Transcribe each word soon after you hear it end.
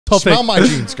Smell my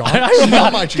jeans, Garnt.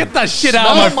 Smell my jeans. Get that shit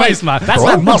out of my face, man. That's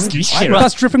like musky shit.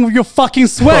 That's dripping with your fucking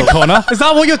sweat, Connor. Is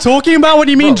that what you're talking about when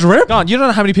you mean drip? Garnt, you don't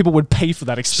know how many people would pay for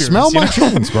that experience. Smell my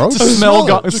jeans, bro.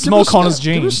 To smell Connor's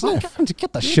jeans.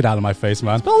 Get that shit out of my face,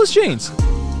 man. Smell his jeans.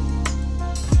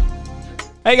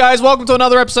 Hey guys, welcome to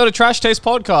another episode of Trash Taste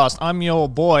Podcast. I'm your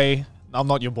boy. I'm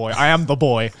not your boy. I am the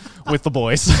boy with the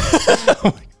boys.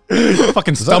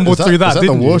 Fucking stumbled through that. Is that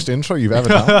the worst intro you've ever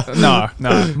done?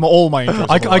 No. All my intros.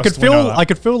 I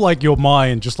could feel like your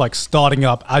mind just like starting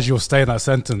up as you're saying that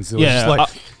sentence. It was just like,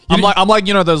 I'm like,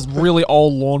 you know, those really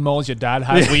old lawnmowers your dad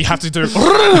has where you have to do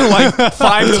like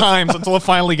 5 times until it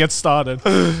finally gets started.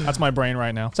 That's my brain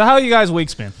right now. So how are you guys'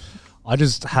 weeks been? I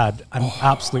just had an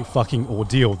absolute fucking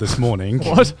ordeal this morning.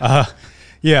 What?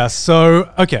 Yeah,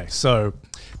 so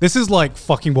this is like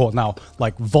fucking what now?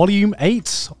 Like volume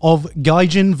 8 of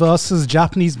Gaijin versus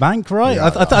Japanese Bank, right? Yeah.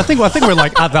 I think we're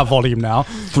like at that volume now.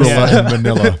 Thriller in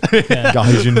Manila.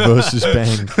 Gaijin versus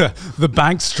Bang. The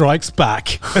bank strikes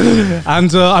back.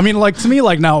 And I mean, like to me,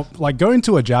 like now, like going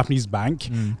to a Japanese bank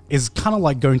is kind of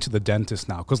like going to the dentist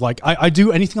now. Because like I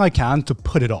do anything I can to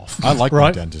put it off. I like my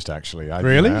dentist actually.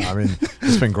 Really? I mean,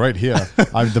 it's been great here.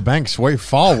 The bank's way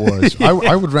far worse.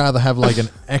 I would rather have like an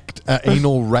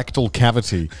anal rectal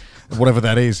cavity, whatever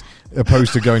that is,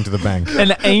 opposed to going to the bank.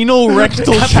 An anal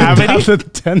rectal cavity? At the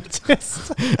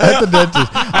dentist. At the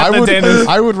dentist.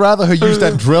 I would rather her use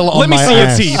that drill on my ass. Let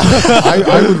me see your teeth.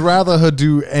 I would rather her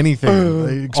do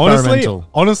anything experimental.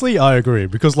 Honestly, I agree.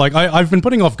 Because like I've been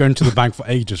putting off going to the bank for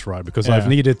ages, right? Because I've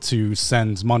needed to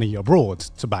send money abroad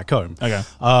to back home. Okay.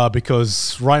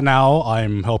 Because right now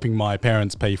I'm helping my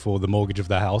parents pay for the mortgage of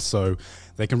their house, so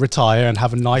they can retire and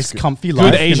have a nice, comfy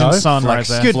life. Good Asian son right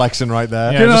there. Good flexing right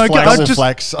there. Yeah, just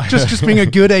flex. just being a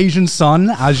good Asian son,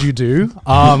 as you do.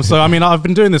 So, I mean, I've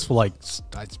been doing this for like,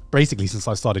 basically since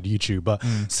I started YouTube. But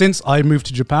since I moved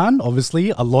to Japan,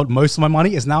 obviously, most of my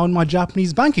money is now in my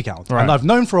Japanese bank account. Right. And I've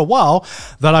known for a while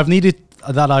that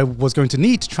I was going to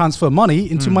need to transfer money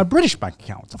into my British bank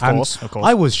account. Of course.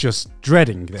 I was just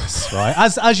dreading this, right?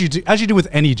 As you do with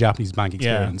any Japanese bank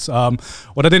experience. Yeah.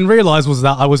 What I didn't realize was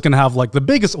that I was going to have like the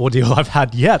biggest ordeal I've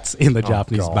had yet in the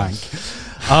Japanese bank.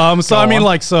 So I mean,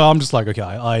 like, so I'm just like, okay,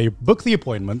 I book the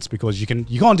appointments because you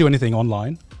can't do anything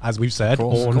online, as we've said,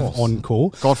 on call.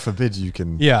 God forbid you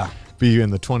can be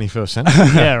in the 21st century.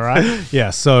 Yeah, right.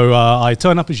 Yeah, so I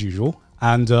turn up as usual.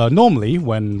 And normally,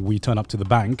 when we turn up to the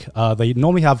bank, they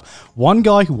normally have one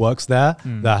guy who works there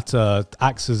that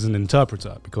acts as an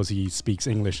interpreter because he speaks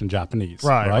English and Japanese.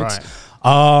 Right.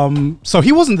 So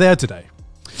he wasn't there today.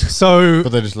 So,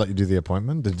 but they just let you do the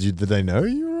appointment. Did they know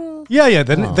you were? Yeah.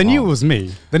 They knew it was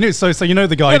me. They knew. So you know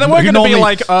the guy. Yeah, they weren't going to be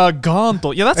like Garnt.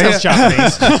 Yeah, that sounds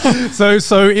Japanese.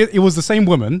 so it was the same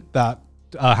woman that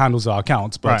handles our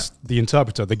accounts, but the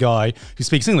interpreter, the guy who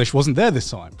speaks English, wasn't there this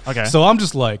time. Okay. So I'm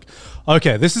just like,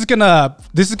 okay, this is gonna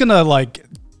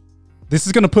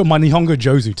put my Nihongo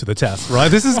Jozu to the test, right?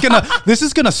 This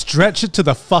is gonna stretch it to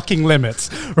the fucking limits,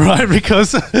 right?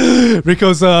 Because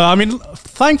I mean,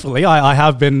 thankfully I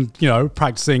have been, you know,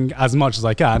 practicing as much as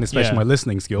I can, especially my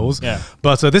listening skills. Yeah.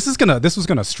 But this was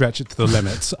gonna stretch it to the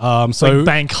limits. So like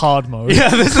bank hard mode. Yeah,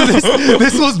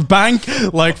 this was bank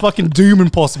like fucking Doom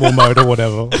Impossible mode or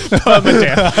whatever.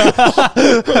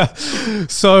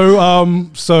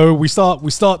 So we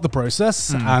start the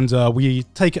process and we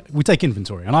take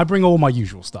inventory, and I bring all my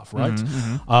usual stuff, right?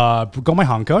 Got my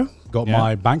Hanko, got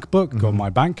my bank book, got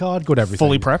my bank card, got everything.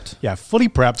 Fully prepped? Yeah, fully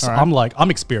prepped. Right. I'm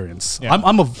experienced. Yeah.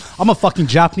 I'm a fucking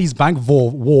Japanese bank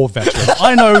war veteran.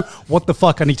 I know what the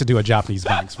fuck I need to do at Japanese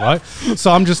banks, right?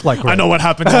 So I'm just like, great. I know what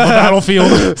happens on the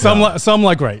battlefield. So I'm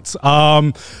like, great.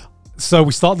 So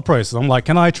we start the process. I'm like,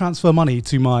 can I transfer money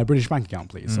to my British bank account,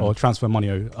 please? Or transfer money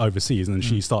overseas? And then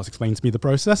she starts explaining to me the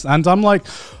process. And I'm like,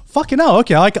 fucking hell,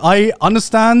 okay, I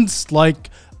understand like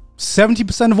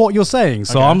 70% of what you're saying.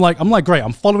 So I'm like, great.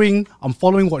 I'm following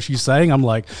what she's saying. I'm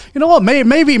like, you know what?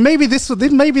 Maybe this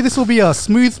will be a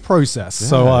smooth process.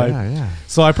 Yeah,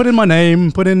 so I put in my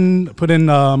name, put in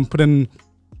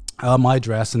my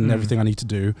address and everything I need to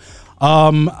do.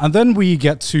 And then we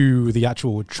get to the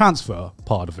actual transfer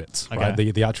part of it, right?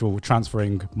 The actual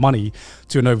transferring money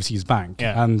to an overseas bank.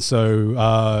 Yeah. And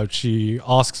so she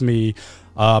asks me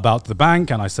about the bank,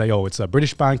 and I say, oh, it's a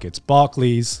British bank, it's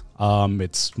Barclays,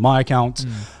 it's my account.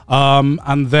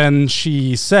 And then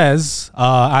she says,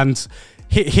 and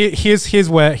here's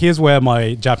where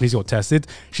my Japanese got tested.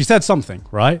 She said something,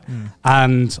 right?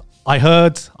 And I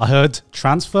heard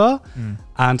transfer,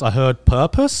 and I heard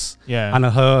purpose, and I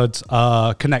heard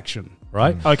connection.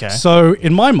 right? Okay. So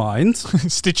in my mind,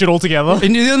 Stitch it all together.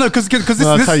 because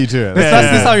That's how you do it.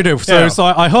 This is how you do it. Yeah. So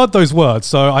I heard those words.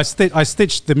 So I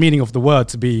stitched the meaning of the word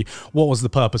to be what was the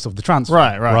purpose of the transfer.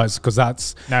 Right. Because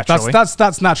that's Naturally.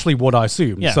 that's naturally what I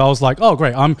assumed. Yeah. So I was like, oh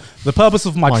great, the purpose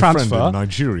of my Friend transfer. in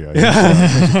Nigeria.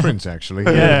 He's a prince, actually.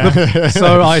 Yeah.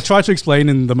 So I try to explain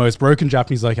in the most broken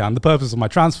Japanese I can. The purpose of my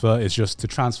transfer is just to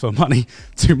transfer money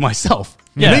to myself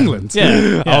Yeah. in England.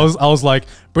 Yeah. I was like,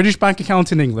 British bank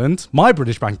account in England, my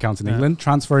British bank account in England,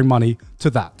 transferring money to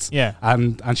that. Yeah.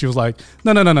 And she was like,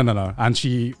 no. And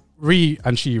she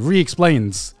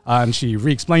re-explains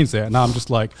it. And I'm just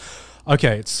like,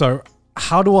 okay, so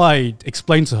how do I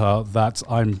explain to her that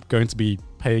I'm going to be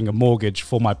paying a mortgage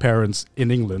for my parents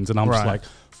in England? And I'm just Right. like,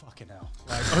 fucking hell.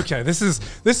 Like, okay, this is.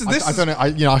 I don't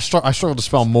know. I struggle to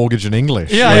spell mortgage in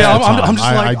English. Yeah. most of the I'm time.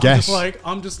 just like, I guess.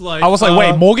 I'm just like. I was like,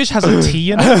 wait, mortgage has a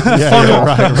T in it?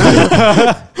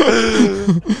 right.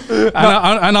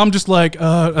 and I'm just like,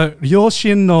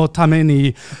 Yoshin no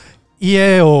tameni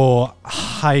ie o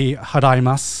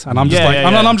haraimasu, and I'm just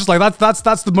and I'm just like,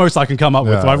 that's the most I can come up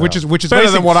with, right? Which is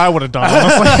Better than what I would have done,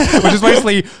 honestly. which is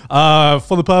basically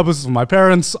for the purposes of my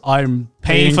parents, I'm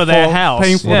Paying for their house.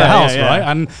 paying for Yeah, the house, yeah. right?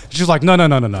 And she's like, no,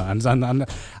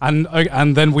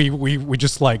 and then we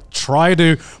just like try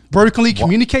to brokenly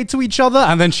communicate to each other,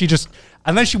 and then she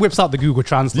whips out the Google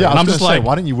Translate, Yeah, and I I'm was just gonna say, like,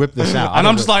 why don't you whip this out? and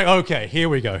I'm just like, okay, here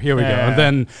we go. Yeah. And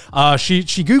then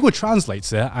she Google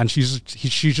translates it, and she's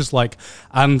just like,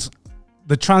 and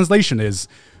the translation is,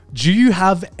 do you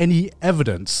have any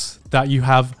evidence that you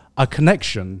have a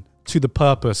connection to the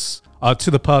purpose,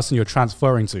 to the person you're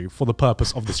transferring to for the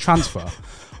purpose of this transfer?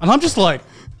 And I'm just like,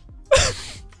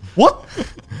 what?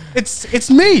 It's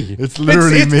me. It's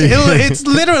literally me. It's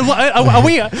literally. Are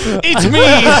we? It's me.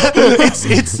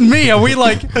 It's me. Are we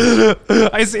like?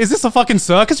 Is this a fucking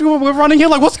circus we're running here?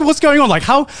 Like, what's going on? Like,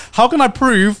 how can I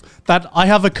prove that I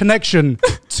have a connection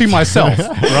to myself?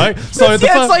 Right. So It's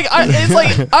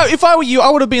like if I were you, I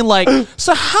would have been like,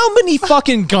 so how many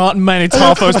fucking Garnt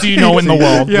Manitafos do you know in the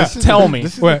world? Yeah. Tell me.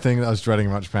 This is the thing that I was dreading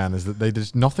about Japan, is that they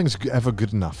just nothing's ever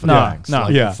good enough for No, the banks. no.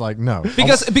 Like, Yeah. It's like, no.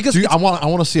 Because I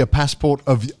want to see a passport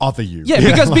of the other you. Yeah,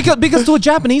 because to a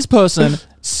Japanese person,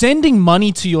 sending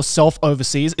money to yourself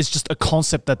overseas is just a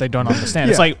concept that they don't understand.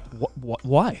 It's Yeah. like,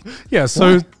 why? Yeah,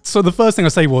 so the first thing I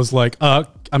say was like,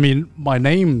 I mean, my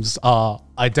names are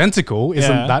identical.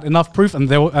 Isn't Yeah. that enough proof?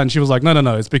 And she was like,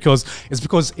 no. It's because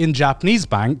in Japanese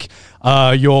bank,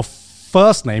 your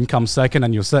first name comes second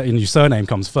and your surname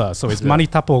comes first. So it's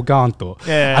Manitapo Garnto.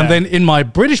 Yeah. And then in my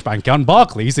British bank account,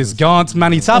 Barclays, is Garnt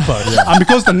Manitapo. And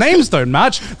because the names don't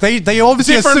match, they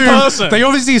obviously Different person. They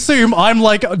obviously assume I'm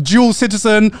like a dual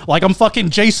citizen, like I'm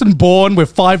fucking Jason Bourne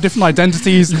with 5 different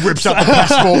identities. Whips out the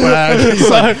passport bag. He's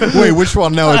like, wait, which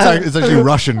one? No, it's actually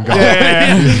Russian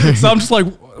guy. So I'm just like,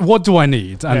 what do I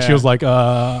need? And she Yeah. was like,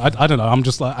 I don't know. I'm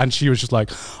just like, and she was just like,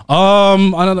 I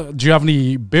don't know. Do you have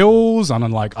any bills? And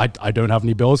I'm like, I don't have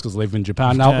any bills because I live in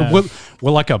Japan now. Yeah.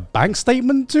 Will like a bank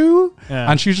statement do? Yeah.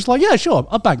 And she was just like, yeah, sure,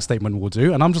 a bank statement will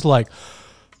do. And I'm just like,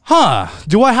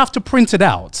 do I have to print it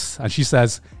out? And she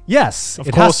says, yes, it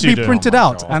has course to you be do. printed Oh my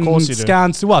out God. Of and course you do.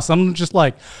 scanned to us. I'm just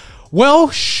like, well,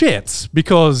 shit,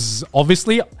 because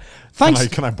obviously, thanks.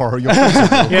 Can I borrow your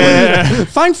pencil?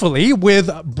 Thankfully, with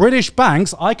British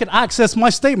banks, I can access my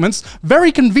statements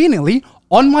very conveniently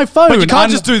on my phone. But you can't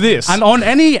just do this. And on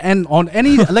any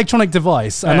electronic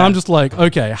device. And Yeah. I'm just like,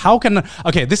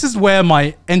 okay, this is where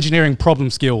my engineering problem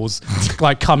skills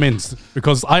like come in,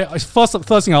 because first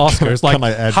thing I ask her is like, Can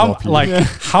I airdrop you?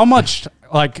 how much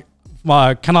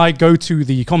can I go to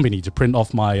the company to print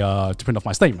off my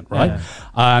statement, right?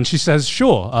 Yeah. And she says,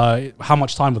 sure. How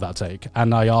much time would that take?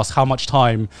 And I ask, how much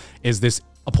time is this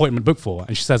appointment booked for?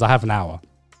 And she says, I have an hour.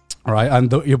 All right, and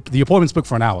the appointment's booked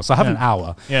for an hour, so I have an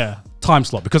hour time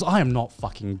slot, because I am not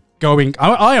fucking going.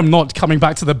 I am not coming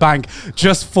back to the bank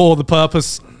just for the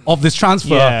purpose of this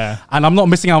transfer, and I'm not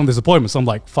missing out on this appointment. So I'm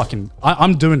like,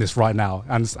 I'm doing this right now,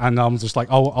 and I'm just like,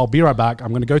 I'll be right back.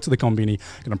 I'm gonna go to the company,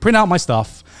 gonna print out my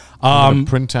stuff.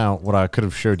 Print out what I could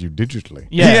have showed you digitally.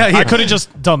 Yeah. I could have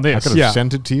just done I this. could have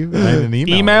sent it to you in an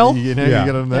email. Email? You know, Yeah.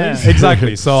 you gotta know. Yeah.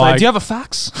 Exactly. So Like, do you have a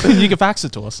fax? You can fax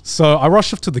it to us. So I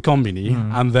rush off to the company,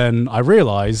 and then I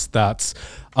realize that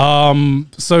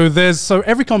so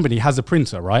every company has a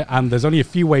printer, right? And there's only a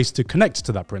few ways to connect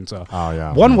to that printer. Oh,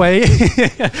 yeah. One way,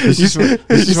 This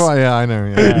is why, I know.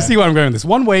 Yeah. you see where I'm going with this.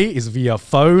 One way is via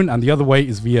phone, and the other way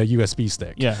is via USB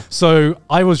stick. Yeah. So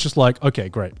I was just like, okay,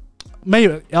 great.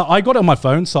 maybe I got it on my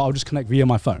phone, so I'll just connect via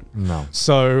my phone. No.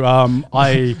 So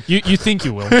You think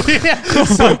you will?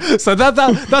 so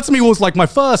that to me was like my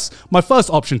first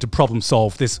option to problem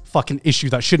solve this fucking issue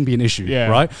that shouldn't be an issue. Yeah.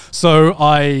 Right. So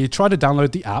I tried to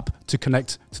download the app to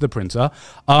connect to the printer.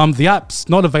 The app's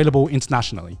not available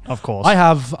internationally. Of course.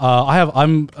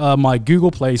 My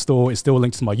Google Play Store is still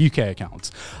linked to my UK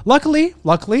account. Luckily,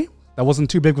 that wasn't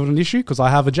too big of an issue because I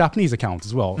have a Japanese account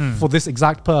as well for this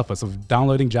exact purpose of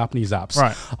downloading Japanese apps.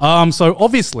 Right. So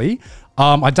obviously,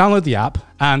 I download the app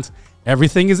and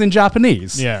everything is in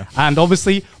Japanese. Yeah. And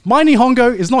obviously, my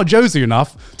Nihongo is not Jozu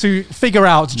enough to figure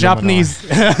out Japanese.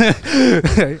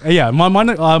 Yeah, my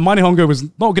Nihongo was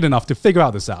not good enough to figure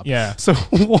out this app. Yeah. So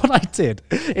what I did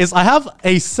is I have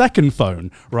a second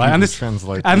phone, right? And this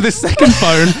translate second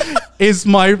phone is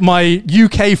my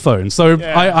UK phone. So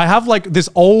I have like this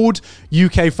old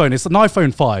UK phone. It's an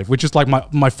iPhone 5, which is like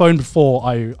my phone before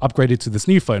I upgraded to this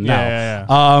new phone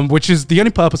now. Which is the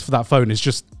only purpose for that phone is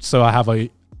just so I have a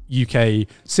UK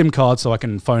SIM card so I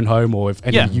can phone home or if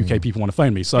any UK people want to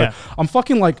phone me. So I'm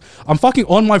fucking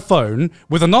on my phone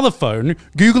with another phone,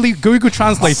 Google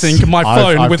translating my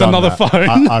phone I've with done another that.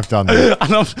 phone. I've done that.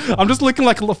 And I'm just looking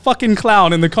like a fucking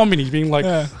clown in the company being like,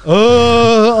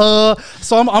 So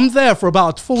I'm there for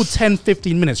about full 10,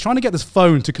 15 minutes trying to get this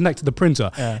phone to connect to the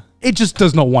printer. It just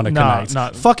does not want to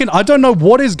connect. Fucking, I don't know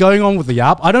what is going on with the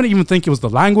app. I don't even think it was the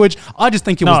language. I just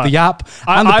think it was the app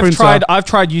and the printer. I've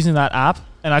tried using that app.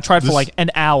 And I tried for like an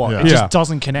hour. Yeah. It just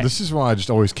doesn't connect. This is why I just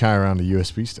always carry around a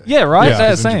USB stick. Yeah, right?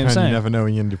 Yeah, Same. You never know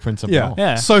when you're in your printer.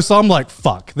 Yeah. So I'm like,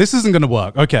 fuck, this isn't going to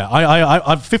work. Okay,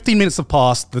 I've 15 minutes have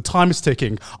passed. The time is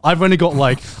ticking. I've only got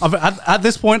like, at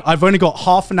this point, I've only got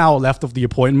half an hour left of the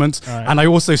appointment. Right. And I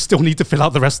also still need to fill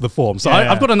out the rest of the form. So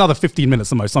I've got another 15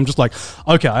 minutes at most. So I'm just like,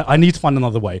 okay, I need to find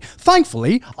another way.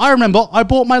 Thankfully, I remember I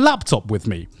brought my laptop with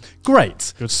me.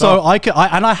 Great. So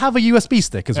I have a USB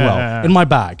stick as well in my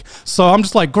bag. So I'm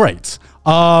just like, great.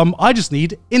 I just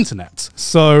need internet.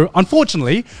 So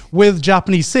unfortunately, with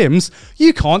Japanese Sims,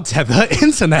 you can't tether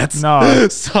internet. No.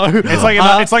 So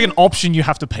it's like an option you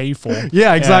have to pay for.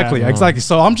 Yeah, exactly.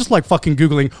 So I'm just like fucking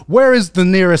Googling where is the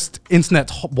nearest internet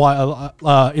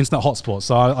hotspot.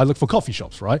 So I look for coffee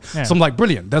shops, right? Yeah. So I'm like,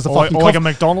 brilliant. There's a fucking like a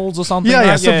McDonald's or something.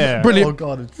 Brilliant. Oh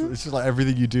god, it's just like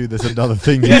everything you do. There's another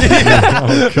thing.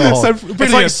 Oh god. So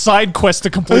it's like side quest to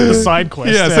complete the side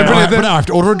quest. Yeah. So brilliant. But now I have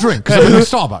to order a drink because I'm in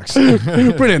Starbucks.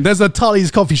 Brilliant. There's a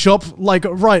Tully's coffee shop like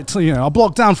right, a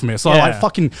block down from here. So I like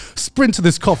fucking sprint to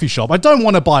this coffee shop. I don't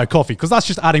want to buy a coffee because that's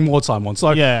just adding more time on. So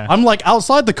I'm like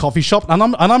outside the coffee shop and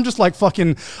I'm just like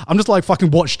fucking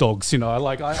watchdogs.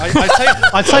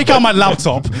 I take out my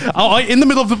laptop in the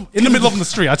middle of the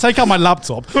street. I take out my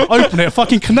laptop, open it,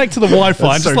 fucking connect to the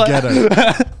Wi-Fi. That's so ghetto.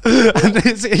 And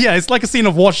it's like a scene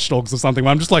of Watch Dogs or something.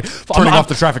 Where I'm just like turning off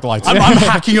the traffic lights. I'm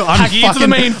hacking it. Hacking into the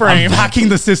mainframe. I'm hacking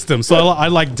the system. So I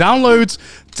like download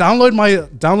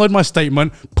my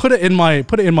statement, put it in my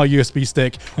USB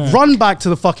stick, run back to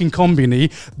the fucking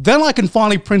combini, then I can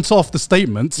finally print off the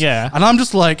statement. Yeah. And I'm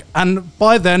just like, and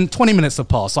by then 20 minutes have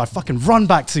passed. So I fucking run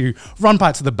back to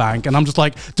the bank and I'm just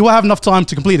like, do I have enough time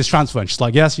to complete this transfer? And she's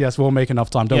like, yes, we'll make enough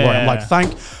time. Don't worry. I'm like,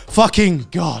 thank fucking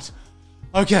God.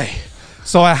 Okay.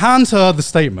 So I hand her the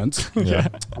statement,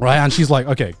 right, and she's like,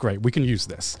 "Okay, great, we can use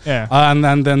this." Yeah.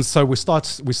 And then so we start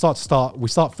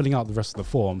filling out the rest of the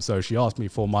form. So she asked me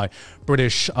for my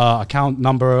British account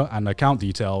number and account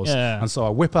details, and so I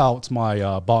whip out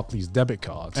my Barclays debit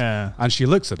card, and she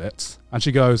looks at it and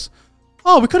she goes,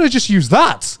 "Oh, we could have just used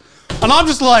that," and I'm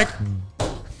just like.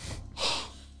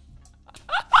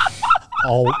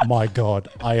 Oh my God,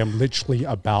 I am literally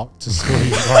about to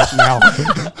scream right now.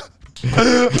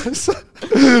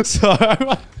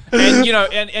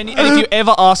 And if you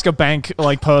ever ask a bank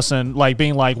person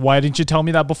being like, why didn't you tell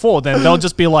me that before, then they'll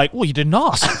just be like, well, you didn't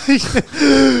ask. Like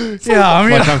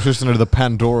I'm just into the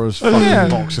Pandora's fucking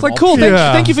box. It's like, cool,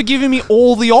 thank you for giving me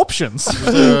all the options.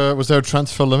 Was there a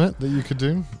transfer limit that you could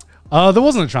do? There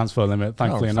wasn't a transfer limit,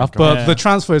 thankfully enough, but the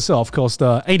transfer itself cost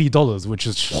 $80, which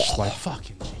is just like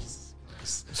fucking Jesus.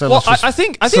 So well, I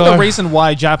think the reason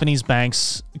why Japanese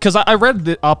banks, because I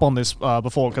read up on this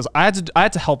before, because I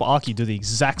had to help Aki do the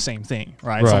exact same thing,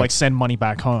 right? So send money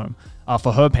back home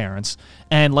for her parents,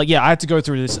 and I had to go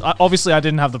through this. Obviously, I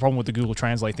didn't have the problem with the Google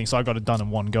Translate thing, so I got it done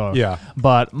in one go. Yeah.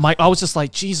 But I was just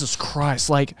like, Jesus Christ,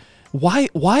 why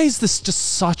is this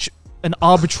just such an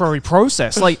arbitrary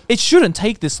process? It shouldn't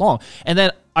take this long. And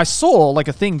then I saw a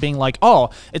thing being like, oh,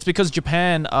 it's because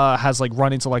Japan has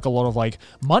run into a lot of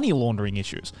money laundering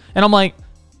issues. And I'm like,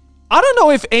 I don't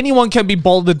know if anyone can be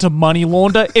bothered to money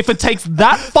launder if it takes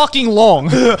that fucking long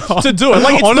to do it.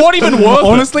 Like, it's not even worth it.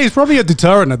 Honestly, it's probably a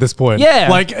deterrent at this point. Yeah.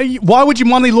 Like, why would you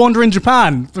money launder in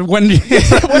Japan when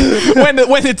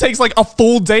when it takes like a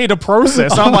full day to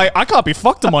process? I'm like, I can't be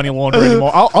fucked to money launder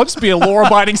anymore. I'll just be a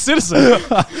law-abiding citizen.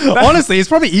 Honestly, it's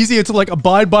probably easier to like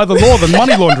abide by the law than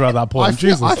money launder at that point.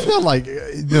 I feel like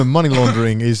money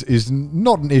laundering is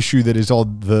not an issue that is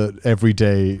on the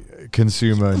everyday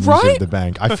consumer using the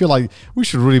bank. I feel like we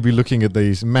should really be looking at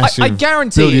these massive I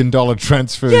guarantee, billion-dollar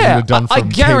transfers that are done from I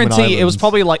guarantee Cayman it was Islands.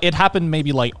 probably like, it happened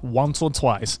maybe like once or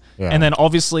twice. Yeah. And then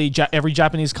obviously every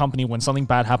Japanese company, when something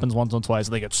bad happens once or twice,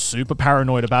 they get super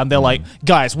paranoid about it. And they're like,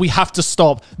 guys, we have to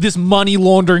stop this money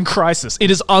laundering crisis.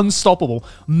 It is unstoppable.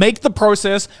 Make the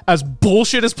process as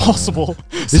bullshit as possible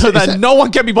so that no one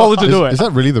can be bothered to do it. Is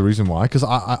that really the reason why? Because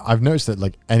I've noticed that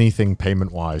like anything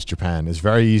payment-wise, Japan is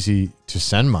very easy to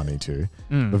send money to,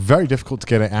 but very difficult to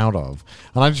get it out of.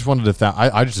 And I just wondered if that,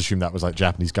 I just assumed that was like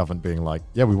Japanese government being like,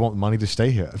 yeah, we want money to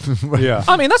stay here. Yeah.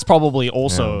 I mean, that's probably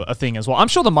also a thing as well. I'm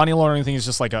sure the money laundering thing is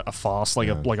just like a farce, like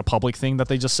a public thing that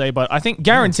they just say. But I think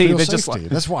guaranteed they're just like,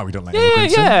 that's why we don't let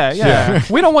immigrants in. yeah.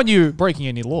 We don't want you breaking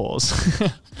any laws.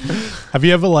 Have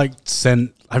you ever like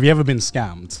have you ever been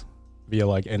scammed via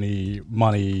like any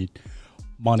money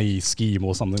scheme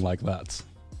or something like that?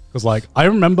 Because like I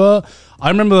remember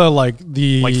like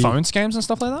the like phone scams and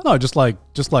stuff like that? No, just like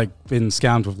been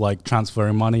scammed with like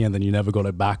transferring money and then you never got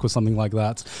it back or something like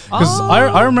that. Because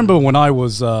I remember when I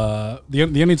was the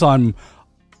only time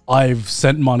I've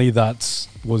sent money that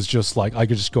was just like I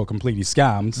just got completely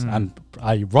scammed, and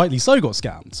I rightly so got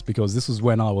scammed because this was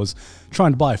when I was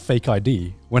trying to buy a fake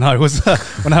ID when I was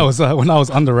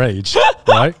underage,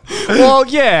 right? Well,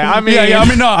 yeah, I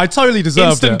mean, no, I totally deserved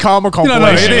instant it. karma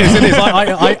compilation. No, it is.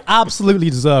 I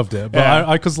absolutely deserved it.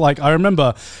 But because like I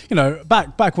remember,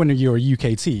 back when you were a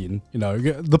UK teen,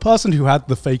 the person who had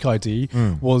the fake ID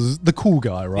was the cool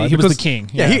guy, right? He was the king.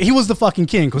 Yeah, he was the fucking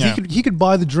king because he could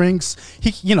buy the drinks.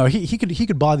 He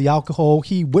could buy the alcohol.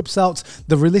 He whips out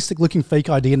the realistic looking fake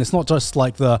ID, and it's not just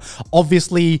like the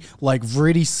obviously like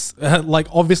really like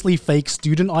obviously fake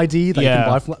student ID that you can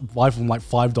buy from like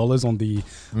 $5 on the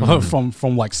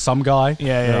from like some guy.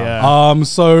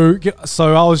 So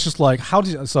I was just like,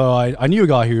 I knew a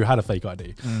guy who had a fake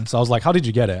ID. So I was like, how did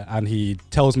you get it? And he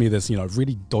tells me this,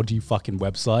 really dodgy fucking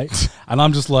website. And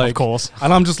I'm just like, of course.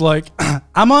 And I'm just like,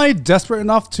 am I desperate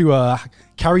enough to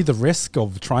carry the risk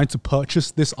of trying to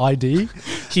purchase this ID?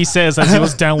 He says as he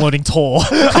was downloading Tor.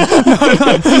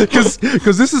 Because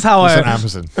this is how on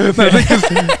Amazon.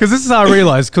 Because this is how I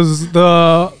realized, because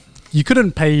you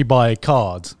couldn't pay by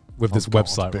card with this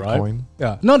website, Bitcoin? right?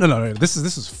 Yeah. No. This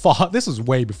is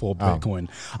way before Bitcoin.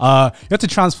 You had to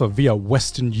transfer via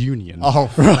Western Union.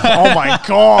 Oh, Oh my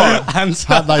god! And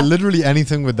like literally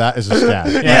anything with that is a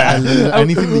scam. Yeah.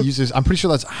 Anything that uses, I'm pretty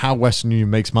sure that's how Western Union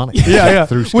makes money. Yeah.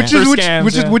 Through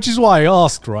scams. Which is why I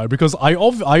asked, right? Because I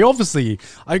obviously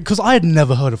because I had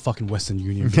never heard of fucking Western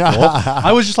Union before.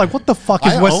 I was just like, what the fuck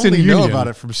is Western Union? I only know about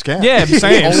it from scams. Yeah,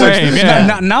 same.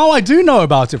 Yeah. Now I do know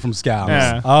about it from scams.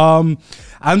 Yeah.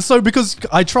 And so because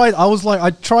I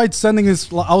tried sending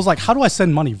this, I was like, how do I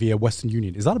send money via Western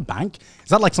Union? Is that a bank? Is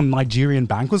that like some Nigerian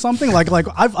bank or something? Like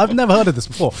I've never heard of this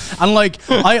before. And like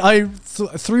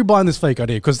through buying this fake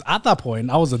ID, because at that point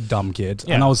I was a dumb kid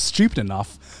and I was stupid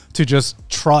enough to just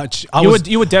try.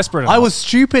 You were desperate enough. I was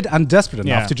stupid and desperate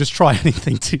enough to just try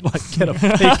anything to like get a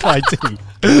fake ID.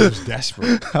 He was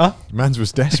desperate. Huh? Mans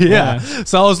was desperate. Yeah.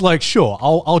 So I was like, sure,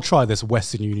 I'll try this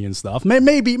Western Union stuff.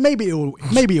 Maybe it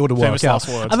would work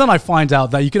out. And then I find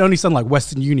out that you can only send like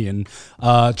Western Union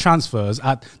transfers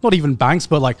at not even banks,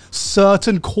 but like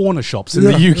certain corner shops in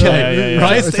the UK.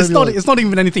 Right? It's not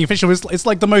even anything official. It's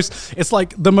like the most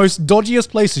dodgiest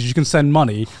places you can send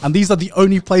money, and these are the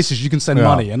only places you can send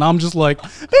money. And I'm just like,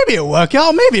 maybe it'll work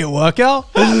out.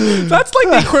 That's like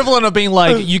the equivalent of being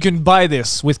like, you can buy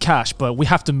this with cash, but we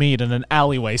have to meet in an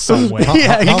alleyway somewhere.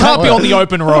 It can't be on the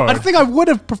open road. I think I would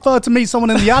have preferred to meet someone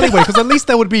in the alleyway because at least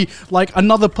there would be like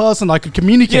another person I could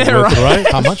communicate with,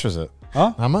 right? How much was it?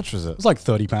 Huh? How much was it? It was like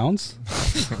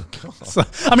 £30. So,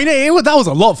 I mean, that was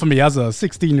a lot for me as a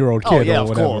 16-year-old kid or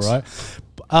whatever, right?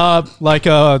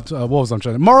 What was I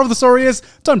trying to... Moral of the story is,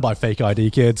 don't buy fake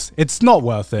ID, kids. It's not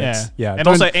worth it. Yeah. And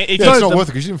also, it's not worth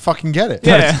it because you didn't fucking get it.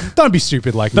 Yeah. Don't be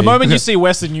stupid like me. The moment you see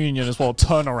Western Union as well,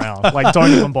 turn around. Like,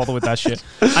 don't even bother with that shit.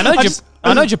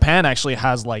 I know Japan actually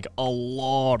has like a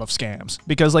lot of scams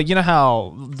because like, you know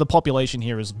how the population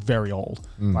here is very old,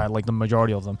 right? Like the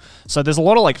majority of them. So there's a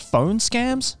lot of like phone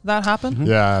scams that happen.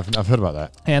 Yeah, I've heard about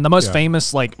that. And the most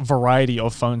famous like variety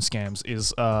of phone scams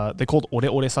is they're called ore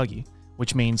ore sagi,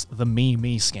 which means the me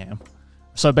scam.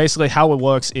 So basically how it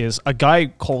works is a guy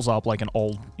calls up like an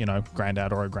old,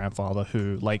 granddad or a grandfather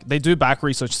who like they do back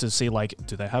research to see like,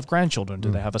 do they have grandchildren?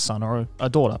 Do they have a son or a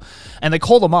daughter? And they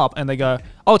call them up and they go,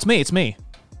 oh, it's me.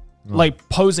 Like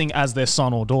posing as their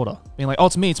son or daughter, being like, oh,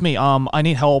 it's me. I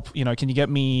need help. Can you get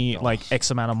me like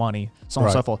X amount of money, so on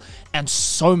and so forth. And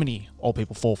so many old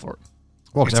people fall for it.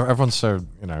 Well, because everyone's so,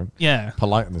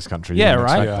 polite in this country. Yeah,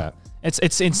 right? That.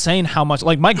 It's insane how much,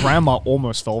 like my grandma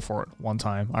almost fell for it one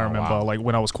time. I remember like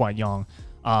when I was quite young.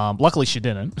 Luckily she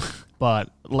didn't, but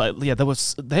like, yeah,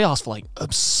 they asked for like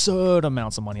absurd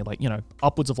amounts of money, like,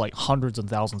 upwards of like hundreds and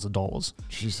thousands of dollars.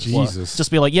 Jesus.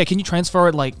 Just be like, yeah, can you transfer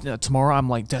it like tomorrow? I'm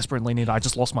like desperately needed. I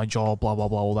just lost my job, blah, blah,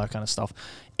 blah, all that kind of stuff.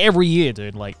 Every year,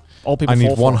 dude, like all people I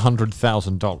need fall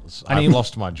 $100,000. I've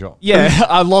lost my job. Yeah,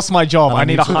 I lost my job. I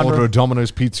need to order a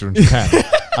Domino's pizza in Japan.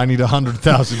 I need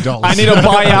 $100,000. I need to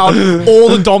buy out all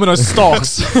the Domino's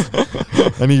stocks.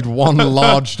 I need one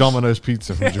large Domino's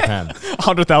pizza from Japan.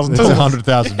 $100,000. It's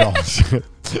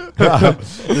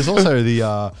 $100,000. There's also the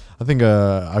I think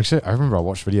actually I remember I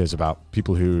watched videos about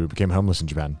people who became homeless in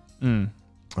Japan. And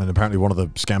apparently one of the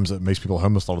scams that makes people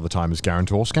homeless a lot of the time is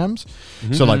guarantor scams.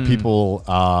 So like people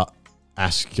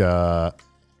ask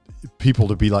people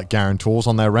to be like guarantors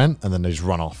on their rent, and then they just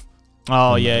run off.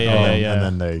 Oh, yeah.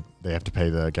 And then they have to pay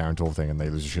the guarantor thing, and they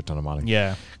lose a shit ton of money.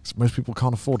 Yeah. Most people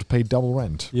can't afford to pay double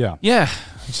rent. Yeah. Yeah.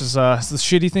 Which is it's the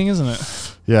shitty thing, isn't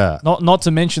it? Yeah. Not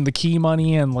to mention the key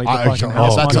money and like the fucking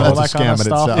house that's money, all a that kind of scam in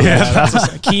stuff. itself. Yeah,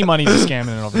 that's key money is a scam in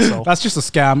and of itself. That's just a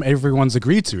scam everyone's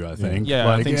agreed to, I think.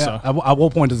 Yeah, I think so. At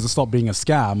what point does it stop being a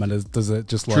scam, and does it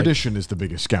just like... Tradition is the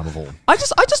biggest scam of all. I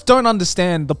just don't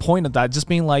understand the point of that. Just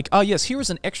being like, oh yes, here is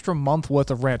an extra month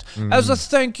worth of rent as a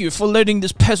thank you for letting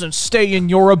this peasant stay in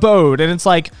your abode. And it's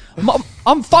like,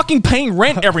 I'm fucking paying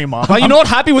rent every month. Are you not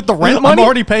happy with the rent money? I'm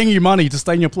already paying you money to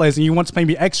stay in your place, and you want to pay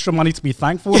me extra money to be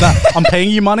thankful that I'm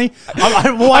paying you money?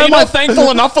 Why am I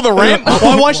thankful enough for the rent?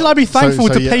 Why should I be thankful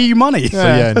to pay you money? So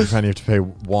yeah, in Japan you have to pay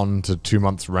 1 to 2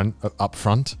 months rent up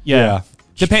front. Yeah.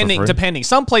 Depending.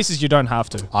 Some places you don't have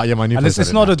to. Yeah, my new and place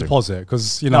it's not a deposit,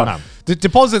 because no. The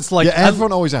deposit's like... Yeah,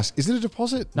 everyone always asks, is it a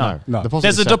deposit? No. Deposit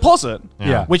there's a deposit,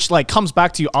 Yeah. which like comes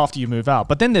back to you after you move out.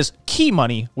 But then there's key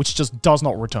money, which just does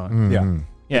not return.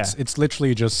 Yeah. It's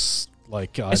literally just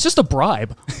like... it's just a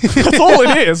bribe. That's all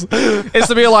it is. It's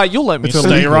to be like, you'll let me stay,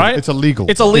 illegal, right? It's illegal.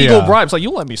 It's a legal bribe. It's like,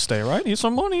 you'll let me stay, right? Here's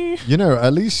some money.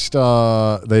 At least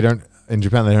they don't... In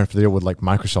Japan, they don't have to deal with like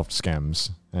Microsoft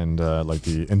scams and like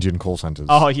the Indian call centers.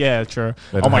 Oh yeah, true.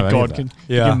 Oh my god, can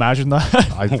you imagine that?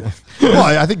 I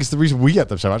think it's the reason we get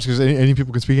them so much, because any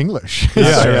people can speak English.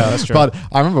 That's true. But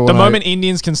I remember the moment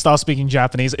Indians can start speaking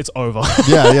Japanese, it's over.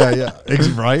 Yeah.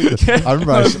 Right. I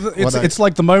remember. It's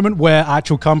like the moment where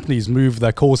actual companies move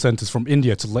their call centers from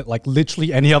India to like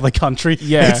literally any other country.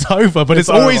 Yeah, it's over. But it's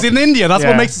always in India. That's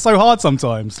what makes it so hard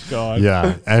sometimes. God.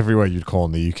 Yeah, everywhere you'd call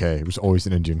in the UK, it was always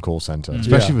an Indian call center,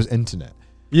 especially if it was internet.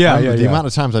 The amount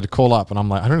of times I'd call up and I'm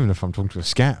like, I don't even know if I'm talking to a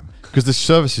scam, because the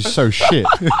service is so shit.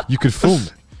 You could fool me.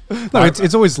 No,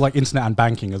 it's always like internet and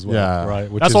banking as well, right?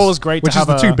 That's always great to have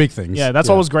the two big things. Yeah, that's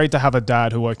always great to have a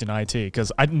dad who worked in IT,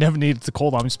 because I never needed to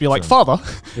call them. Just be like, Father,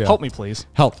 help me, please.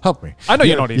 Help me. I know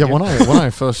you're not Indian. Yeah, when I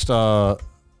first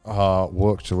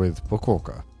worked with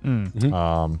Bookwalker,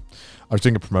 I was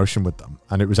doing a promotion with them,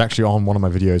 and it was actually on one of my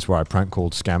videos where I prank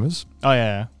called scammers. Oh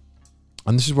yeah.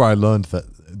 And this is where I learned that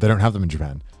they don't have them in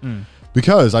Japan.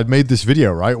 Because I'd made this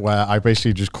video, right, where I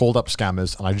basically just called up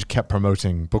scammers and I just kept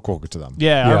promoting Bookwalker to them.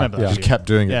 Yeah, I remember that. Just kept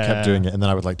doing it, doing it. And then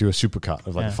I would like do a supercut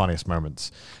of like the funniest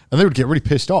moments. And they would get really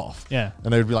pissed off. Yeah.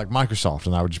 And they would be like, Microsoft.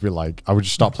 And I would just be like, I would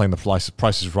just start playing the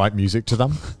Price is Right music to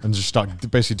them and just start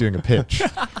basically doing a pitch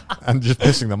and just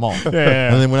pissing them off. And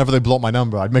then whenever they blocked my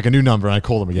number, I'd make a new number and I'd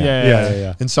call them again.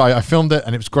 Yeah. And so I filmed it,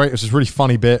 and it was great. It was this really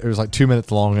funny bit. It was like 2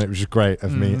 minutes long, and it was just great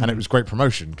of me. And it was great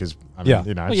promotion, because I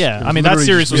mean, I mean, that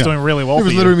series was doing really well. It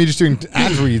was literally me just doing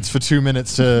ad reads for 2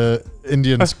 minutes to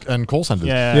Indians and call centers.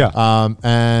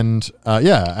 And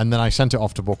then I sent it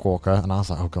off to Bookwalker, and I was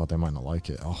like, oh god, they might not like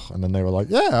it. And then they were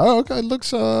like, okay, it looks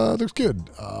good.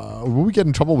 Will we get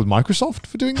in trouble with Microsoft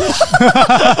for doing this?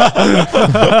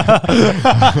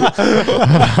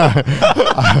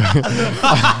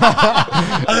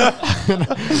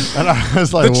 And I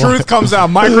was like, the truth comes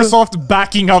out. Microsoft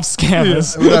backing up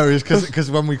scammers. No, it's because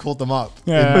when we called them up,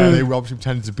 they obviously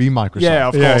pretended to be Microsoft. Yeah,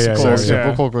 of course. So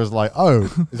Bookwalker was like, oh,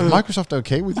 is Microsoft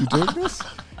okay with you doing this?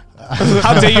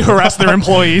 How dare you harass their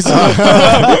employees?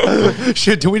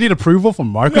 Shit, do we need approval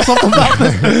from Microsoft on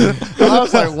that? I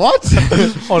was like, what?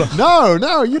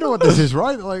 No, you know what this is,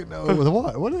 right? Like, no,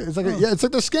 what? It's like, it's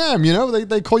like the scam, you know?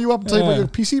 They call you up and say about your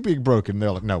PC being broken.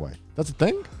 They're like, no way. That's a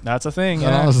thing? That's a thing.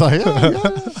 And I was like, yeah.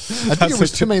 I think it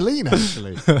was to Meilyne,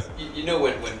 actually. You know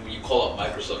when you call up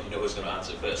Microsoft, you know who's going to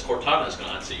answer first. Cortana is going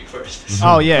to answer you first.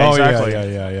 Oh, yeah, exactly.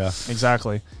 Yeah.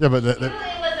 Exactly. Yeah, but... It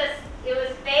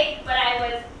was fake, but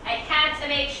I had to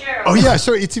make sure. Oh, yeah,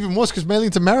 so it's even worse because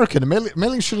Meilyne's American, and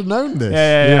Meilyne should have known this.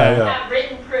 I have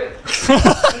written proof.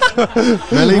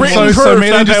 Meilyne so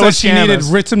Meilyne just said she needed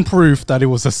written proof that it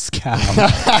was a scam.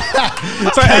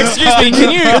 So, excuse me, can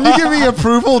you give me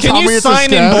approval? Can you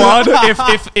sign in blood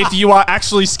if you are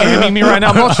actually scamming me right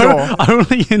now? I'm not sure.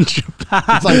 Only in Japan.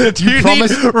 It's like, Do you need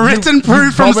written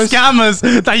proof from scammers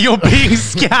that you're being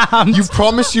scammed? You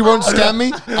promise you won't scam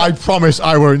me? I promise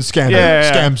I won't scam you.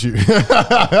 Scams you.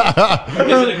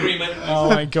 It's an agreement. Oh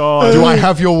my god. Do I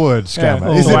have your word,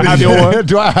 scammer? Do I have your word?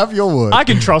 Do I have your word? I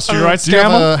can trust you, right, Do you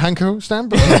have scammer? a Hanko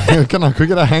stamp? Can we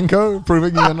get a Hanko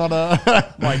proving you're not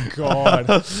a... My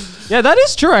god. Yeah, that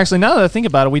is true, actually. Now that I think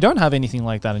about it, we don't have anything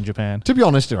like that in Japan. To be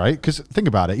honest, right? Because think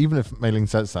about it. Even if Meilyne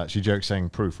says that, she jokes saying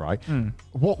proof, right?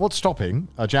 What's stopping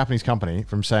a Japanese company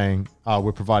from saying,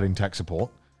 we're providing tech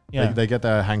support? Yeah. They get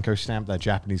their Hanko stamp, their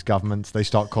Japanese governments. They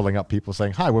start calling up people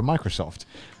saying, hi, we're Microsoft.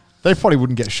 They probably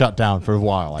wouldn't get shut down for a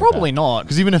while. Probably not.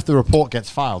 Because even if the report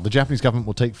gets filed, the Japanese government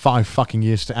will take 5 fucking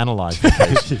years to analyze the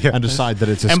case and decide that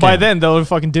it's a scam. And by then, they'll have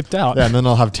fucking dipped out. Yeah, and then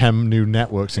they'll have 10 new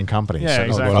networks and companies. Yeah,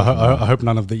 exactly. Well, I hope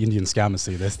none of the Indian scammers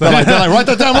see this. They're like, write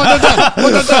that down, write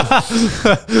that down.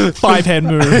 5-head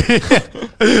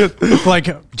move.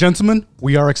 Like, gentlemen,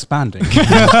 we are expanding.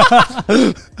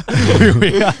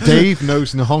 Dave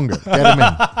knows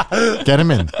Nihongo. Get him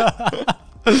in.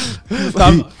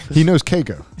 He knows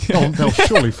Keigo. They'll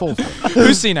surely fall for it.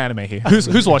 Who's seen anime here?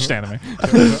 Who's watched anime?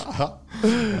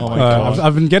 Oh my god!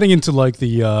 I've been getting into like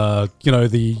the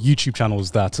the YouTube channels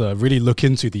that really look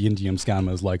into the Indian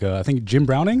scammers. Like I think Jim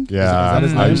Browning. Yeah,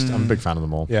 is that his name? I'm a big fan of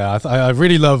them all. Yeah, I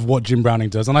really love what Jim Browning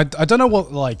does, and I don't know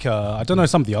what I don't know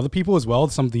some of the other people as well.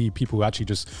 Some of the people who actually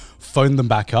just phone them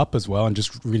back up as well and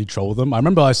just really troll them. I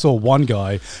remember I saw one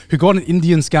guy who got an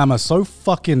Indian scammer so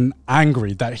fucking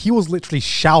angry that he was literally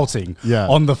shouting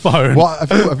on the phone. What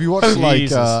have you watched Kit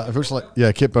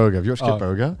Boga? Have you watched Kit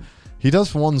Boga? He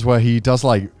does ones where he does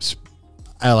what's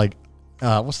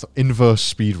the inverse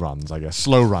speed runs, I guess,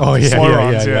 slow runs. Oh yeah, Slow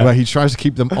runs, where he tries to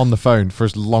keep them on the phone for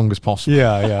as long as possible.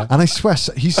 Yeah. And I swear,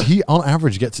 he on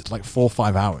average gets it like 4 or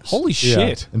 5 hours. Holy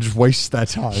shit! And just wastes their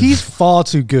time. He's far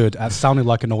too good at sounding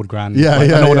like an old grandma.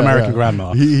 An old American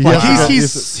grandma.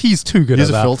 He's too good. He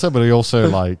has at a that. filter, but he also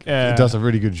he does a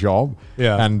really good job.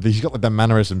 Yeah. And he's got the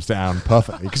mannerisms down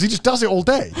perfectly because he just does it all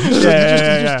day.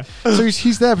 So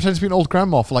he's there pretending to be an old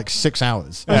grandma for like 6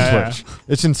 hours on Twitch.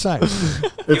 It's insane.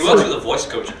 He works with a voice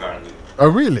coach apparently. Oh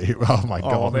really? Oh my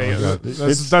god!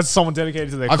 That's someone dedicated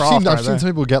to their craft. I've seen some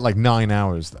people get like 9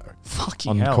 hours though. Fucking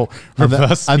on hell. call.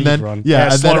 Reverse and then speed run.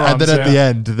 and then at the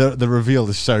end, the reveal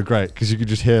is so great because you can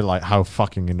just hear like how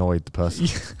fucking annoyed the person.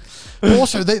 But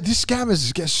also, these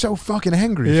scammers get so fucking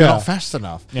angry if you're not fast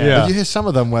enough. Yeah. But you hear some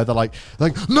of them where they're like,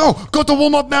 no, go to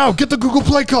Walmart now, get the Google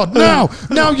Play card now,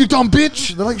 you dumb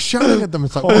bitch. They're like shouting at them.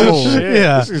 It's like, oh,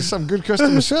 this is some good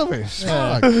customer service.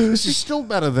 Fuck. This is still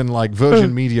better than like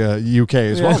Virgin Media UK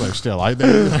as well, though. Still, I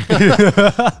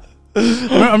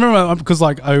remember because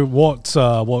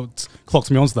what clocked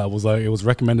me onto that was it was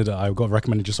recommended. I got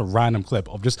recommended just a random clip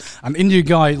of just an Indian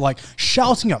guy like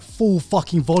shouting at full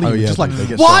fucking volume, just like,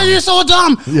 "Why are you so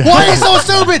dumb? Why are you so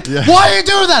stupid? Why are you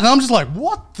doing that?" And I'm just like,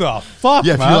 "What the fuck?"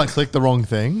 Yeah, if man? you like click the wrong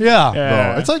thing. Yeah.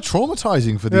 Bro, it's like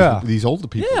traumatizing for these older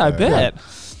people. Yeah, I though. bet.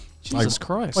 Jesus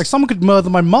Christ! Like someone could murder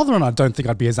my mother, and I don't think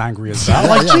I'd be as angry as that.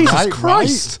 Like Jesus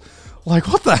Christ. Right? Like,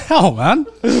 what the hell, man?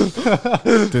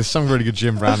 There's some really good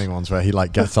Jim Browning ones where he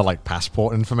like gets their like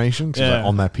passport information like,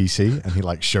 on their PC and he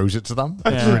like shows it to them.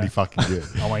 It's really fucking good.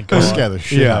 Oh my god, scare the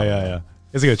shit out. Yeah.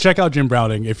 It's good. Check out Jim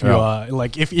Browning if you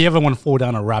if you ever want to fall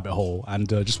down a rabbit hole and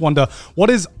just wonder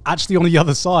what is actually on the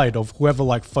other side of whoever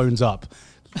like phones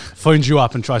you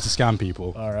up and tries to scam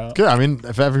people. All right. Good. I mean,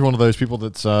 if every one of those people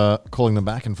that's calling them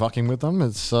back and fucking with them,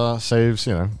 it saves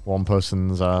one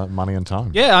person's money and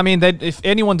time. Yeah, I mean, if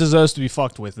anyone deserves to be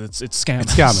fucked with, it's scammers.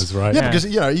 It's scammers, right? Yeah, because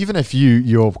even if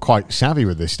you're quite savvy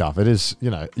with this stuff, it is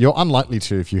you're unlikely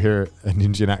to if you hear an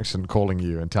Indian accent calling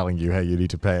you and telling you, hey, you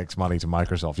need to pay X money to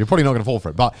Microsoft. You're probably not going to fall for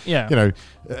it. But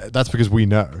that's because we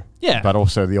know. Yeah. But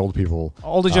also the older people,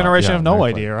 older generation have no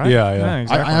idea, right? Yeah.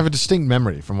 Exactly. I have a distinct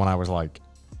memory from when I was like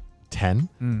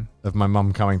 10 of my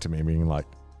mum coming to me and being like,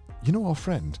 our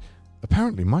friend,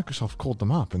 apparently Microsoft called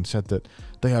them up and said that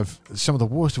they have some of the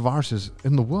worst viruses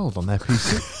in the world on their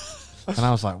PC. And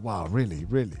I was like, wow, really?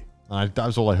 And that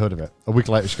was all I heard of it. A week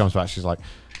later, she comes back. She's like,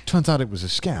 turns out it was a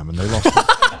scam and they lost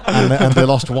and they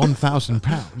lost £1,000.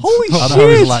 Holy and shit!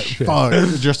 I was like, fuck,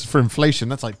 adjusted for inflation,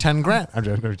 that's like 10 grand.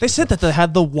 They said that they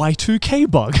had the Y2K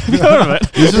bug. Have you heard of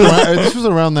it? This was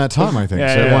around that time, I think.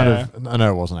 Yeah, so yeah, it might yeah. have.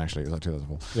 No, it wasn't actually. It was like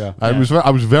 2004. Yeah.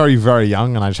 I was very, very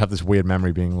young, and I just have this weird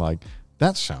memory being like,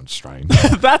 that sounds strange.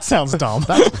 That sounds dumb.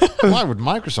 Why would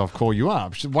Microsoft call you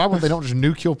up? Why would they not just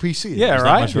nuke your PC? Yeah, Is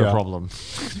right? That much of Yeah. a problem.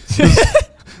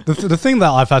 The thing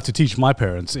that I've had to teach my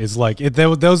parents is like there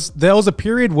was a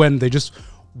period when they just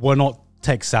were not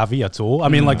tech savvy at all. I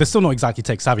mean, like they're still not exactly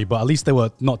tech savvy, but at least they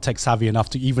were not tech savvy enough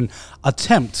to even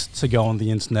attempt to go on the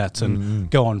internet and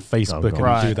go on Facebook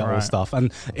and do that whole stuff.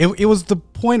 And it was the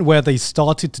point where they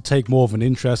started to take more of an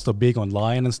interest of being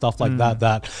online and stuff like that.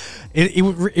 That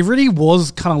it really was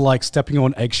kind of like stepping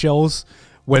on eggshells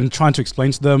when trying to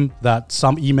explain to them that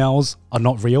some emails are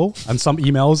not real and some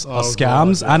emails are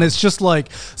scams. God, yeah. And it's just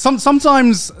like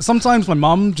sometimes my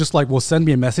mum just like will send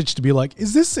me a message to be like,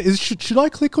 should I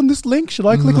click on this link? Should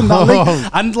I click on that link?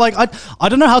 And like I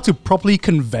don't know how to properly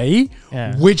convey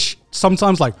which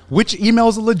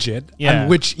emails are legit and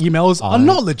which emails are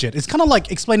not legit. It's kind of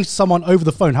like explaining to someone over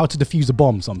the phone how to defuse a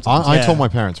bomb sometimes. I told my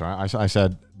parents, right? I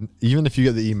said, even if you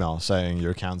get the email saying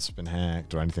your account's been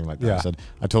hacked or anything like that,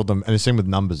 I told them, and the same with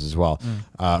numbers as well,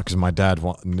 because my dad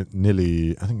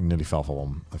nearly fell for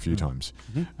one a few times,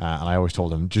 and I always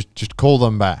told him just call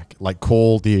them back, like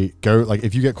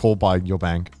if you get called by your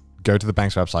bank, go to the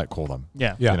bank's website, call them.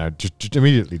 Yeah. You know, just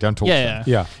immediately, don't talk to them.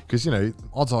 Yeah. Because, you know,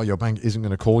 odds are your bank isn't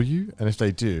going to call you. And if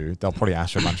they do, they'll probably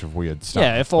ask you a bunch of weird stuff.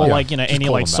 Yeah, if any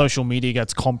like social media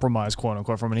gets compromised, quote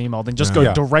unquote, from an email, then just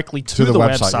go directly to the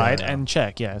website and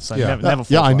check. Yeah. So never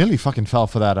fall I for nearly fucking fell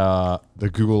for that, the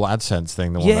Google AdSense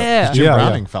thing. The one Yeah. that Jim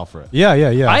Browning fell for it. Yeah.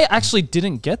 I actually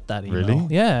didn't get that email. Really?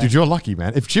 Yeah. Dude, you're lucky,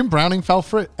 man. If Jim Browning fell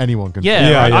for it, anyone can.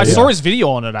 I saw his video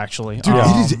on it, actually. Dude,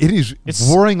 it is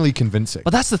boringly convincing.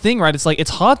 But that's the thing, right? It's like,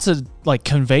 it's hard to like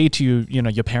convey to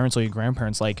your parents or your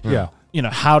grandparents, like,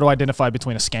 how to identify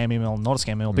between a scam email and not a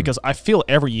scam email, because I feel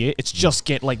every year it's just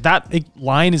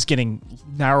line is getting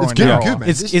narrower and narrower. Good, man.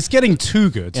 It's getting too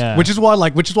good, which is why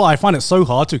I find it so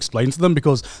hard to explain to them,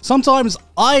 because sometimes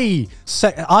I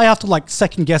have to like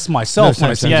second guess myself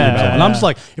when I send an email, and I'm just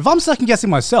like, if I'm second guessing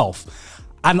myself,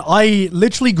 and I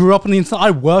literally grew up on the internet,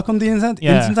 I work on the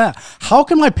internet. How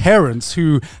can my parents,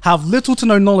 who have little to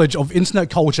no knowledge of internet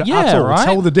culture at all,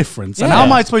 tell the difference? And how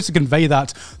am I supposed to convey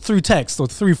that through text or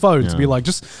through phone to be like,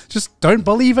 just don't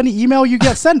believe any email you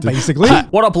get sent, basically?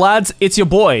 What up, lads? It's your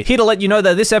boy, here to let you know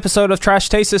that this episode of Trash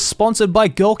Taste is sponsored by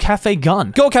Girl Cafe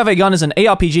Gun. Girl Cafe Gun is an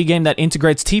ARPG game that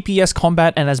integrates TPS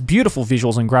combat and has beautiful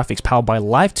visuals and graphics powered by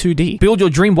Live 2D. Build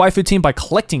your dream waifu team by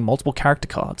collecting multiple character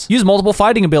cards. Use multiple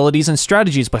fighting abilities and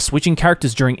strategies by switching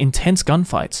characters during intense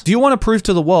gunfights. Do you want to prove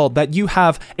to the world that you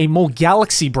have a more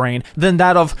galaxy brain than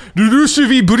that of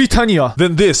Rurusuvi Britannia?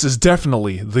 Then this is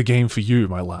definitely the game for you,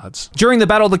 my lads. During the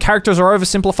battle, the characters are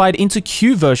oversimplified into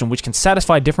Q version, which can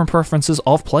satisfy different preferences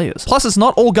of players. Plus, it's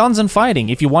not all guns and fighting.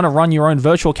 If you want to run your own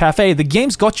virtual cafe, the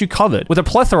game's got you covered, with a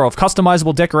plethora of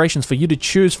customizable decorations for you to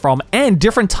choose from and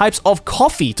different types of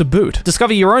coffee to boot.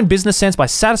 Discover your own business sense by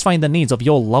satisfying the needs of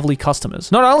your lovely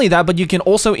customers. Not only that, but you can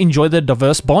also enjoy the diverse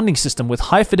bonding system with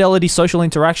high-fidelity social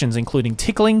interactions, including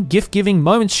tickling, gift-giving,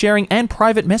 moments sharing, and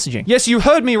private messaging. Yes, you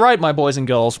heard me right, my boys and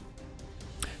girls.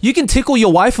 You can tickle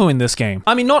your waifu in this game.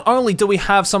 I mean, not only do we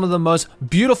have some of the most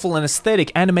beautiful and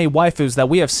aesthetic anime waifus that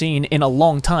we have seen in a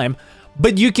long time,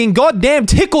 but you can goddamn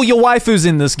tickle your waifus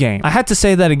in this game. I had to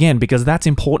say that again because that's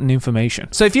important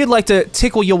information. So if you'd like to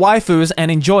tickle your waifus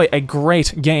and enjoy a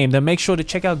great game, then make sure to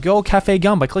check out Girl Cafe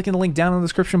Gun by clicking the link down in the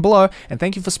description below. And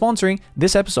thank you for sponsoring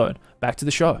this episode. Back to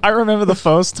the show. I remember the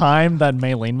first time that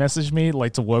Meilyne messaged me,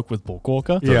 like, to work with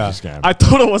Bookwalker. Yeah. I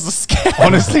thought it was a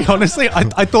scam. Honestly,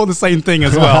 I thought the same thing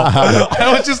as well.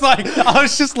 I was just like,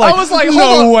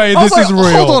 no way, this is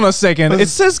real. Hold on a second. It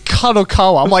says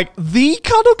Kadokawa. I'm like, the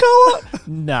Kadokawa?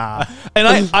 Nah.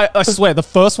 And I swear, the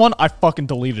first one, I fucking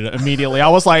deleted it immediately. I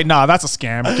was like, nah, that's a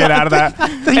scam. Get out of that.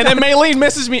 And then Meilyne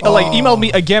messaged me, emailed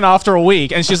me again after a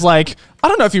week, and she's like, I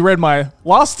don't know if you read my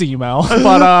last email,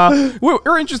 but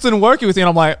we're interested in working with you. And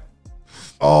I'm like,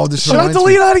 should I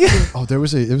delete that again? Oh, there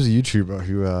was a YouTuber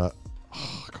who I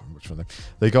can't remember which one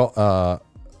they got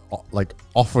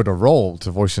offered a role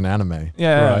to voice an anime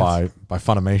by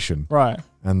Funimation. Right.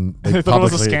 And they thought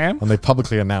it was a scam? And they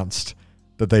publicly announced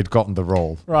that they'd gotten the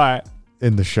role Right.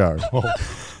 in the show.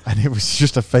 and it was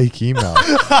just a fake email.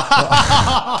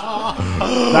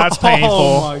 That's painful.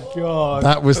 Oh my god.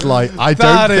 That was like I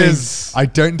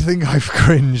don't think I've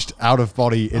cringed out of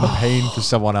body in pain for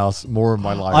someone else more in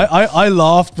my life. I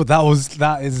laughed, but that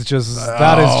is just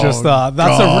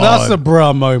that's a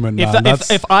bruh moment. Man.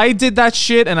 If I did that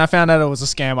shit and I found out it was a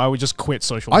scam, I would just quit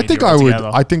social media. I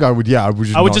think I would. Yeah, I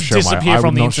would just disappear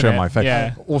from the internet. Show my face.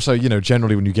 Yeah. Also,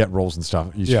 generally when you get roles and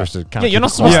stuff, you're supposed to kind of you're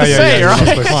not supposed to say,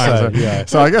 right?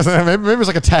 So I guess maybe it was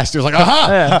like a test. It was like,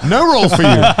 aha, no role for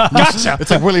you. Gotcha. It's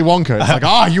like Willy Wonka. It's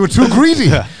like, you were too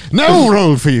greedy. No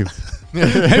role for you.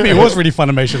 Maybe it was really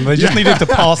Funimation. They just needed to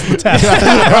pass the test.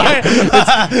 Right?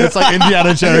 It's like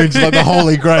Indiana Jones, like the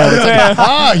Holy Grail. It's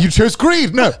like, you chose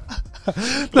greed. No.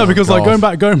 No, because like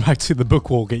going back to the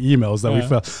Bookwalker emails that we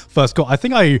first got, I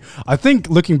think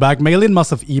looking back, Meilyne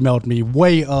must have emailed me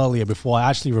way earlier before I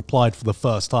actually replied for the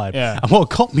first time. Yeah. And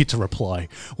what got me to reply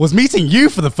was meeting you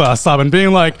for the first time and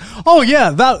being like, oh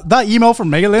yeah, that email from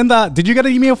Meilyne, did you get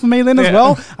an email from Meilyne as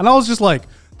well? And I was just like,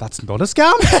 that's not a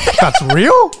scam. That's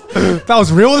real. That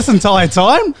was real this entire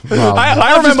time. Wow.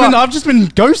 I've just been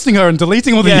ghosting her and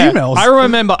deleting all the emails. I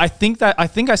remember. I think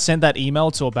I sent that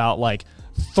email to about like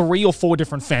 3 or 4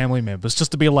 different family members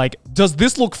just to be like, does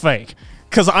this look fake?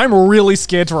 Because I'm really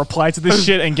scared to reply to this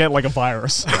shit and get like a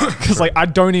virus. Because like I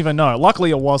don't even know. Luckily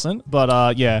it wasn't,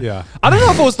 but yeah. I don't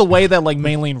know if it was the way that like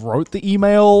Meilyne wrote the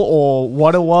email or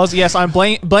what it was. Yes, I'm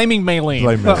blaming Meilyne.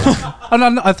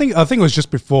 And I think it was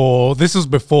just before. This was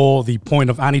before the point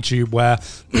of AnyTube where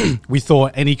we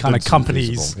thought any kind of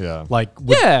companies would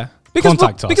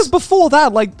contact us. Because before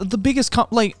that, like the biggest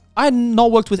I had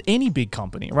not worked with any big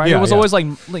company, right? Yeah, it was always like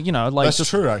that's just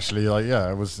true. Actually,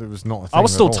 it was not a thing. I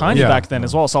was still at all. tiny back then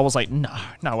as well, so I was like, no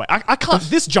way, I can't.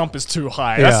 This jump is too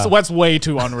high. That's way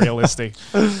too unrealistic.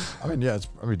 I mean,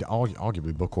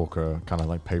 arguably Bookwalker kind of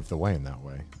like paved the way in that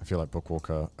way. I feel like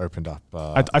Bookwalker opened up.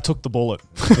 I took the bullet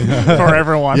for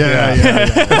everyone.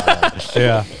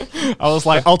 Yeah. I was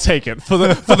like, I'll take it for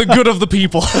the good of the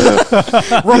people.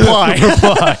 Reply.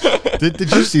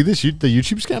 Did you see the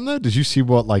YouTube scam though? Did you see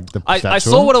what I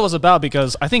saw what it was about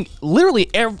because I think literally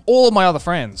all of my other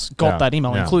friends got that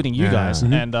email, including you guys,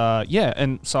 and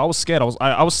and so I was scared.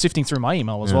 I was sifting through my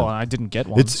email as well, and I didn't get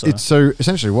one. So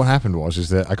essentially what happened is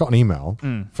that I got an email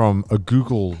from a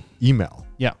Google email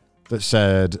that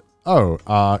said,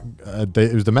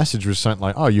 the message was something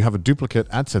like, you have a duplicate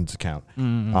AdSense account,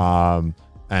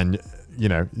 and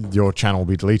your channel will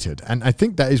be deleted. And I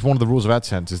think that is one of the rules of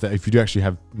AdSense is that if you do actually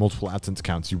have multiple AdSense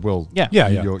accounts, you will you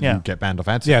get banned off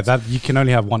AdSense. Yeah, that you can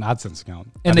only have one AdSense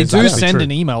account. And they do send an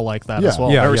email like that as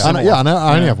well. I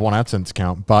only have one AdSense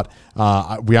account, but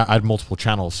I had multiple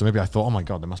channels, so maybe I thought, oh my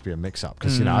god, there must be a mix-up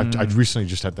because I'd recently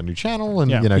just had the new channel,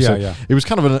 and it was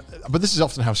kind of but this is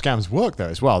often how scams work though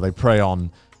as well. They prey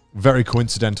on very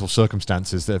coincidental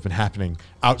circumstances that have been happening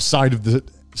outside of the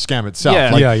scam itself.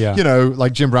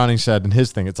 Like Jim Browning said in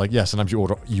his thing, it's like, sometimes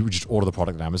you just order the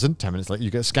product at Amazon, 10 minutes later you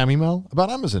get a scam email about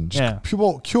Amazon. Just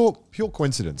pure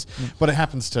coincidence. But it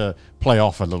happens to play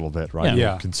off a little bit,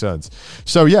 right? Concerns.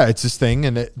 So it's this thing,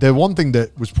 and the one thing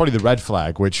that was probably the red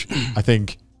flag, which I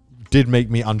think did make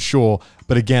me unsure,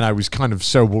 but again, I was kind of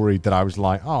so worried that I was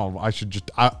like, I should just,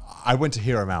 I went to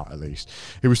hear him out at least.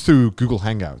 It was through Google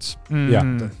Hangouts.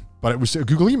 But it was a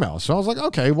Google email. So I was like,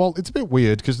 okay, well, it's a bit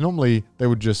weird because normally they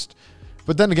would just...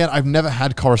 But then again, I've never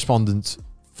had correspondence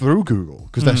through Google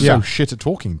because they're so shit at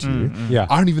talking to you.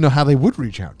 I don't even know how they would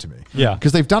reach out to me.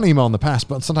 Because they've done email in the past,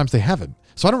 but sometimes they haven't.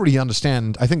 So I don't really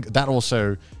understand. I think that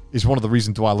also is one of the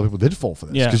reasons why a lot of people did fall for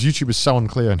this. Because YouTube is so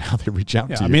unclear in how they reach out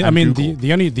to you. I mean,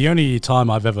 the only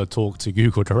time I've ever talked to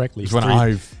Google directly is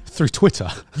through Twitter.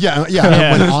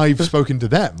 When I've spoken to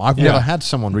them, I've never had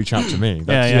someone reach out to me.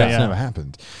 That's never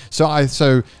happened. So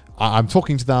I'm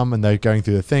talking to them and they're going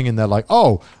through the thing and they're like,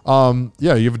 you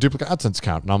have a duplicate AdSense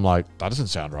account. And I'm like, that doesn't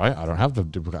sound right. I don't have the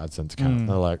duplicate AdSense account. And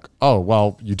they're like, oh,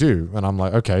 well, you do. And I'm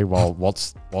like, okay, well,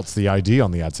 what's the ID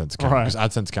on the AdSense account? Because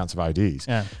AdSense accounts have IDs.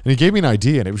 And he gave me an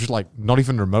ID and it was just like not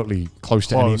even remotely close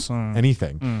to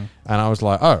anything. And I was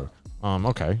like,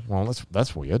 okay, well,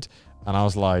 that's weird. And I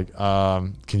was like,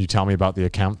 can you tell me about the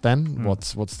account then?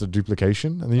 What's the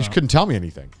duplication? And he just couldn't tell me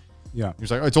anything. He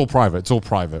was like, it's all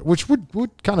private, which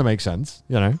would kind of make sense,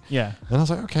 And I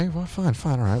was like, okay, well,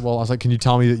 fine, all right. Well, I was like, can you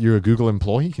tell me that you're a Google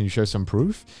employee? Can you show some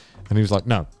proof? And he was like,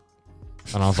 no.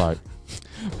 And I was like...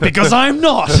 because I'm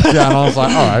not. And I was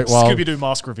like, all right, well... Scooby-Doo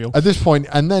mask reveal. At this point,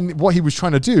 and then what he was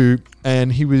trying to do,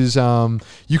 and he was...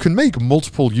 you can make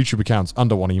multiple YouTube accounts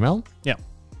under one email. Yeah.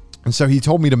 And so he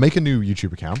told me to make a new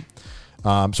YouTube account.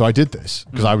 So I did this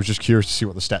because I was just curious to see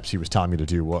what the steps he was telling me to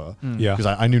do were. Yeah. Because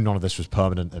I knew none of this was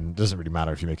permanent and it doesn't really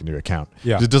matter if you make a new account.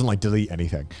 Yeah. 'Cause it doesn't like delete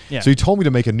anything. Yeah. So he told me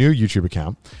to make a new YouTube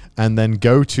account and then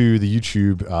go to the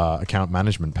YouTube account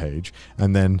management page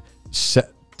and then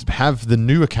have the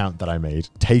new account that I made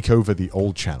take over the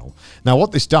old channel. Now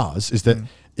what this does is that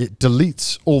it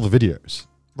deletes all the videos.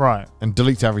 Right. And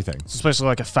deletes everything. It's especially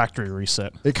like a factory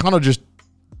reset. It kind of just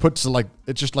puts like,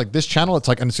 it's just like this channel, it's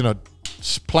like, and it's going to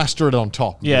plaster it on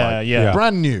top. Yeah, like, yeah.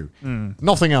 Brand new.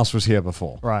 Nothing else was here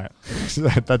before. Right.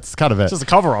 That's kind of it. It's just a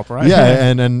cover up, right? Yeah,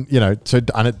 and you know, so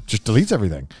and it just deletes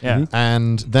everything. Yeah.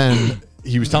 And then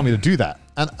he was telling me to do that.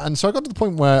 And so I got to the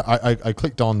point where I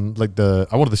clicked on like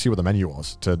I wanted to see what the menu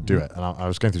was to do it. And I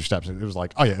was going through steps and it was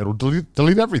like, oh yeah, it'll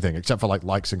delete everything except for like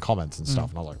likes and comments and stuff.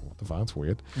 And I was like, what the fuck, that's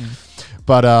weird.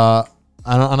 But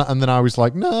and then I was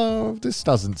like, no, this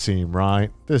doesn't seem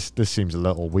right. This seems a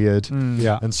little weird.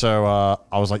 Yeah. And so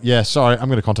I was like, yeah, sorry, I'm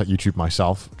going to contact YouTube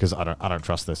myself because I don't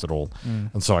trust this at all.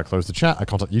 And so I closed the chat. I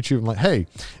contact YouTube. I'm like, hey,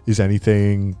 is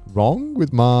anything wrong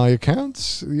with my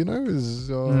accounts? You know, is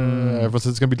everyone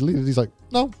says it's going to be deleted? He's like,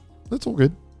 no, that's all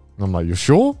good. And I'm like, you're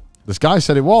sure? This guy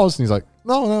said it was. And he's like,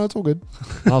 no, it's all good.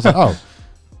 And I was like, oh.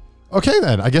 Okay,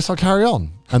 then I guess I'll carry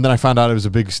on. And then I found out it was a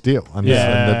big steal, and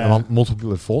that multiple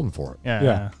people had fallen for it.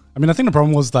 Yeah. I mean, I think the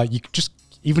problem was that you could just,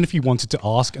 even if you wanted to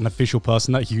ask an official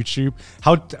person at YouTube,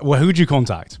 who'd you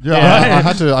contact? Yeah, I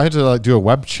had to like do a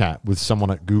web chat with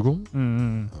someone at Google.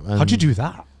 How'd you do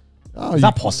that? Oh, Is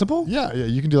that possible? Yeah,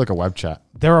 you can do like a web chat.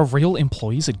 There are real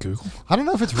employees at Google. I don't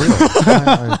know if it's real.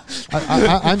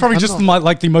 I'm probably just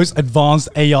like the most advanced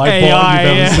AI bot AI,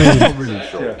 you've ever seen. Really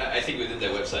sure. I think within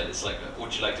their website, it's like,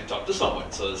 would you like to talk to someone?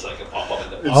 So it's like a pop-up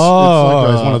in the It's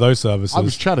one of those services. I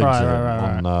was chatting to him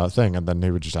right. on thing, and then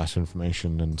he would just ask for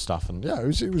information and stuff. And yeah,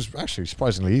 it was actually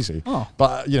surprisingly easy. Oh.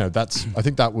 But you know, I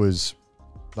think that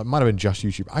might have been just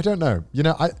YouTube. I don't know. You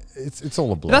know, it's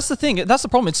all a blur. That's the thing. That's the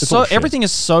problem. It's so everything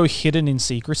is so hidden in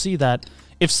secrecy that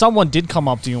if someone did come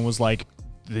up to you and was like,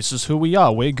 this is who we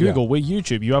are, we're Google, we're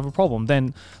YouTube, you have a problem,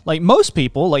 then like most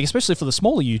people, like especially for the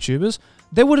smaller YouTubers,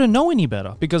 they wouldn't know any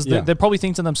better because they probably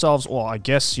think to themselves, well, I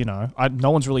guess, you know,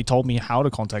 no one's really told me how to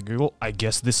contact Google. I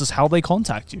guess this is how they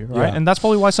contact you, right? Yeah. And that's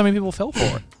probably why so many people fell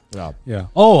for it. Yeah.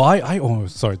 Oh,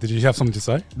 sorry. Did you have something to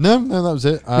say? No, that was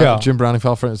it. Jim Browning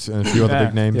fell for it, and a few other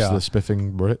big names. Yeah. The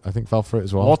Spiffing Brit, I think, fell for it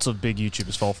as well. Lots of big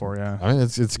YouTubers fell for it, yeah. I mean,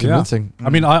 it's convincing. I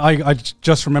mean, I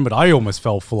just remembered I almost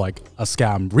fell for like a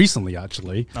scam recently,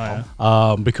 actually. Oh,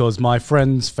 yeah. Because my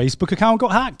friend's Facebook account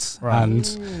got hacked, Right.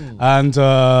 and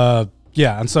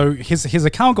so his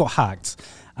account got hacked,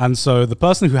 and so the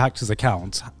person who hacked his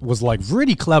account was like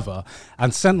really clever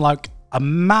and sent like a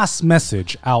mass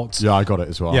message out. Yeah, I got it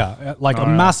as well. Yeah, like a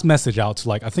mass message out to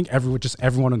like I think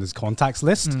everyone on his contacts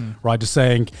list, right? Just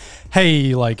saying,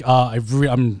 hey, like I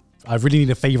really need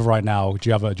a favor right now. Do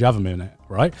you have a minute,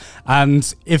 right?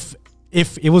 And if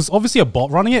it was obviously a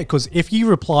bot running it, because if you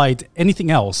replied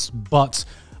anything else but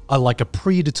like a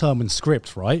predetermined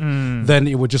script, right? Then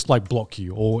it would just like block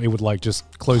you, or it would like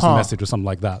just close the message or something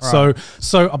like that. Right.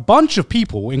 So a bunch of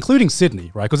people, including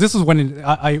Sydney, right? Because this is when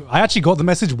I actually got the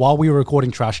message while we were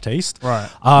recording Trash Taste. Right.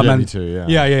 Me too,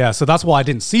 yeah. Yeah. So that's why I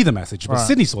didn't see the message, but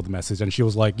Sydney saw the message and she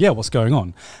was like, yeah, what's going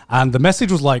on? And the message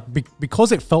was like,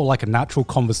 because it felt like a natural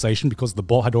conversation, because the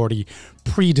bot had already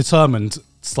predetermined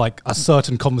it's like a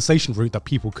certain conversation route that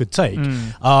people could take.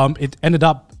 It ended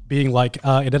up being like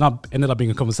it ended up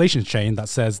being a conversation chain that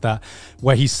says that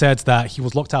where he said that he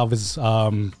was locked out of his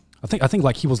I think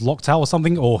like he was locked out or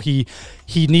something, or he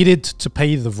needed to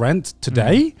pay the rent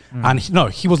today, and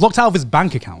he was locked out of his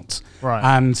bank account,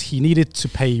 right? And he needed to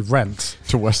pay rent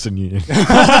to Western Union.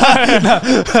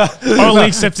 Only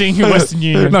accepting Western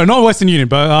Union. No, not Western Union,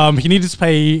 but he needed to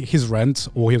pay his rent,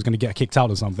 or he was going to get kicked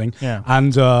out or something. Yeah,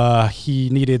 and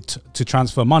he needed to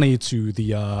transfer money to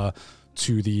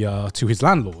his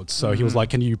landlord. So he was like,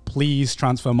 can you please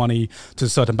transfer money to a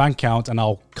certain bank account and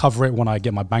I'll cover it when I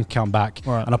get my bank account back,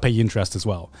 and I'll pay you interest as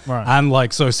well. Right. And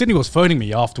like, so Sydney was phoning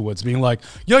me afterwards being like,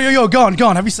 yo, Garnt,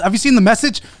 have you seen the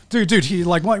message? Dude, he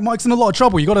like, Mike's in a lot of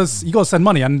trouble. You gotta send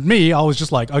money. And me, I was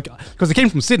just like, okay, because it came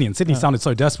from Sydney and Sydney sounded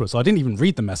so desperate. So I didn't even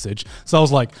read the message. So I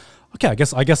was like, okay, I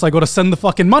guess I got to send the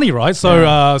fucking money, right?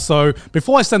 So so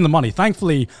before I send the money,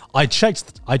 thankfully I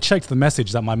checked the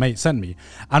message that my mate sent me,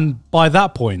 and by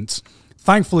that point,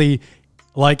 thankfully,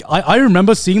 like I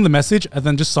remember seeing the message, and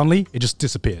then just suddenly it just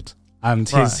disappeared, and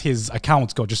his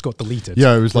account just got deleted.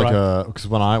 Yeah, it was like because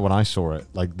when I saw it,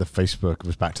 like the Facebook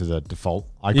was back to the default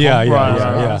icon. Yeah.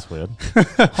 That's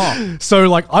weird. So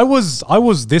like I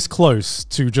was this close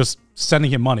to just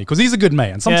sending him money because he's a good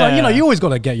mate, and sometimes you always got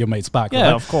to get your mates back. Yeah,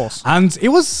 right? of course. And it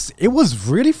was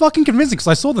really fucking convincing because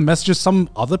I saw the messages some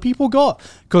other people got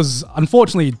because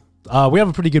unfortunately we have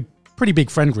a pretty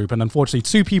big friend group, and unfortunately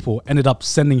 2 people ended up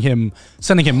sending him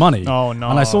money. Oh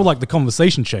no. And I saw like the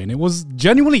conversation chain. It was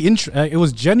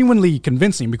genuinely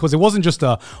convincing because it wasn't just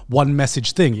a one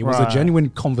message thing. It was a genuine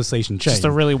conversation chain. Just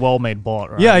a really well-made bot,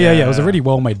 right? Yeah. It was a really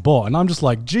well-made bot, and I'm just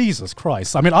like, Jesus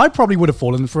Christ. I mean, I probably would have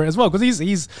fallen for it as well because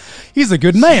he's a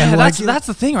good man. Yeah, that's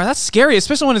the thing, right? That's scary,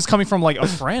 especially when it's coming from like a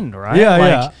friend, right? Yeah,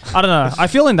 like, I don't know. I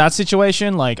feel in that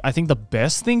situation, like I think the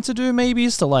best thing to do maybe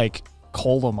is to like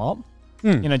call them up.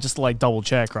 You know, just to like double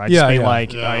check, right? Just be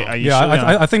like, are you sure?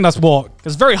 I think that's what.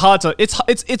 It's very hard to.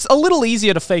 It's a little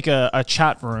easier to fake a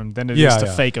chat room than it is to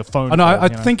fake a phone. No, I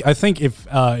think if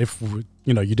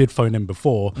you did phone him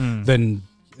before, then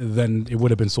it would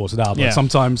have been sorted out. But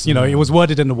sometimes it was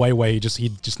worded in a way where he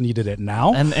just needed it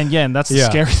now. And that's the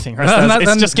scary thing, right?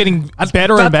 It's just getting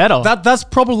better and better. That's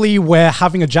probably where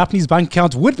having a Japanese bank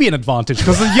account would be an advantage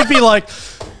because you'd be like.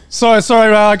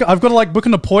 Sorry, I've got to like book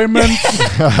an appointment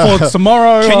for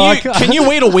tomorrow. Can you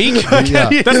wait a week? That's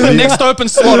the next open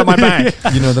slot at my bank.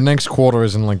 The next quarter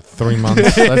is in like 3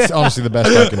 months. That's honestly the best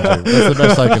I can do. That's the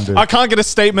best I can do. I can't get a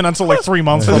statement until like 3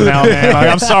 months from now, man. Like,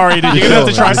 I'm sorry, dude. You're gonna have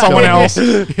to try someone else.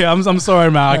 Yeah, I'm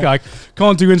sorry, man. I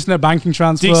can't do internet banking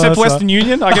transfer. Do you accept Western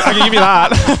Union? I can give you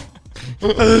that.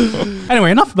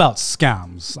 Anyway, enough about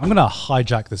scams. I'm gonna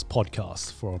hijack this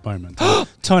podcast for a moment, and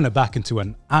turn it back into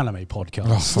an anime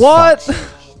podcast. What?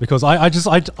 Because I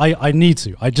need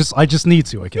to. I just need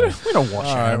to. Okay. We don't watch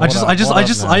it.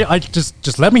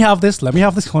 Just let me have this. Let me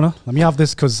have this corner. Let me have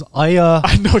this because I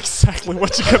know exactly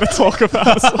what you're gonna talk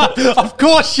about. Of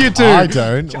course you do. I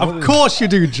don't. Of course you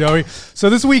do, Joey.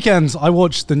 So this weekend I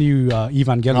watched the new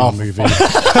Evangelion movie.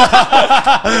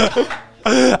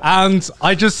 And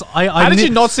how did you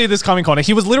not see this coming, Connor?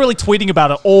 He was literally tweeting about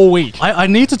it all week. I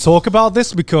need to talk about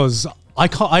this because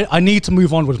I need to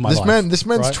move on with my life. This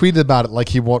man's tweeted about it like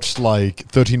he watched like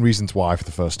 13 Reasons Why for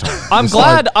the first time. I'm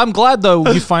glad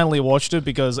though you finally watched it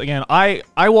because again I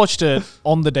watched it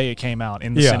on the day it came out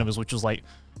in the cinemas, which was like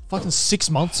fucking 6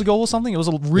 months ago or something. It was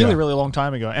a really long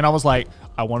time ago, and I was like,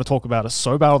 I want to talk about it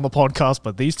so bad on the podcast,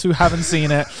 but these two haven't seen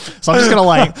it, so I'm just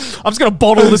gonna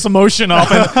bottle this emotion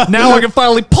up, and now I can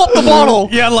finally pop the bottle.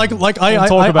 Yeah,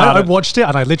 I watched it,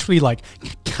 and I literally like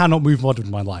cannot move on with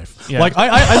my life. Yeah. Like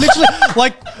I literally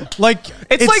like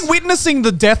it's like witnessing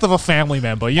the death of a family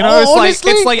member. You know,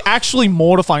 it's like actually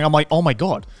mortifying. I'm like, oh my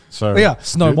god. So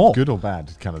it's no more good or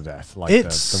bad kind of death, like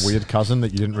the weird cousin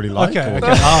that you didn't really like. Okay.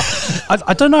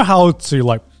 I don't know how to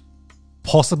like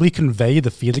possibly convey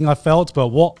the feeling I felt, but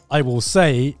what I will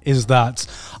say is that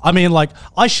I mean, like,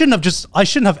 I shouldn't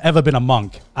have ever been a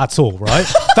monk at all,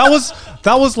 right? that was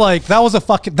a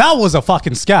fucking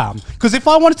scam. Because if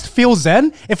I wanted to feel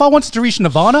zen, if I wanted to reach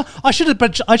nirvana, I should have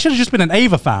just been an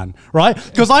Ava fan, right?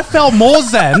 Because I felt more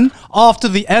zen after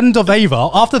this end of Ava,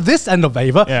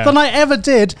 than I ever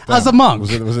did as a monk.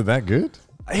 Was it that good?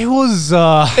 It was.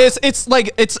 It's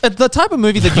the type of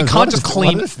movie that you can't just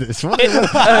clean. What is this? Let me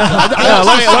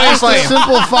explain.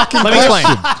 Simple fucking Let me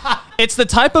question. explain. It's the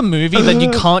type of movie that you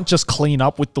can't just clean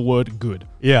up with the word good,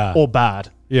 or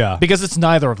bad, because it's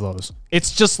neither of those.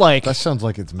 It's just like that sounds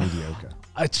like it's mediocre.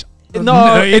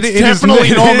 No, it's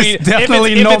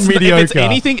definitely not mediocre. If it's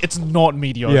anything, it's not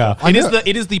mediocre. Yeah.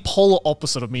 It is the polar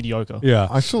opposite of mediocre. Yeah.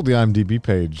 I saw the IMDb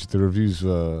page. The reviews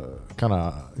were kind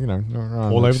of,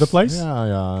 all over the place.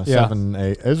 Yeah. 7,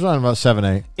 8. It was around about 7,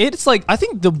 8. It's like, I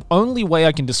think the only way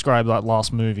I can describe that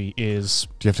last movie is,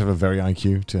 do you have to have a very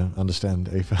IQ to understand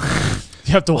Ava?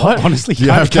 You have to what? Honestly, you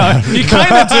kind of do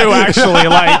actually.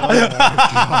 Like,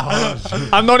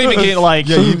 I'm not even getting like.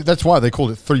 Yeah, that's why they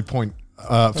called it 3.0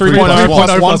 plus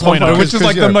 1.0, which is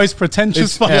like the most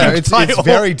pretentious fucking title. It's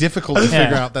very difficult to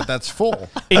figure out that's full.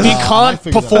 If you can't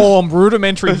perform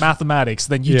rudimentary mathematics,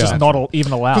 then you're just not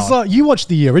even allowed. Because you watched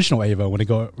the original Ava when it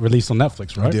got released on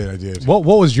Netflix, right? I did. What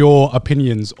was your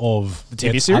opinions of the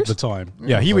TV series at the time?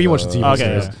 Yeah, he watched the TV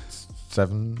series.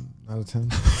 7 out of 10.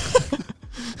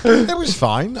 It was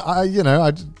fine. I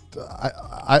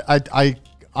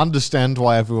understand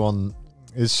why everyone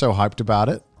is so hyped about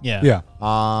it. Yeah.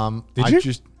 Did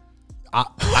you?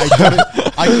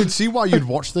 I could see why you'd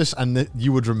watch this and that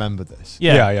you would remember this.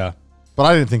 Yeah. But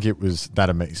I didn't think it was that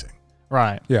amazing.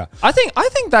 Right. Yeah. I think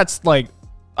that's like,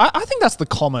 I think that's the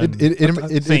common.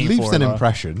 It leaves an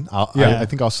impression. I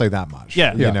think I'll say that much.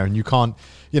 Yeah. And you can't.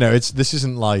 This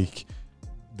isn't like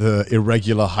the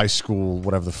irregular high school,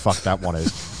 whatever the fuck that one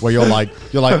is, where you're like,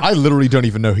 I literally don't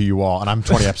even know who you are, and I'm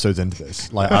 20 episodes into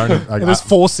this. Like, there's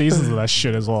 4 seasons of that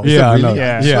shit as well. Yeah, really?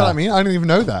 Yeah. You know what I mean? I don't even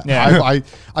know that. Yeah. Like,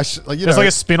 there's like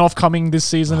a spin-off coming this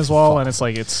season as well, and it's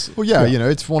like Well, yeah, you know,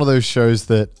 it's one of those shows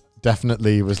that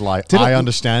definitely was like, I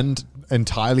understand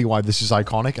entirely why this is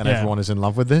iconic and everyone is in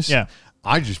love with this. Yeah.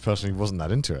 I just personally wasn't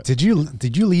that into it. Did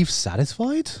you leave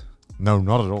satisfied? No,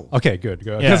 not at all. Okay, good.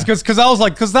 Because I was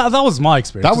like, because that was my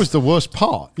experience. That was the worst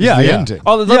part. Yeah, the ending.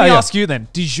 Oh, let me ask you then.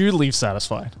 Did you leave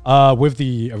satisfied? With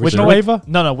the original Ava?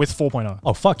 No, with 4.0.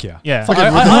 Oh, fuck yeah. Yeah. Fuck the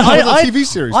TV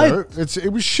series, though.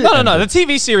 It was shit. No. The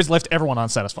TV series left everyone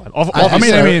unsatisfied. I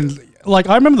mean, like,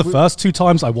 I remember the first 2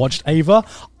 times I watched Ava,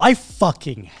 I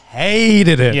fucking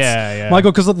hated it. Yeah. My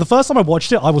God, because the first time I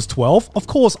watched it, I was 12. Of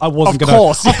course, I wasn't going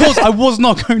to. Of course, I was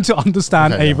not going to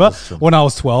understand Ava when I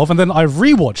was 12. And then I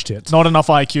rewatched it. Not enough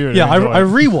IQ. Yeah, I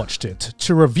rewatched it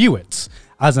to review it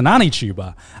as an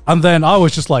AniTuber, and then I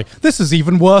was just like, this is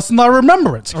even worse than I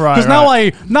remember it. Right. Because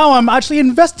now I'm actually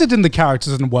invested in the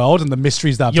characters and the world and the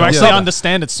mysteries that you actually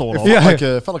understand it, sort of.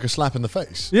 It felt like a slap in the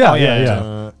face.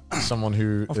 Yeah. Someone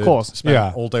who of course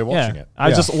spent all day watching it.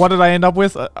 What did I end up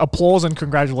with? Applause and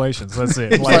congratulations. That's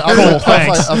it. Like,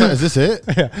 thanks. I was like, is this it?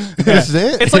 This is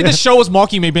it? It's like the show was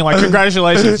mocking me, being like,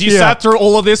 congratulations. You sat through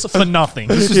all of this for nothing.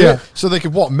 This is it. So they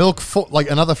could milk like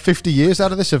another 50 years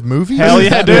out of this of movies? Hell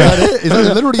yeah, dude. Is that it? Is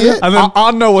that literally it? And then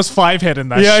Arno was 5-head in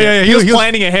that shit. Yeah. He was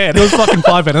planning ahead. He was fucking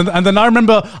 5-head. And then I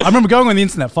remember going on the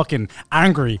internet fucking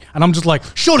angry, and I'm just like,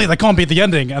 surely that can't be the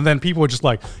ending. And then people were just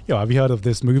like, yo, have you heard of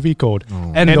this movie called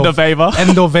End of Ava?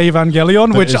 End of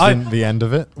Evangelion, which the end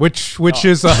of it, which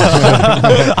is,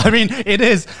 I mean, it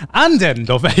is and End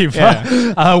of Ava.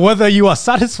 Yeah. Whether you are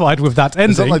satisfied with that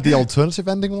ending, is that like the alternative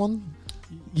ending one?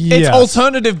 It's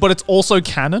alternative, but it's also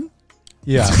canon.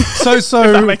 Yeah. So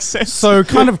that makes sense. So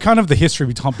kind of the history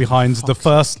behind the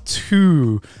first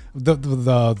 2,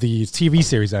 the TV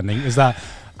series ending is that,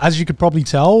 as you could probably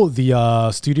tell,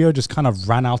 the studio just kind of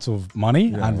ran out of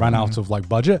money and ran out of like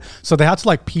budget, so they had to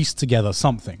like piece together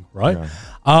something, right?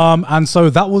 And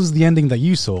so that was the ending that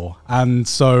you saw, and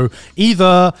so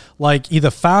either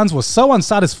fans were so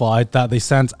unsatisfied that they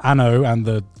sent Anno and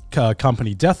the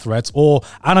company death threats, or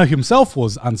Anno himself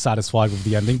was unsatisfied with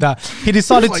the ending that he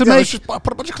decided to make. Let's just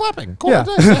put a bunch of clapping.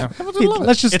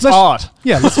 It's art.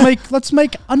 Yeah, let's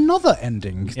make another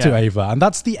ending to Ava, and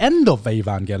that's the end of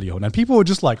Evangelion. And people were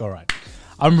just like, all right,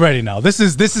 I'm ready now. This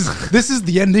is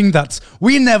the ending that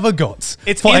we never got.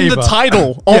 It's in Ava. The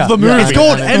title of the movie. It's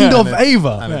called End of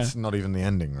Ava, and it's not even the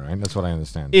ending, right? That's what I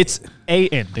understand. It's a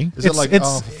ending.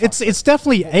 It's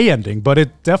definitely a ending, but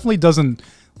it definitely doesn't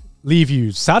leave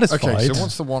you satisfied. Okay, so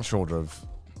what's the watch order of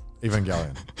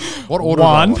Evangelion? What order?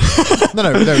 1. No.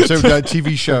 So the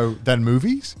TV show, then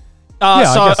movies. So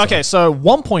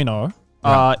 1.0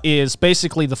 is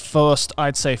basically the first,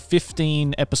 I'd say,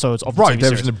 15 episodes of the TV series.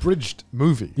 There was an abridged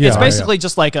movie. It's basically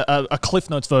just like a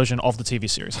Cliff Notes version of the TV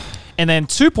series. And then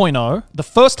 2.0, the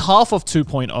first half of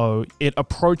 2.0, it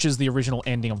approaches the original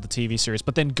ending of the TV series,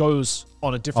 but then goes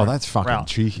on a different that's fucking route.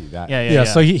 cheeky. That. Yeah.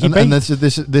 So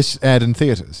this aired in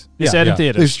theaters. It's aired in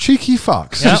theaters. Those cheeky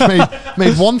fucks just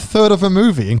made 1/3 of a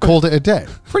movie and called it a day.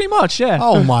 Pretty much, yeah.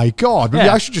 Oh my God. Maybe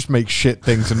I should just make shit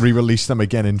things and re-release them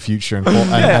again in future and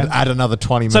add another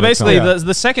 20 minutes. So basically,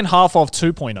 the second half of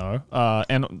 2.0,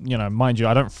 and mind you,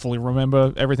 I don't fully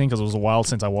remember everything because it was a while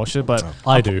since I watched it, but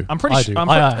I do. I'm pretty sure. All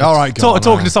right,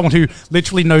 talking to someone who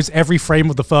literally knows every frame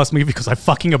of the first movie because I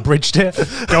fucking abridged it.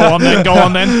 Go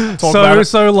on then.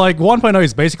 So like 1.0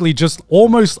 is basically just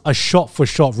almost a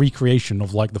shot-for-shot recreation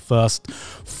of like the first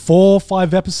 4 or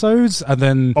 5 episodes, and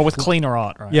then with cleaner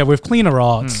art, right? Yeah, with cleaner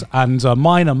art and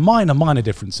minor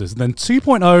differences. And then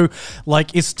 2.0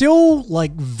 like is still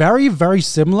like very, very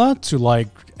similar to like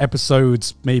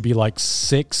episodes maybe like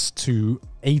 6 to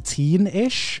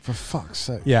 18-ish. For fuck's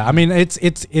sake. Yeah, I mean it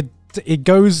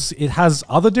has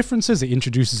other differences. It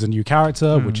introduces a new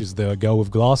character, which is the girl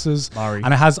with glasses, Mari.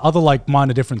 And it has other like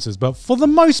minor differences, but for the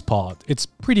most part it's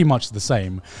pretty much the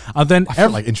same. And then I feel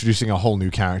like introducing a whole new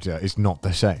character is not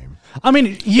the same. I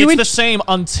mean, it's the same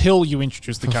until you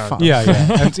introduce the character. Yeah.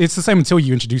 And it's the same until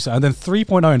you introduce it. And then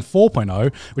 3.0 and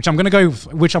 4.0, which I'm going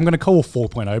to call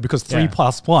 4.0 because 3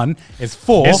 plus 1 is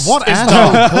 4. What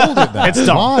asshole called it that? It's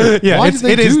dumb. Why? Yeah, Why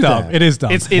it is dumb. It is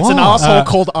dumb. It's an asshole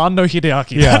called Anno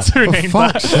Hideaki. Yeah. That's who named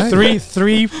that.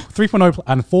 3.0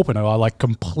 and 4.0 are like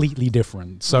completely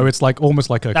different. So it's like almost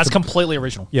like a... That's completely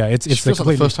original. Yeah, it's feels completely...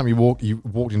 like the first time you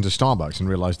walked into Starbucks and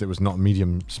realized it was not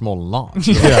medium, small, and large.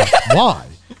 Yeah. Why?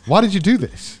 Why did you do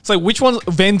this? So which one's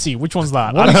Venti? Which one's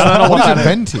that? What is a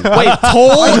venti? Wait,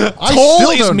 tall still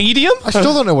is don't- medium? I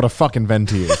still don't know what a fucking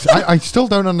venti is. I still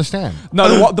don't understand.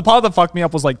 No, the part that fucked me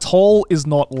up was like tall is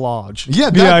not large. Yeah,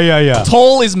 Yeah.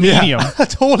 Tall is medium.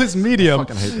 Tall is medium. I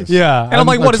fucking hate this. Yeah. And I'm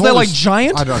like, what is that, tall like is-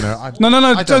 giant? I don't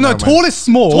know. No. Tall is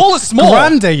small. Tall is small.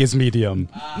 Grande is medium.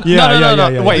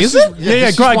 No. Wait, is it?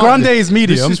 this Grande is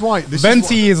medium. This is why.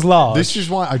 Venti is large. This is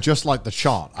why I just like the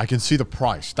chart. I can see the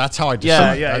price. That's how I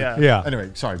decide. Yeah.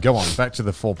 Anyway, sorry. Go on. Back to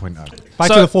the 4.0. Back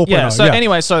to the 4.0. Yeah. So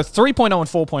anyway, so 3.0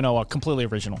 and 4.0 are completely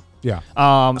original. Yeah.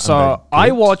 So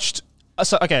I watched.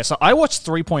 So I watched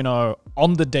 3.0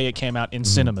 on the day it came out in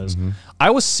cinemas. I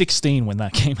was 16 when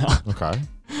that came out. Okay.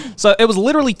 So it was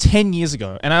literally 10 years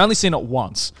ago, and I only seen it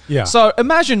once. Yeah. So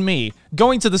imagine me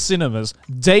going to the cinemas,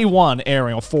 day one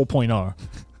airing of 4.0,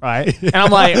 right? And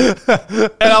I'm like,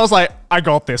 and I was like, I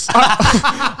got this.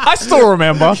 I still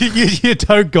remember. you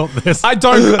don't got this. I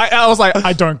don't. I was like,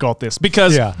 I don't got this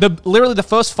because Yeah. literally the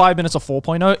first 5 minutes of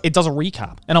 4.0, it does a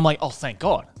recap, and I'm like, oh, thank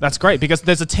God, that's great because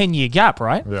there's a 10-year gap,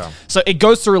 right? Yeah. So it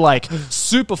goes through like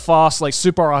super fast, like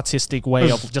super artistic way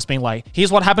of just being like,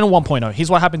 here's what happened in 1.0, here's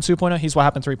what happened 2.0, here's what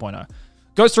happened 3.0.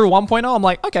 Goes through 1.0, I'm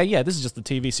like, okay, yeah, this is just the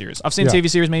TV series. I've seen Yeah. TV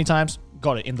series many times,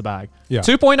 got it in the bag. Yeah.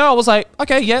 2.0, I was like,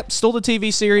 okay, yep, still the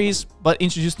TV series, but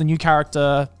introduced the new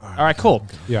character. All right, cool.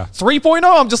 Yeah. 3.0,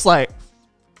 I'm just like,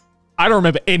 I don't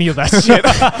remember any of that shit.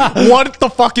 What the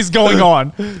fuck is going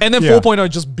on? And then Yeah. 4.0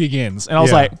 just begins. And I was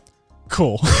Yeah. like,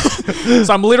 cool.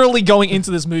 So I'm literally going into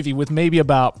this movie with maybe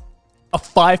about a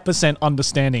 5%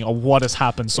 understanding of what has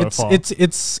happened so far.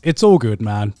 It's all good,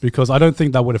 man, because I don't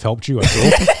think that would have helped you at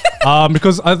all.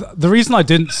 Because the reason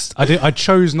I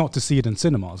chose not to see it in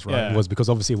cinemas, right, Yeah. was because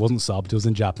obviously it wasn't subbed, it was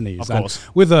in Japanese. Of course.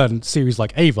 And with a series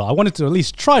like Ava, I wanted to at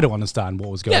least try to understand what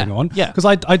was going on. Yeah. Because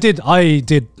I did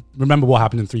remember what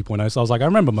happened in 3.0, so I was like, I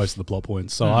remember most of the plot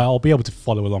points, so I'll be able to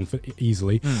follow along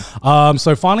easily.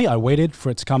 So finally, I waited for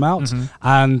it to come out,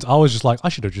 and I was just like, I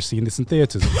should have just seen this in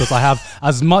theaters because I have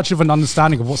as much of an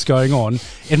understanding of what's going on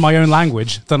in my own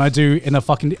language than I do in a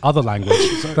fucking other language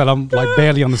that I'm like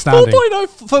barely understanding.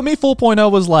 4.0, for me, 4.0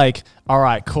 was like, all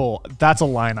right, cool. That's a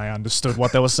line I understood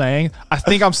what they were saying. I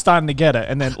think I'm starting to get it.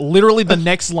 And then literally the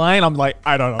next line, I'm like,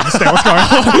 I don't understand what's going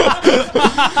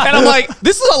on. And I'm like,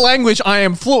 this is a language I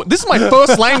am fluent. This is my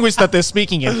first language that they're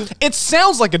speaking in. It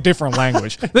sounds like a different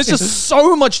language. There's just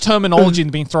so much terminology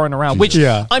being thrown around, which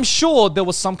I'm sure there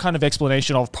was some kind of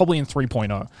explanation of probably in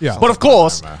 3.0. Yeah. But of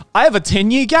course, I have a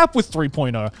 10-year gap with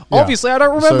 3.0. Obviously, I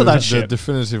don't remember that shit. The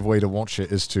definitive way to watch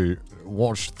it is to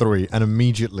watch 3 and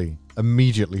immediately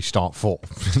start 4.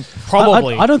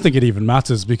 Probably. I don't think it even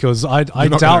matters because I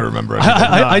not doubt gonna remember anything.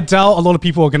 I doubt a lot of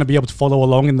people are going to be able to follow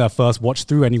along in their first watch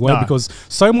through anyway, No. because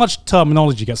so much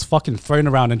terminology gets fucking thrown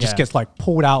around and just Yeah. gets like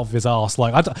pulled out of his ass.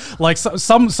 Like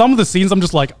some of the scenes, I'm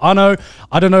just like, I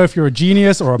don't know if you're a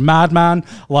genius or a madman.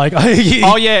 Like,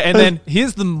 Oh yeah, and then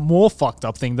here's the more fucked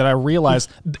up thing that I realized.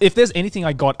 If there's anything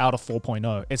I got out of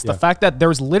 4.0, it's the fact that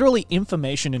there is literally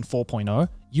information in 4.0.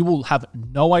 You will have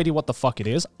no idea what the fuck it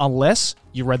is unless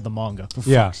you read the manga.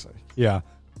 yeah. It's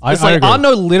I like agree.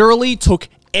 Anno literally took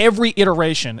every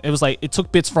iteration. It was like it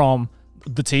took bits from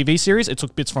the TV series, it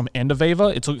took bits from End of Ava,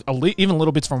 it took even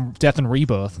little bits from Death and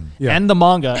Rebirth and the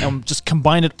manga, and just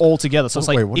combined it all together. So it's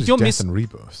like what if is you're Death and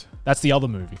Rebirth? that's the other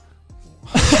movie.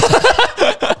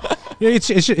 Yeah, it's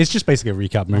just basically a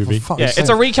recap movie. Yeah, it's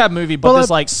a recap movie, but Well, there's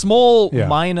like small, yeah.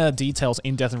 minor details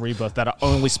in Death and Rebirth that are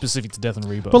only specific to Death and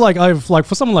Rebirth. But like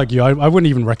for someone like you, I wouldn't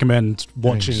even recommend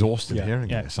watching. Exhausted yeah. hearing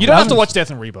yeah, it. you don't have to watch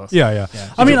Death and Rebirth. Yeah. Yeah.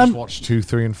 I mean, Just watch 2,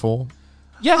 3, and 4.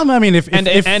 Yeah, I mean, if and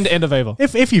End of Ava.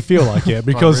 if you feel like it,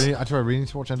 because do I really need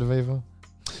to watch End of Ava?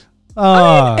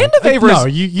 End of Ava no,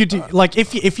 is- you do like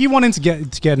if you wanted to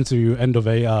get into End of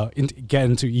Ava, get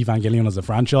into Evangelion as a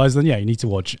franchise, then yeah, you need to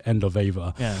watch End of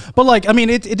Ava. Yeah. But like, I mean,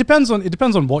 it depends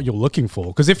on what you're looking for.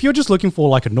 Because if you're just looking for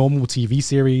like a normal TV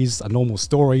series, a normal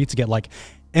story to get like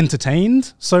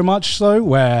entertained so much so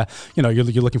where you're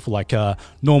looking for like a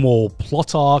normal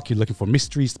plot arc, you're looking for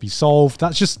mysteries to be solved,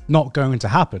 that's just not going to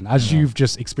happen as you've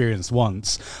just experienced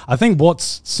once. I think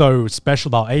what's so special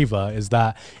about Ava is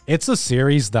that it's a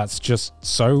series that's just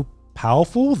so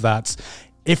powerful that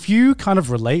if you kind of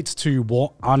relate to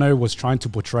what Anno was trying to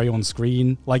portray on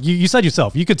screen, like you said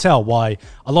yourself, you could tell why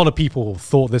a lot of people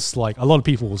saw this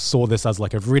as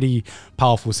like a really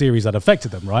powerful series that affected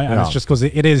them, right? And it's just because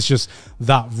it is just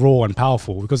that raw and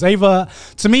powerful. Because Ava,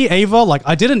 like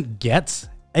I didn't get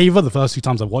Ava the first few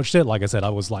times I watched it. Like I said, I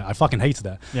was like, I fucking hated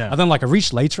it. Yeah. And then like I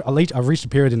reached a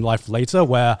period in life later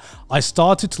where I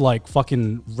started to like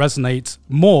fucking resonate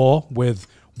more with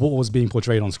what was being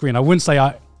portrayed on screen. I wouldn't say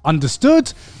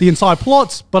understood the entire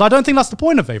plot, but I don't think that's the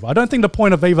point of Ava. I don't think the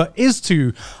point of Ava is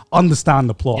to understand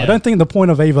the plot. I don't think the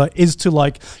point of Ava is to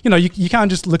you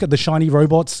can't just look at the shiny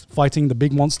robots fighting the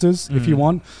big monsters if you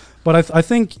want. But I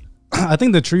think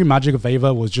the true magic of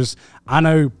Ava was just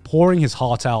Anno pouring his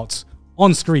heart out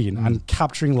on screen and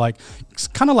capturing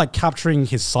capturing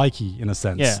his psyche in a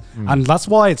sense. And that's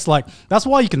why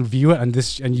you can view it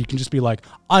and you can just be like,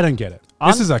 I don't get it.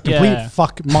 This is a complete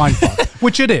mind fuck,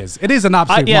 which it is. It is an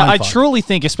absolute mind fuck. I truly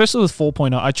think, especially with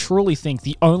 4.0, I truly think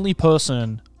the only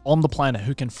person on the planet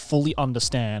who can fully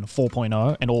understand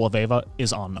 4.0 and all of Ava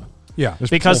is Anno. Yeah,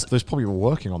 because there's probably people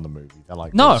working on the movie. They're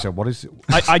like, no, so what is it?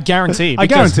 I guarantee. I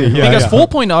guarantee. Because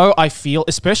 4.0, I feel,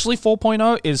 especially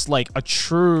 4.0, is like a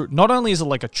true. Not only is it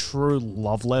like a true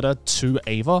love letter to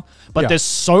Ava, but there's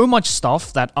so much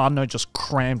stuff that Anno just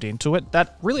crammed into it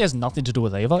that really has nothing to do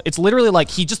with Ava. It's literally like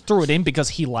he just threw it in because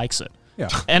he likes it. Yeah.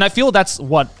 And I feel that's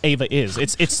what Ava is.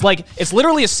 It's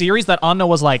literally a series that Anno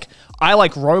was like, I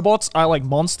like robots, I like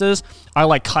monsters, I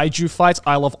like kaiju fights,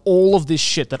 I love all of this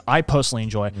shit that I personally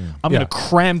enjoy. I'm gonna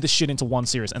cram this shit into one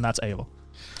series, and that's Ava.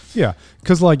 Yeah,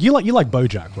 because you like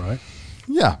BoJack, right?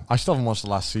 Yeah, I still haven't watched the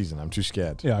last season. I'm too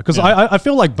scared. Yeah, because I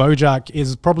feel like BoJack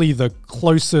is probably the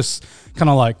closest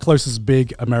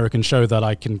big American show that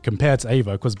I can compare to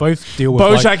Ava, because both deal with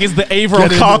BoJack is the Ava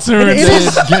of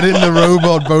cartoons. Get in the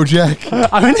robot, BoJack.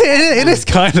 I mean, it is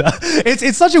kind of.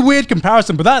 It's such a weird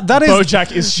comparison, but that is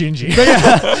BoJack is Shinji.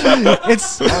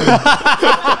 It's.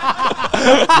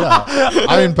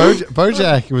 I mean,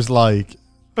 BoJack was like.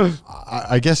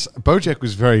 I guess BoJack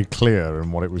was very clear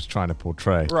in what it was trying to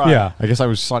portray. Right. Yeah. I guess I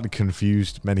was slightly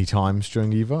confused many times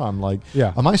during Eva. I'm like,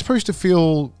 yeah. Am I supposed to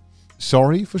feel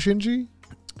sorry for Shinji?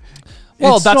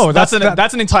 Well, that's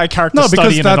an entire character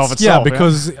study in and of itself. Yeah,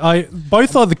 because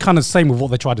both are the kind of same with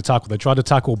what they try to tackle. They try to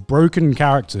tackle broken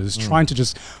characters trying to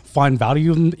just find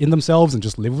value in themselves and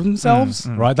just live with themselves,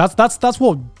 right? That's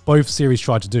what both series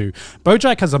try to do.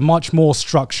 BoJack has a much more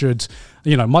structured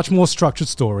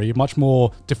story, much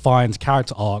more defined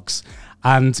character arcs,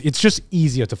 and it's just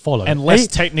easier to follow and less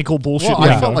technical bullshit. Well,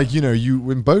 I felt like in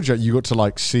BoJack you got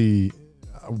to see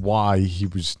why he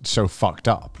was so fucked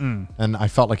up, and I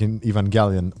felt like in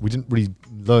Evangelion we didn't really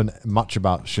learn much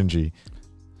about Shinji,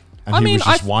 and he was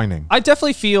just whining. I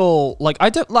definitely feel like I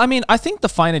think the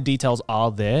finer details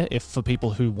are there for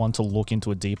people who want to look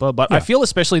into it deeper, but I feel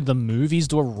especially the movies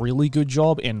do a really good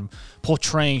job in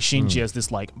portraying Shinji as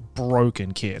this like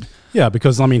broken kid. Yeah,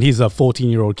 because he's a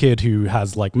 14-year-old kid who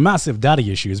has like massive daddy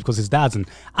issues because his dad's an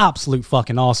absolute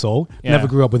fucking arsehole. Yeah. Never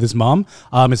grew up with his mum.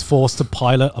 Is forced to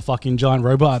pilot a fucking giant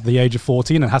robot at the age of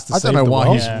 14 and has to save the world. I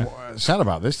don't know why he's sad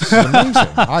about this. This is amazing.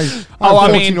 I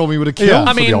 14-year-old me would have killed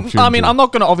for the opportunity. I'm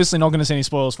not gonna say any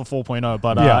spoilers for 4.0,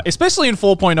 but especially in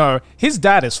 4.0, his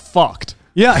dad is fucked.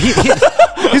 Yeah,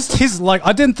 his like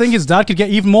I didn't think his dad could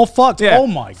get even more fucked. Yeah. Oh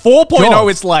my 4.0,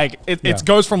 it's like it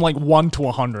goes from like 1 to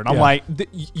 100. I'm like,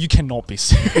 you cannot be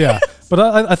serious. Yeah,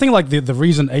 but I think like the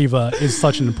reason Ava is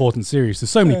such an important series to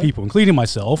so many people, including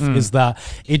myself, is that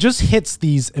it just hits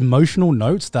these emotional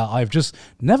notes that I've just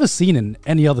never seen in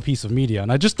any other piece of media,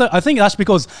 and I think that's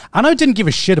because Anno didn't give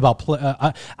a shit about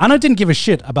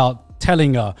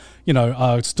telling a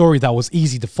story that was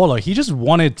easy to follow. He just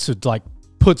wanted to like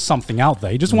put something out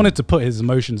there. He just wanted to put his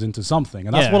emotions into something,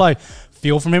 and that's what I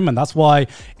feel from him, and that's why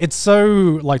it's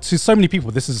so like to so many people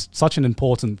this is such an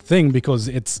important thing, because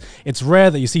it's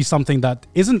rare that you see something that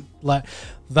isn't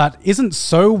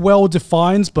so well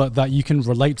defined but that you can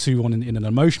relate to in an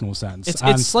emotional sense.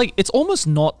 It's almost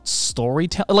not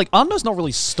storytelling. Like Anno's not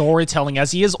really storytelling as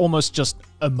he is almost just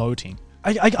emoting.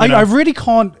 I really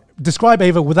can't describe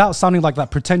Ava without sounding like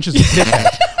that pretentious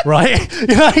dickhead. Right,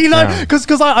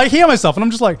 because I hear myself and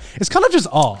I'm just like, it's kind of just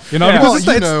art, because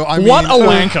what a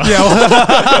wanker.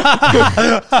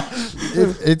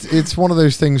 It's one of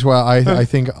those things where I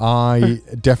think I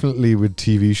definitely with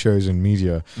TV shows and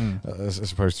media,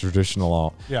 as opposed to traditional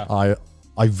art,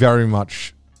 I very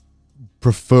much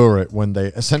prefer it when they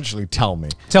essentially tell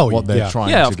what they're trying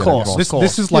to of course.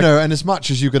 This is like, and as much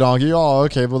as you could argue, oh,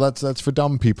 okay, well that's for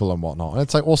dumb people and whatnot, and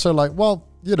it's like also like, well,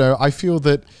 I feel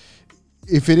that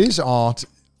if it is art,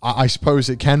 I suppose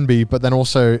it can be, but then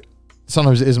also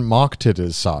sometimes it isn't marketed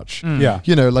as such. Yeah.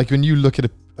 Like when you look at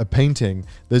a painting,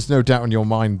 there's no doubt in your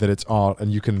mind that it's art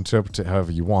and you can interpret it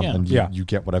however you want and you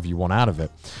get whatever you want out of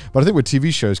it. But I think with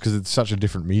TV shows, because it's such a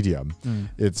different medium,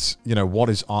 it's, what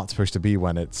is art supposed to be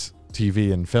when it's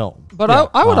TV and film. But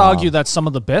I would argue that some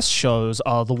of the best shows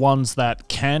are the ones that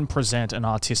can present an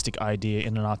artistic idea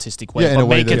in an artistic way, but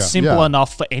make it simple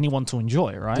enough for anyone to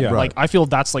enjoy, right? Yeah. Like, I feel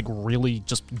that's like really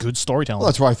just good storytelling. Well,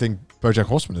 that's why I think BoJack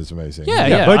Horseman is amazing.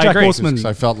 Yeah, BoJack Horseman.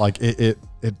 I felt like it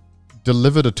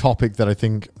delivered a topic that I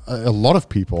think a lot of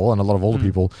people and a lot of older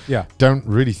people don't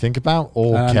really think about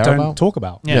or care don't about. talk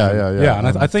about. Yeah.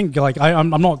 And I think like I'm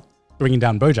not bringing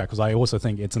down BoJack because I also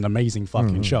think it's an amazing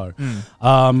fucking show.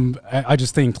 I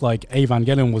just think like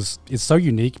Evangelion is so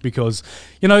unique because,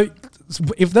 you know,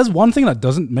 if there's one thing that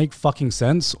doesn't make fucking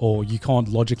sense or you can't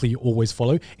logically always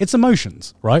follow, it's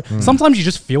emotions, right? Sometimes you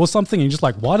just feel something and you're just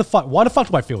like, why the fuck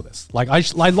do I feel this? Like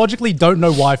I logically don't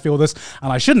know why I feel this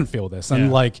and I shouldn't feel this.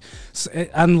 And like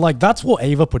that's what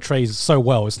Eva portrays so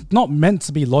well. It's not meant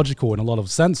to be logical in a lot of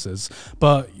senses,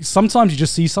 but sometimes you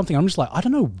just see something. I'm just like, I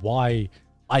don't know why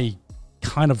I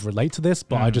kind of relate to this,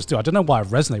 but I just do. I don't know why I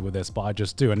resonate with this, but I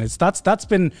just do. And that's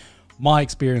been my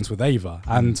experience with Eva.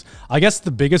 And I guess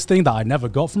the biggest thing that I never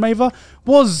got from Eva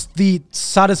was the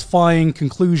satisfying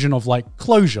conclusion of like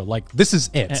closure. Like this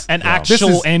is it. An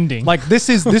actual ending. Like this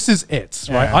is it,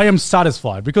 right? I am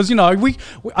satisfied because, you know,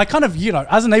 I kind of, you know,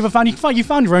 as an Eva fan, you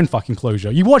found your own fucking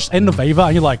closure. You watched End of Eva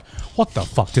and you're like, what the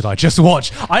fuck did I just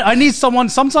watch? I need someone,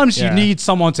 sometimes you need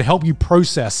someone to help you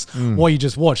process what you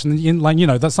just watched. And like, you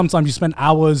know, that sometimes you spend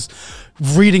hours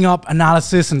reading up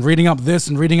analysis and reading up this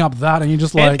and reading up that, and you're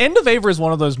just like... End of Eva is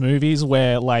one of those movies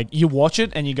where, like, you watch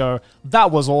it and you go,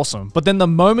 that was awesome. But then the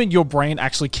moment your brain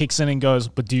actually kicks in and goes,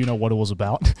 but do you know what it was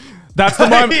about? That's the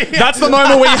moment. That's the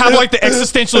moment where you have, like, the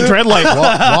existential dread,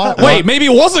 like, wait, maybe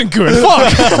it wasn't good.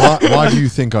 Fuck. Why do you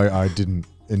think I didn't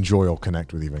enjoy or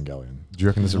connect with Evangelion? Do you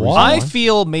reckon there's a reason why? I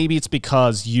feel maybe it's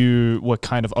because you were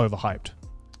kind of overhyped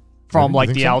from,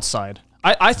 like, the outside.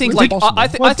 I think like I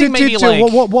think maybe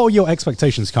like what were your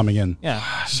expectations coming in? Yeah,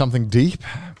 something deep.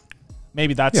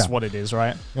 Maybe that's what it is,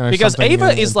 right? You know, because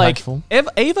Eva is impactful. like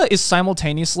Eva is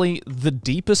simultaneously the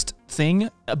deepest thing,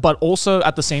 but also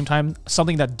at the same time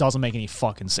something that doesn't make any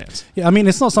fucking sense. Yeah, I mean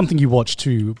it's not something you watch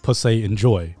to per se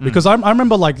enjoy because I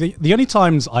remember like the only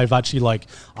times I've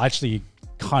actually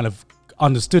kind of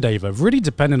understood Eva really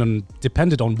depended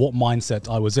on what mindset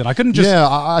I was in. I couldn't just... Yeah,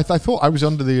 I thought I was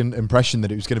under the impression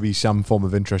that it was going to be some form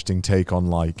of interesting take on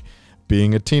like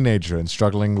being a teenager and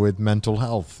struggling with mental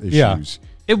health issues. Yeah.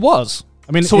 It was.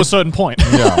 I mean, to a certain point.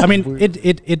 Yeah. I mean,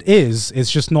 it is. It's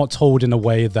just not told in a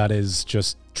way that is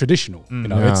just traditional. You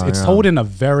know, it's told in a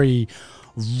very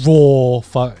raw...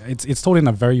 It's told in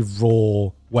a very raw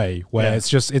way where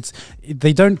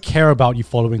they don't care about you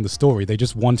following the story. They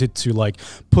just wanted to like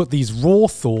put these raw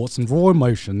thoughts and raw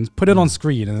emotions, put it on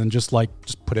screen, and then just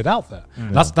put it out there.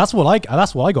 That's what I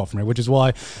got from it, which is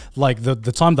why like the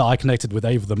time that I connected with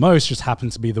Ava the most just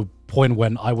happened to be the point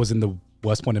when I was in the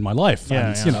worst point in my life.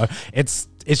 You know, it's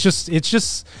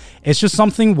just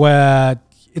something where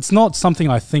it's not something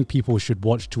I think people should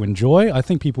watch to enjoy. I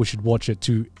think people should watch it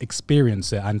to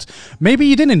experience it. And maybe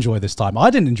you didn't enjoy this time. I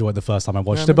didn't enjoy it the first time I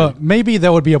watched it, but maybe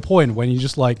there would be a point when you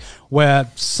just like,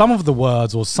 where some of the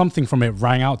words or something from it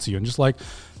rang out to you and just like,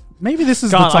 maybe this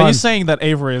is Garnt, the time. Are you saying that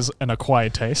Ava is an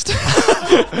acquired taste?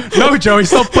 No, Joey,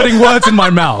 stop putting words in my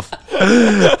mouth.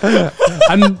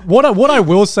 And what I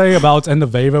will say about End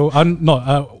of Ava,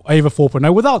 Ava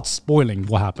 4.0, without spoiling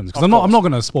what happens, because I'm not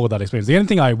going to spoil that experience. The only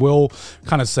thing I will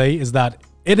kind of say is that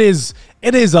it is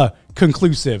a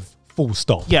conclusive full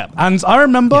stop. Yeah. And I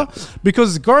remember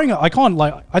because growing up, I don't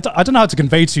know how to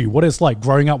convey to you what it's like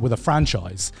growing up with a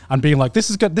franchise and being like,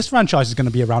 this franchise is going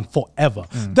to be around forever.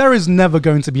 There is never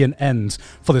going to be an end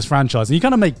for this franchise. And you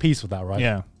kind of make peace with that, right?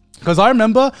 Yeah. Because I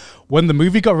remember when the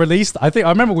movie got released, I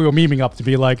remember we were memeing up to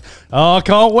be like, oh,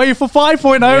 can't wait for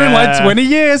 5.0 in like 20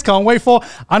 years. Can't wait for,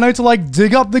 I know, to like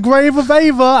dig up the grave of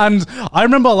Ava. And I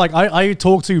remember like, I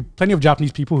talked to plenty of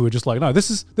Japanese people who were just like, no,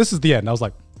 this is the end. I was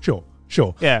like, sure.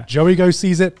 Yeah. Joey goes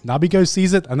sees it, Nabi goes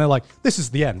sees it, and they're like, this is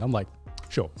the end. I'm like,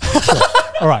 sure.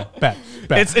 All right, bet.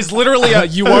 It's literally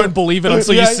you won't believe it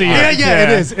until you see it.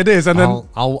 Yeah, it is. And then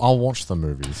I'll watch the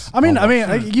movies. I mean,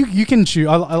 you can choose.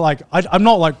 I'm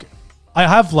not like, I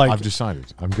have like. I've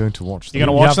decided. I'm going to watch them. You're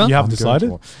going to watch them? You have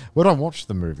decided? Where do I watch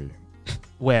the movie?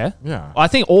 Where? Yeah. I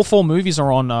think all 4 movies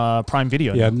are on Prime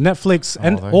Video. Yeah, Netflix,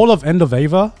 and all of End of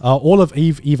Ava, all of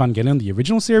Evangelion, the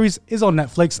original series, is on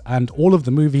Netflix, and all of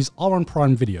the movies are on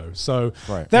Prime Video. So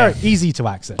they're easy to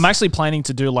access. I'm actually planning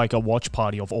to do like a watch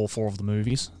party of all 4 of the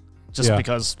movies. Just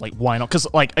because, like, why not? Because,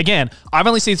 like, again, I've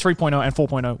only seen 3.0 and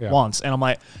 4.0 once, and I'm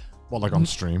like... What, like on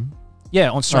stream?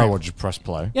 Yeah, on stream. Oh, would you press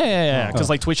play? Yeah. Because,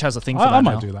 like, Twitch has a thing for that I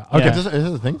now. might do that. Okay, is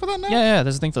there a thing for that now? Yeah,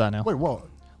 there's a thing for that now. Wait, what?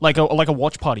 Like a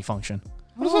watch party function.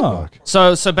 How does that work?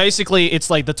 So basically, it's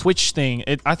like the Twitch thing.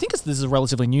 I think this is a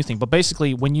relatively new thing, but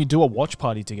basically, when you do a watch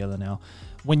party together now,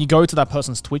 when you go to that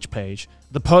person's Twitch page,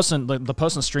 the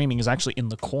person streaming is actually in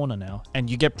the corner now, and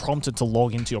you get prompted to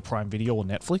log into your Prime Video or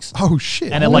Netflix. Oh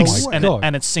shit! And it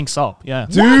and it syncs up. Yeah,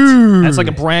 dude, and it's like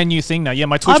a brand new thing now. Yeah,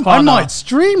 my Twitch partner. I might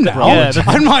stream now. Yeah,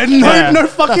 I might no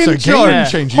fucking That's a game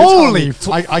changer. Holy,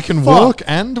 I can work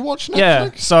and watch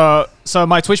Netflix. Yeah, so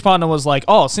my Twitch partner was like,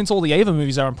 oh, since all the Ava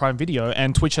movies are on Prime Video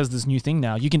and Twitch has this new thing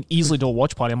now, you can easily do a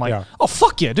watch party. I'm like, oh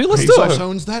fuck yeah, dude, let's do it. He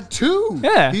owns that too.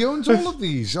 Yeah, he owns all of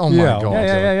these. Oh my god.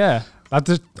 Yeah. That's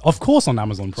just, of course on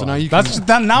Amazon Prime. So now you That's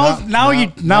can, now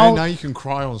you can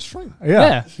cry on stream.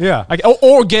 Yeah.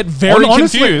 Or get very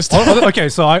confused. Okay,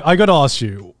 so I got to ask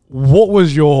you, what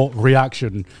was your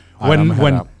reaction when?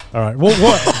 All right.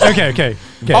 What? Okay.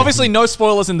 Obviously, no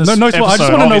spoilers in this. No spoilers.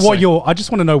 Episode, I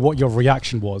just want to know what your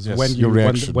reaction was when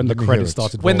the credits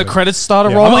started. When the credits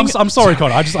started rolling. I'm sorry,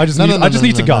 Connor. I just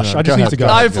need to gush. I just need to gush.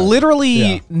 I've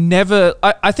literally never.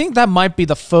 I think that might be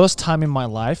the first time in my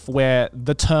life where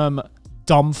the term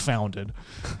dumbfounded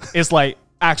is like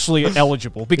actually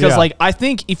eligible, because like I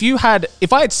think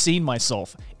if I had seen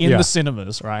myself in the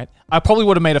cinemas, right, I probably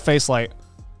would have made a face like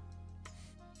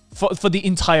for the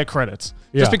entire credits.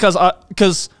 Just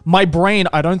because my brain,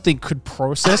 I don't think, could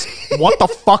process what the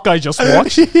fuck I just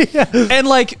watched.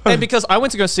 And because I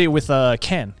went to go see it with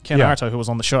Ken Naruto, who was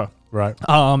on the show. Right.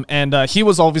 And he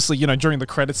was obviously, during the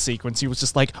credits sequence, he was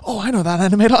just like, oh, I know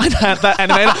that animator. I know that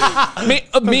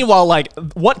animator. Meanwhile, like,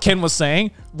 what Ken was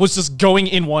saying was just going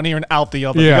in one ear and out the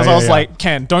other. Because I was like,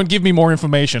 Ken, don't give me more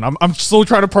information. I'm still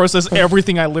trying to process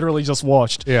everything I literally just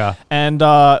watched. Yeah. And,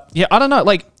 I don't know.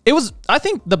 Like, I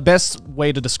think the best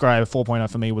way to describe 4.0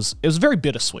 for me it was very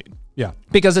bittersweet. Yeah.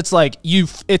 Because it's like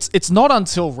it's not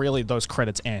until really those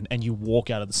credits end and you walk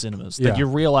out of the cinemas that you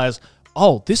realize,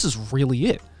 oh, this is really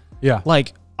it. Yeah.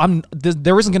 Like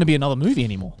there isn't going to be another movie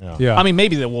anymore. Yeah. I mean,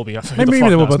 maybe there will be. Maybe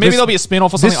there will, but maybe there'll be a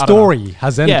spin-off or something. This story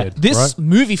has ended. Yeah, this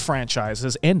movie franchise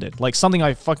has ended. Like something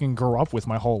I fucking grew up with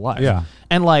my whole life. Yeah.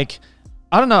 And like,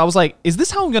 I don't know. I was like, is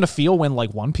this how I'm going to feel when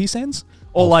like One Piece ends?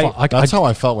 Or that's how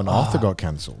I felt when Arthur got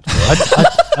cancelled.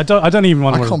 I don't even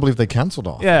want to. I can't believe they cancelled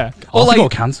Arthur. Yeah. Arthur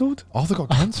got cancelled? Arthur got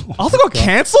cancelled. Arthur got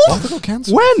cancelled? Arthur got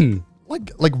cancelled. When?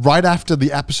 Like right after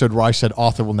the episode where I said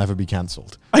Arthur will never be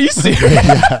cancelled. Are you serious?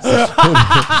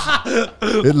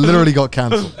 It literally got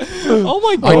cancelled. Oh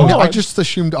my god! I just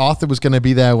assumed Arthur was going to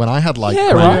be there when I had like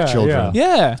children.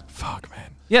 Yeah. Fuck, man.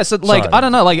 Yeah, so like, I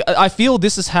don't know, like I feel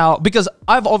this is how, because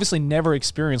I've obviously never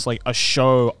experienced like a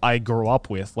show I grew up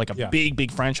with, like a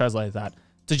big franchise like that,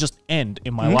 to just end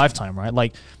in my lifetime, right?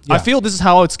 Like, I feel this is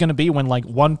how it's going to be when like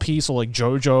One Piece or like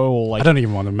JoJo or like... I don't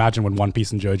even want to imagine when One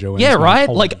Piece and JoJo ends. Yeah, right?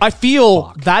 Like, I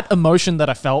feel that emotion that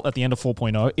I felt at the end of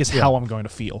 4.0 is how I'm going to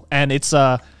feel. And it's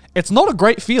not a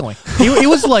great feeling. It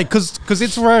was like, because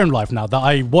it's rare in life now that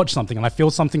I watch something and I feel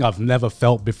something I've never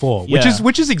felt before,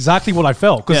 which is exactly what I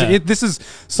felt, because this is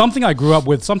something I grew up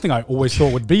with, something I always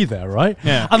thought would be there, right?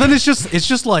 Yeah. And then it's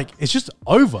just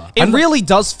over. It really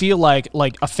does feel like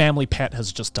a family pet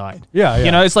has just died. Yeah.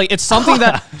 You know, it's like, it's something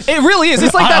that, it really is.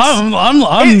 It's like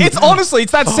that. It's honestly,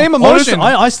 it's that same emotion.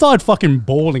 Honestly, I started fucking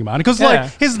bawling, man. Because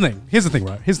like, here's the thing,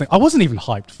 right? I wasn't even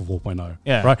hyped for 4.0.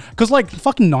 Yeah. Right? Because like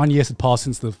fucking 9 years had passed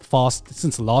since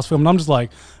the last film, and I'm just like,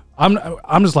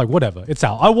 whatever, it's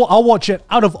out. I'll watch it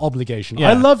out of obligation. Yeah.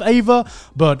 I love Ava,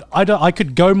 but I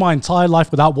could go my entire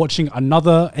life without watching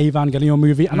another Evangelion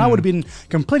movie, and I would have been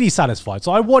completely satisfied.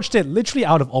 So I watched it literally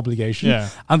out of obligation. Yeah.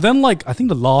 And then like I think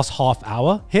the last half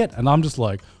hour hit, and I'm just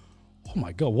like, oh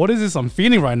my god, what is this I'm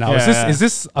feeling right now? Is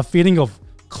this a feeling of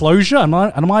closure? Am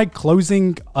I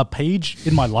closing a page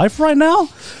in my life right now?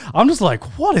 I'm just like,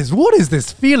 what is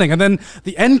this feeling? And then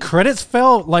the end credits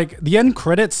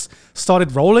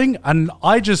started rolling, and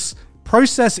I just,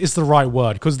 process is the right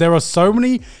word, because there are so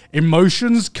many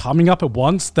emotions coming up at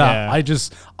once that I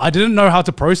didn't know how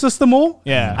to process them all.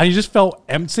 Yeah. And you just felt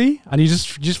empty, and you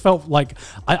just felt like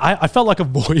I felt like a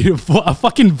void, a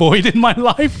fucking void in my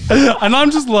life. And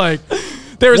I'm just like,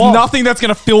 there is nothing that's going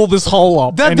to fill this hole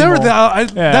up anymore.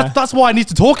 That's why I need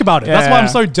to talk about it. That's why I'm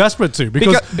so desperate to.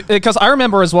 Because I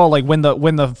remember as well, like when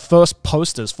the first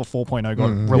posters for 4.0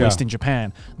 got released in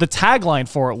Japan, the tagline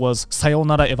for it was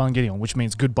 "Sayonara Evangelion," which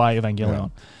means goodbye Evangelion.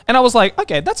 And I was like,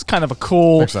 okay, that's kind of a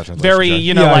cool,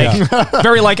 very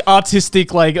very like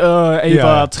artistic, like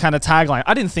Ava kind of tagline.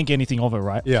 I didn't think anything of it,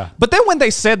 right? Yeah. But then when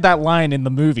they said that line in the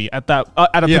movie at a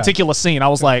particular scene, I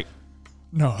was like,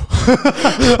 No.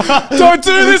 Don't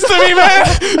do this to me, man.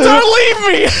 Don't leave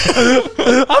me.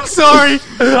 I'm sorry.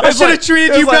 I should have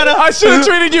treated you better. I should have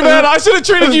treated you better. I should have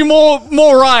treated you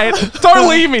more right. Don't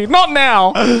leave me. Not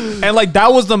now. And like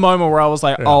that was the moment where I was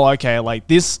like, oh, okay. Like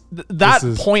that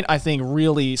point, I think,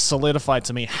 really solidified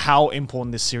to me how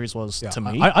important this series was to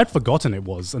me. I'd forgotten it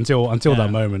was until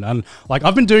that moment. And like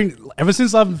I've been doing ever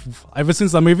since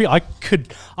that movie,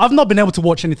 I've not been able to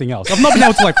watch anything else. I've not been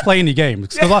able to like play any games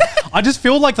because I just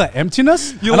feel like that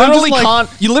emptiness. You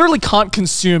literally can't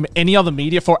consume any other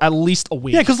media for at least a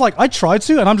week. Yeah, because like I tried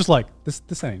to, and I'm just like,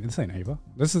 this ain't Ava.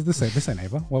 This ain't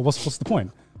Ava. Well, what's the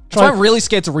point? So I'm really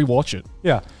scared to rewatch it.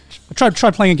 Yeah, I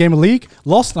tried playing a game of League,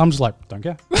 lost, and I'm just like, don't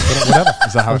care, whatever.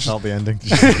 Is that how it felt the ending?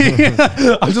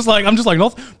 I'm just like,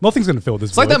 nothing's gonna fill this.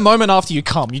 It's like that moment after you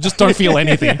come, you just don't feel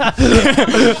anything.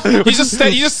 you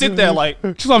just sit there like.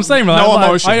 That's what I'm saying, man. No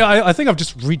emotion. I think I've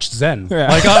just reached Zen. Yeah.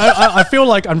 Like I feel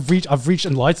like I've reached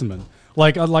enlightenment.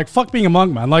 Like fuck being a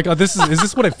monk, man. Like is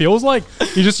this what it feels like?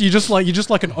 You're just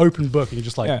like an open book, and you're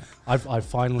just like, I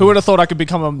finally. Who would have thought I could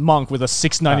become a monk with a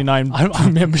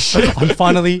 $6.99 membership? I'm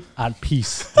finally at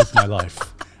peace with my life.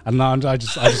 And now I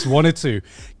just wanted to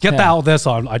get that out there,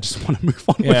 so I just want to move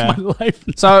on with my life.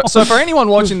 So for anyone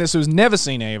watching this who's never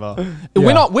seen Ava,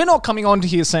 we're not coming on to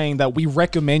here saying that we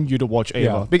recommend you to watch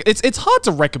Ava. Because it's hard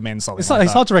to recommend something.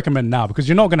 It's hard to recommend now because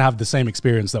you're not going to have the same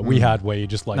experience that we had, where you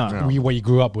just like where you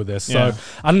grew up with this. So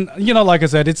and you know, like I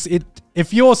said,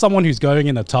 if you're someone who's going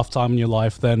in a tough time in your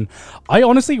life, then I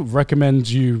honestly recommend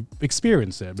you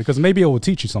experience it because maybe it will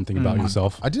teach you something about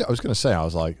yourself. I was going to say, I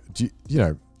was like, you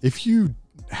know, if you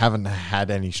haven't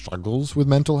had any struggles with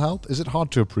mental health, is it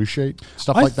hard to appreciate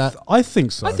stuff like that? I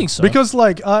think so. I think so. Because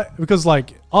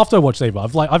after I watched Ava,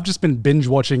 I've just been binge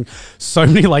watching so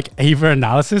many like Ava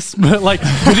analysis like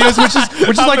videos,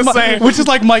 which is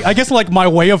like my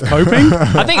way of coping.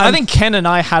 I think Ken and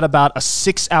I had about a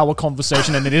 6-hour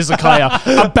conversation in an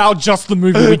izakaya about just the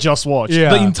movie we just watched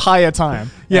the entire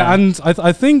time. Yeah, and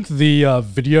I think the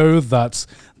video that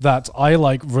I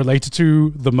like related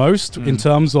to the most in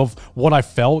terms of what I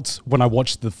felt when I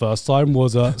watched the first time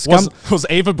was was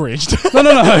Ava bridged. No.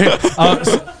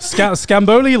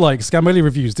 Scamboli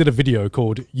Reviews did a video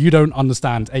called "You Don't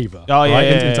Understand Ava." Oh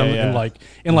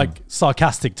in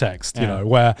sarcastic text, you know,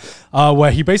 where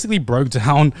he basically broke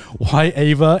down why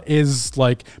Ava is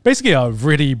like basically a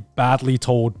really badly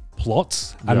told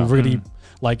plot and really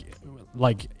like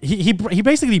he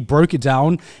basically broke it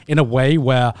down in a way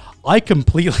where I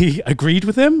completely agreed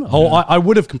with him, or I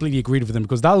would have completely agreed with him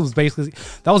because that was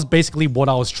basically what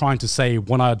I was trying to say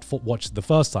when I had watched it the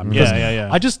first time.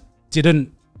 I just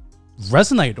didn't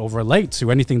resonate or relate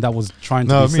to anything that was trying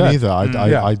to be said. No, me neither.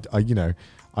 I you know,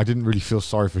 I didn't really feel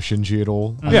sorry for Shinji at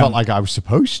all. I felt like I was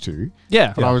supposed to.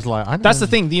 Yeah. But I was like, that's the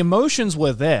thing. The emotions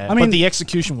were there, but the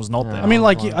execution was not there. I mean,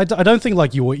 like, I don't think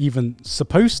like you were even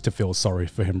supposed to feel sorry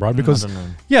for him, right? Because,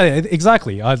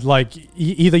 exactly.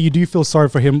 Either you do feel sorry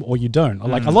for him or you don't.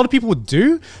 Like, a lot of people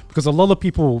do because a lot of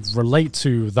people relate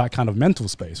to that kind of mental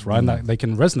space, right? And that they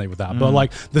can resonate with that. But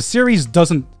like, the series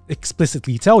doesn't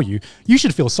explicitly tell you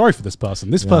should feel sorry for this person.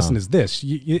 This person is this.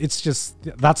 It's just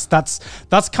that's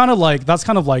kind of like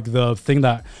the thing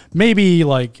that maybe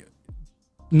like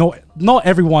not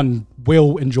everyone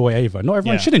will enjoy Ava. Not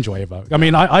everyone should enjoy Ava. I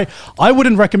mean, I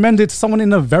wouldn't recommend it to someone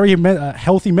in a very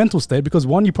healthy mental state because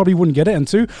one, you probably wouldn't get it, and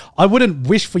two, I wouldn't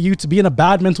wish for you to be in a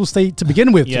bad mental state to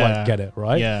begin with to like get it,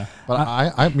 right? Yeah. But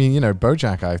I mean, you know,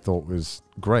 BoJack I thought was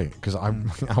great because I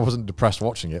wasn't depressed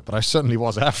watching it, but I certainly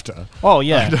was after. Oh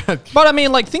yeah. But I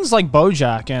mean, like things like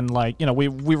BoJack and like, you know,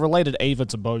 we related Ava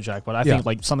to BoJack, but I think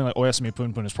like something like Oyasumi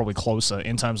Punpun is probably closer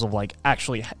in terms of like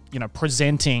actually, you know,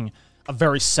 presenting a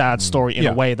very sad story in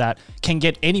a way that can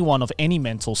get anyone of any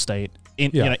mental state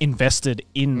you know, invested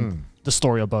in the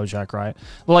story of BoJack, right?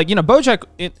 Well, like, you know, BoJack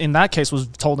in that case was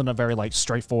told in a very like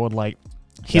straightforward, like,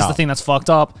 here's the thing that's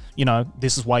fucked up, you know,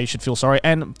 this is why you should feel sorry.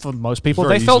 And for most people,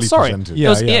 they felt sorry. It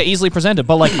was easily presented.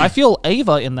 But like, I feel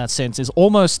Ava in that sense is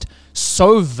almost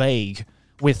so vague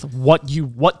with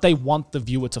what they want the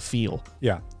viewer to feel.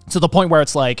 Yeah. To the point where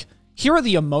it's like, here are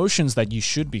the emotions that you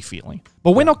should be feeling,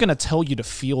 but we're not going to tell you to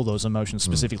feel those emotions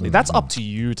specifically. That's up to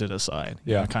you to decide,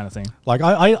 you know, kind of thing. Like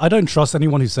I don't trust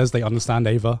anyone who says they understand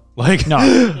Ava. Like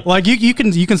no, like you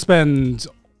can spend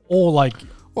all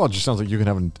Well, it just sounds like you can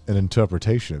have an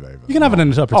interpretation of Ava. You can have an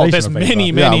interpretation. Oh, there's of many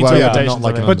Ava. interpretations. not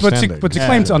like of an it. But to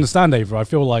claim to understand Ava, I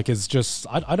feel like it's just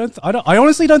I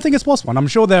honestly don't think it's possible. And I'm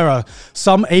sure there are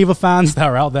some Ava fans that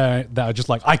are out there that are just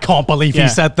like, I can't believe he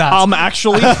said that.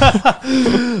 Actually,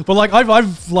 but like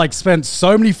I've like spent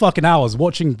so many fucking hours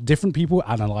watching different people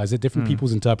analyze it, different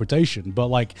people's interpretation. But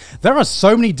like there are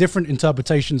so many different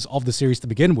interpretations of the series to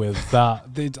begin with that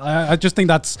I just think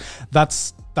that's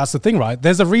the thing, right?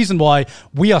 There's a reason why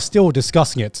we are still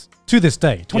discussing it to this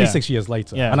day, 26 years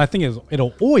later. Yeah. And I think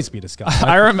it'll always be discussed.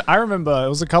 I remember it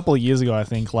was a couple of years ago, I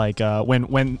think, like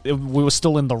when we were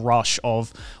still in the rush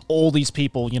of all these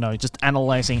people, just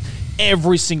analyzing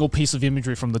every single piece of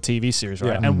imagery from the TV series,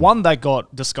 right? Yeah. And one that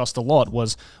got discussed a lot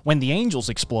was when the angels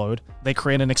explode, they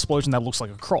create an explosion that looks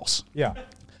like a cross. Yeah.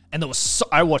 And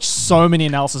I watched so many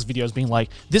analysis videos being like,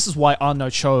 this is why Anno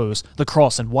chose the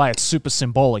cross and why it's super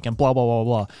symbolic and blah, blah, blah,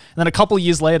 blah. And then a couple of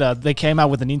years later, they came out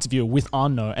with an interview with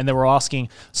Anno and they were asking,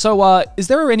 so is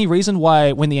there any reason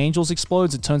why when the angels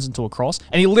explodes, it turns into a cross?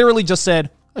 And he literally just said,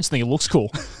 I just think it looks cool.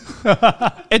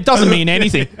 It doesn't mean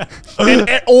anything.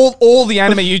 And all the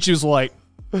anime YouTubers were like,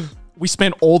 we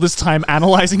spent all this time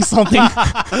analyzing something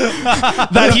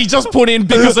that he just put in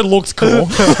because it looks cool.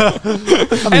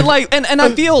 and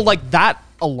I feel like that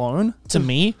alone, to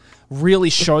me,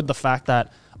 really showed the fact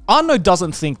that Anno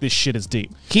doesn't think this shit is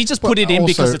deep. He just put it in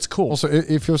because it's cool. Also,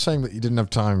 if you're saying that you didn't have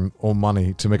time or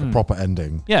money to make a proper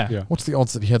ending, Yeah. what's the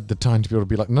odds that he had the time to be able to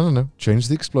be like, no, change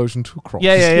the explosion to a cross?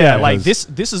 Yeah. Like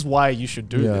this is why you should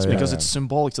do this because it's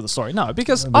symbolic to the story. No,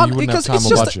 because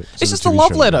it's just a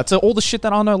love letter to all the shit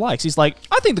that Anno likes. He's like,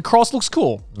 I think the cross looks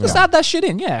cool. Just add that shit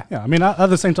in. Yeah. Yeah. I mean, at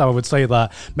the same time, I would say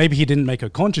that maybe he didn't make a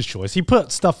conscious choice. He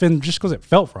put stuff in just because it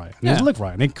felt right and it looked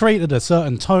right, and it created a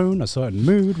certain tone, a certain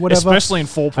mood, whatever. Especially in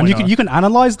 4.0. And you can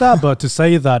analyze that, but to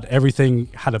say that everything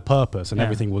had a purpose and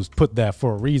everything was put there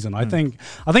for a reason, I think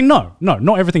no,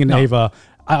 not everything in Ava.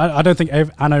 I don't think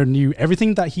Anno knew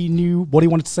everything that he knew what he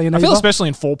wanted to say in Ava. I feel especially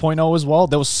in 4.0 as well,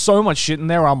 there was so much shit in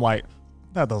there where I'm like,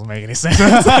 that doesn't make any sense.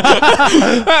 Why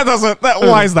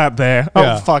is that there?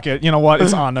 Yeah. Oh, fuck it. You know what?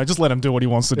 It's Anno. Just let him do what he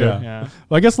wants to do. Yeah.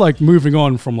 Well, I guess like moving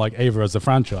on from like Ava as a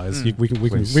franchise, we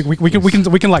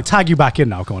can like tag you back in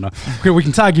now, Connor. We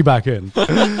can tag you back in.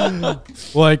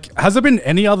 Like, has there been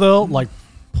any other like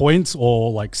points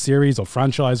or like series or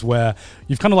franchise where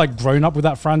you've kind of like grown up with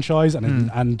that franchise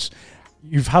and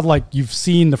you've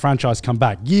seen the franchise come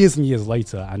back years and years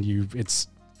later, and you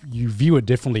view it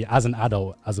differently as an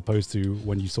adult as opposed to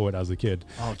when you saw it as a kid?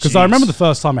 Because I remember the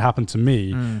first time it happened to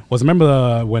me was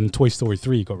when Toy Story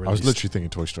 3 got released. I was literally thinking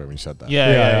Toy Story when you said that.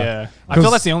 Yeah. I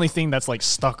feel that's the only thing that's like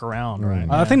stuck around, right?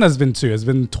 I think there's been two. There's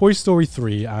been Toy Story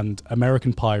 3 and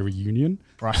American Pie Reunion.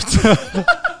 Right.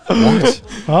 What?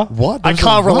 Huh? What? I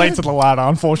can't relate to the latter,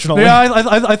 unfortunately. Yeah,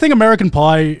 I think American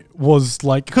Pie was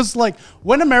like, because like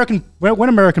when American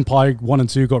Pie 1 and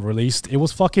 2 got released, it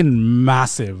was fucking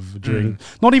massive during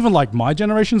not even like my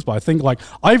generations, but I think like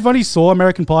I've only saw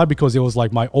American Pie because it was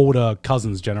like my older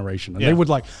cousin's generation, and they would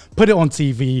like put it on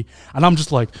TV, and I'm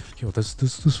just like, yo,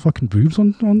 there's fucking boobs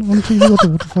on TV.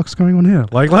 What the fuck's going on here?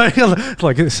 Like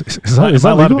is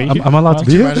that legal? Am I allowed to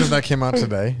be here? Imagine if that came out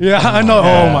today. Yeah, I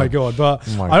know. God. Oh my god! But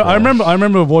I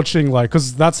remember watching like,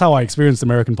 because that's how I experienced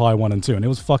American Pie 1 and 2, and it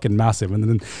was fucking massive. And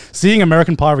then seeing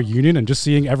American Pie Reunion and just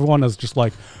seeing everyone as just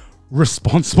like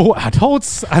responsible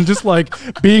adults and just like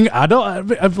being adult,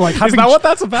 like having, is that what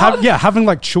that's about? Having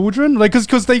like children, like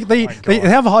because they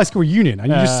have a high school reunion, and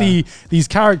you just see these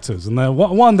characters, and they're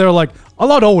like a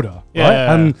lot older,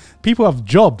 right? And people have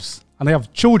jobs and they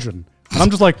have children, and I'm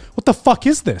just like, what the fuck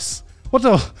is this?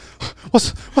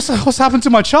 What's happened to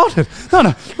my childhood?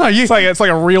 No. It's like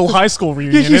a real high school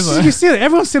reunion, isn't it? You see it.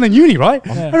 Everyone's still in uni, right?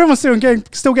 Yeah. Everyone's still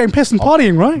getting pissed and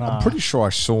partying, right? I'm pretty sure I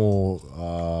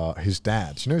saw his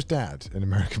dad. You know his dad in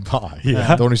American Pie?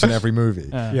 Yeah. The one who's in every movie.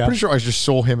 Yeah. Pretty sure I just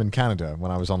saw him in Canada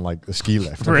when I was on like the ski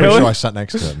lift. I'm Really? pretty sure I sat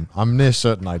next to him. I'm near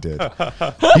certain I did.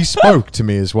 He spoke to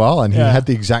me as well, and he had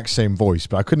the exact same voice,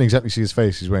 but I couldn't exactly see his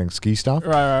face. He's wearing ski stuff.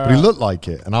 Right. But he looked like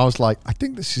it, and I was like, I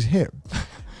think this is him.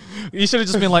 You should have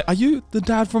just been like, "Are you the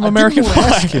dad from I American didn't want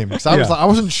to Pie?" ask him because I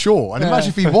wasn't sure. And imagine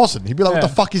if he wasn't, he'd be like, "What the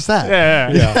fuck is that?"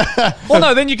 Yeah. Well,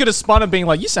 no, then you could have spun it being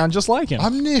like, "You sound just like him."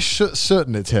 I'm near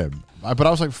certain it's him, but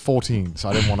I was like 14, so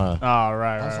I didn't want to. Oh,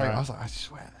 right. I was like, I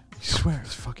swear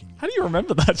it's fucking. How do you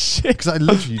remember that shit? Because I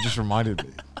literally just reminded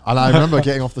me, and I remember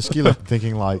getting off the ski lift and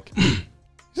thinking like,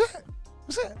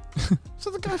 "Was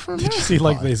that the guy from American Did you see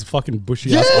like Pie?" these fucking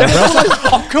bushy ass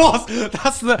eyebrows? Of course,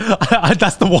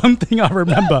 that's the one thing I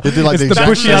remember. They did like it's the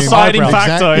bushy exact ass deciding eyebrows.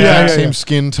 factor. Exact same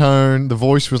skin tone. The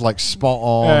voice was like spot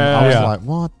on. I was Yeah. like,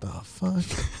 what the fuck?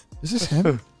 Is this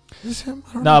him? Is him?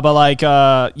 I don't No, but like,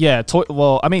 yeah.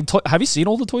 Have you seen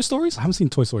all the Toy Stories? I haven't seen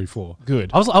Toy Story 4.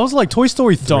 Good. I was like Toy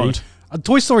Story 3. Don't.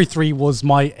 Toy Story 3 was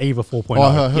my Ava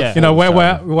 4.0. Yeah. You know, where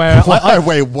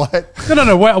wait, what?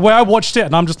 No, where I watched it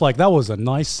and I'm just like, that was a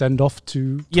nice send off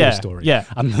to Toy Story. Yeah.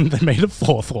 And then they made a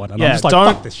fourth one. And Yeah, I'm just like,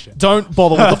 fuck this shit. Don't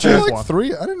bother with the Did you fourth like one.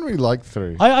 3? I didn't really like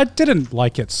 3. I didn't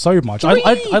like it so much. I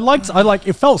liked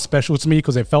it felt special to me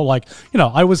because it felt like, you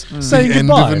know, I was saying The end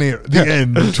goodbye. of an era. The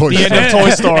end of Toy The Story. end of Toy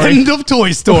Story. End of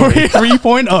Toy Story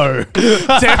 3.0.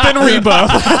 Death and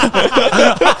rebirth.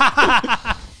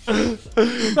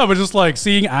 No, but just like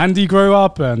seeing Andy grow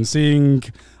up and seeing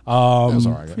was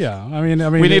alright, I guess. yeah, I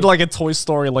mean We need like a Toy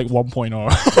Story like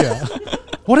 1.0. yeah.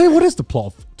 What is the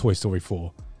plot of Toy Story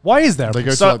 4? Why is there? They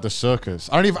go to like the circus.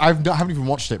 I haven't even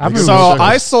watched it. They go to So the circus.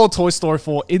 I saw Toy Story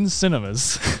 4 in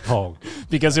cinemas Oh,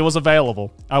 because it was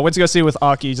available. I went to go see it with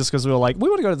Aki just because we were like, we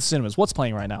want to go to the cinemas. What's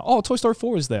playing right now? Oh, Toy Story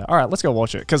 4 is there. All right, let's go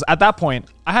watch it. Because at that point,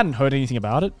 I hadn't heard anything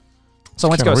about it. So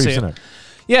I went to go Keanu see Reeves, it. isn't it?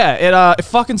 Yeah, it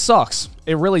fucking sucks.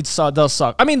 It really does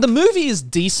suck. I mean, the movie is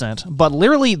decent, but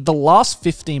literally the last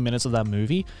 15 minutes of that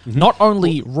movie not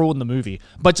only ruin the movie,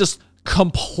 but just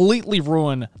completely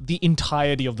ruin the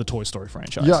entirety of the Toy Story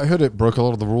franchise. Yeah, I heard it broke a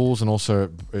lot of the rules, and also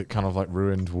it kind of like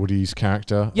ruined Woody's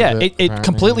character. Yeah, a bit, it apparently.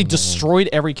 completely destroyed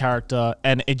every character,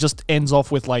 and it just ends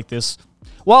off with like this.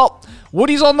 Well,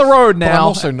 Woody's on the road But I'm now.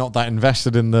 also not that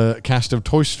invested in the cast of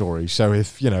Toy Story, so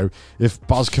if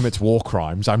Buzz commits war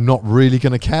crimes, I'm not really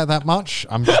going to care that much.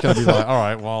 I'm just going to be like, all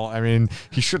right, well, I mean,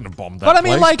 he shouldn't have bombed that But I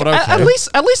mean, place, like, but okay.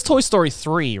 at least Toy Story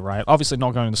 3, right? Obviously,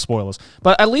 not going into spoilers,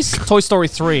 but at least Toy Story I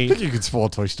 3. think you could spoil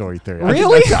Toy Story 3.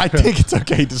 Really? I think it's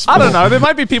okay to spoil. I don't know. There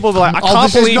might be people that are like, I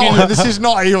can't believe this is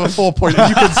not a 4 point.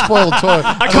 You can spoil Toy.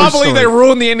 I can't believe they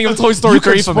ruined the ending of Toy Story You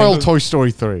 3 can for spoil me. Toy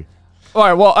Story 3. All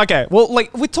right, well, okay. Well,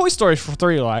 like, with Toy Story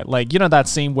 3, right? Like, you know that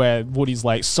scene where Woody's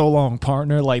like, so long,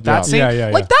 partner? Like, that Yeah. scene?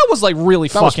 Yeah. Like, that was, like, really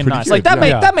That was fucking pretty nice. good, Like, that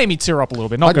yeah. that made me tear up a little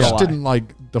bit, not I gonna just lie. didn't like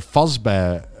the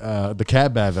Fuzzbear, the Care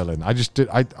Bear villain.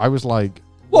 I was like,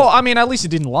 Well, I mean, at least it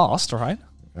didn't last, right?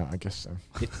 yeah, I guess so.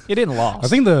 It didn't last. I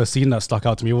think the scene that stuck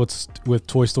out to me was with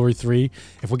Toy Story 3.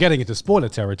 If we're getting into spoiler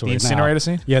territory, The incinerator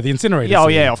scene? Yeah, the incinerator. Yeah, oh,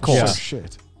 scene. yeah, of course. Oh, Yeah.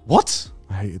 shit. What?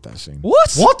 I hated that scene.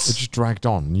 What? What? It just dragged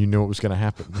on. And you knew it was going to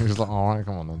happen. It was like, all right,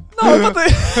 come on then. No, but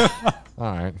the,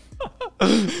 All right.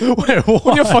 Wait,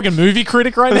 what? you're a fucking movie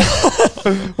critic right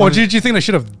now. What, did you think they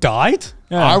should have died?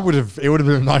 I would have. It would have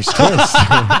been a nice twist.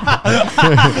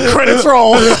 Credits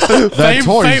roll. They're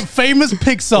toys. Famous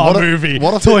Pixar movie.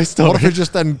 What if Toy Story. What if it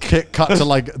just then cut to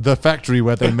like the factory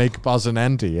where they make Buzz and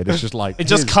Andy, and it's just like It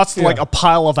just cuts to like a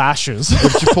pile of ashes.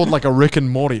 If you pulled like a Rick and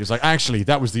Morty, it's like actually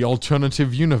that was the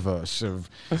alternative universe of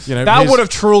That would have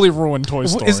truly ruined Toy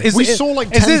Story. We saw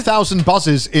like 10,000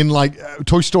 Buzzes in like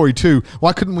Toy Story 2.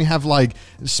 Why couldn't we have like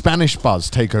Spanish Buzz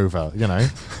take over? You know,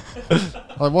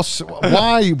 like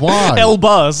why? El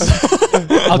Buzz.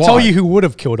 I'll tell you who would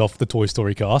have killed off the Toy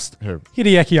Story cast. Who?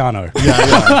 Hideaki Anno.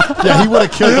 Yeah, he would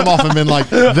have killed them off and been like,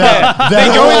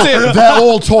 they're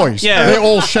all toys. Yeah. They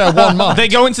all share one mind. They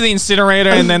go into the incinerator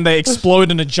and then they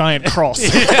explode in a giant cross.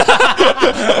 The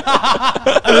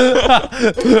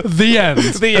end.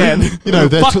 The end. You know,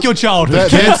 Fuck your childhood,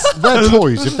 kids. they're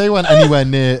toys. If they went anywhere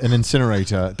near an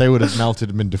incinerator, they would have melted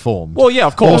and been deformed. Well, yeah,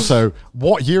 of course. Also,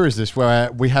 what year is this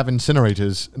where we have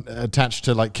incinerators attached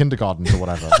to like kindergartens or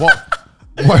whatever? What?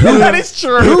 That is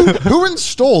true. Who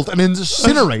installed an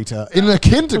incinerator in a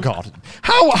kindergarten?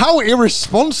 How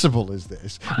irresponsible is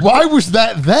this? Why was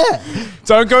that there?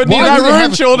 Don't go near Why that do they room,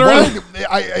 have-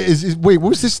 children. wait,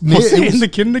 was this near? Was it in the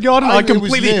kindergarten? I it was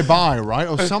completely. nearby, right,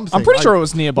 or something. I'm pretty sure it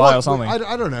was nearby or something.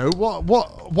 I don't know.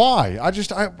 Why?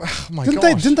 Oh my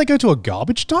gosh. Didn't they go to a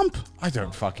garbage dump? I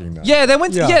don't fucking know. Yeah, they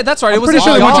went. Yeah, that's right. It was pretty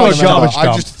sure a they went to a garbage dump. garbage I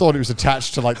dump. just thought it was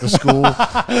attached to like the school,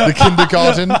 the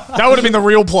kindergarten, That would have been the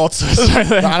real plot.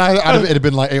 and it'd have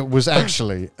been like it was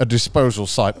actually a disposal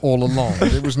site all along.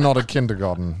 It was not a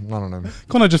kindergarten. I don't know.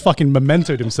 Connor just fucking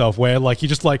mementoed himself where like he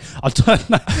just like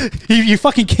you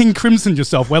fucking King Crimson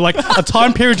yourself where like a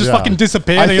time period just Yeah. fucking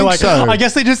disappeared I and you're think like so. I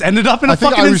guess they just ended up in a I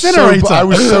think fucking I was incinerator. I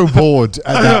was so bored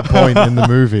at that point in the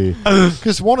movie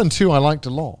because 1 and 2 I liked a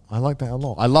lot. I liked that a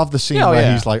lot. I love the scene Yeah, where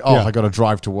yeah. he's like, "Oh, Yeah. I got to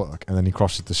drive to work," and then he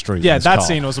crosses the street. Yeah, in his that car.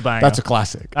 scene was a banger. That's a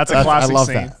classic. That's a classic I love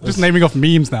scene. that. just naming off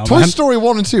memes now, Toy man. Story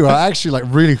 1 and 2 are actually like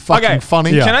really fucking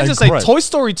funny. Yeah. Can I and just say, great. Toy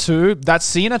Story 2, that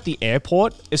scene at the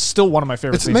airport is still one of my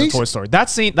favorite It's scenes amazing. of Toy Story. That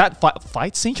scene, that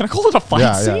fight scene, can I call it a fight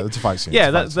Yeah, scene? yeah, it's a fight scene.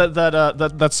 Yeah, It's a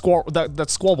fight that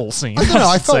squabble scene. I don't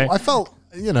know. Say. I felt,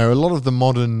 you know, a lot of the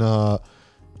modern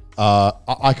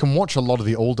I can watch a lot of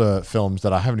the older films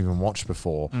that I haven't even watched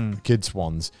before, kids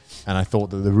ones, and I thought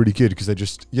that they're really good because they're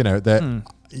just, they're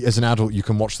as an adult you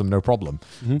can watch them no problem.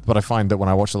 But I find that when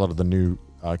I watch a lot of the new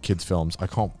kids films, I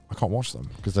can't watch them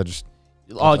because they're just.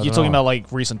 Oh, you're talking about like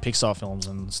recent Pixar films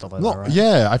and stuff like that, right?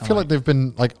 Yeah, I feel like they've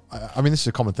been like. I mean, this is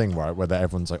a common thing, right? Where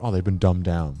everyone's like, "Oh, they've been dumbed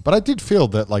down." But I did feel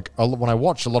that, like, when I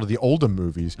watched a lot of the older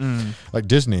movies, like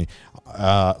Disney,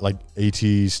 like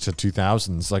 80s to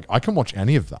 2000s, like I can watch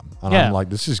any of them, and I'm like,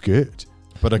 "This is good."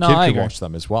 But a kid could watch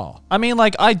them as well. I mean,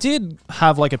 like, I did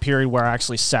have like a period where I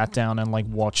actually sat down and like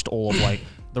watched all of like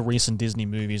the recent Disney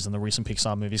movies and the recent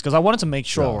Pixar movies because I wanted to make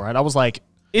sure, right? I was like.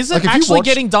 Is it actually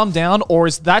getting dumbed down, or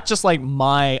is that just like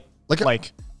my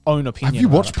own opinion? Have you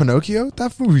watched Pinocchio?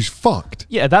 That movie's fucked.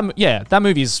 Yeah, that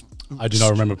movie's. I do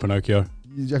not remember Pinocchio.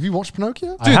 Have you watched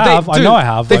Pinocchio? Dude, I know I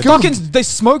have. They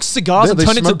smoke cigars and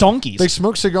turn into donkeys. They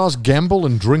smoke cigars, gamble,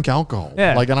 and drink alcohol.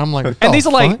 Yeah, and I'm like, and these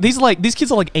kids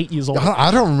are like 8 years old.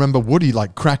 I don't remember Woody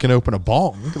like cracking open a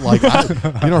bong. Like, you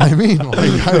know what I mean?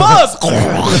 Like, Buzz,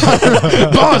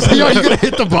 Buzz, yo, you gonna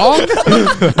hit the bong?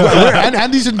 And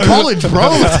Andy's in college, bro.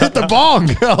 Let's hit the bong.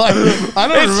 Like, I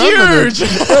don't it's remember. Huge.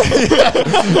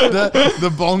 The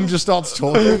bong just starts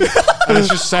talking, and it's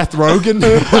just Seth Rogen.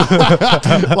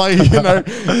 Like,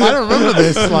 I don't remember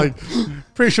this. Like,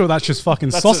 pretty sure that's just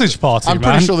fucking Sausage Party. I'm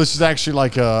pretty sure this is actually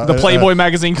like the Playboy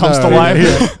magazine comes to life.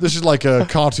 Yeah. This is like a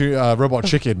cartoon Robot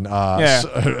Chicken.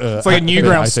 It's like a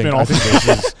Newgrounds spin-off.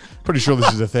 Pretty sure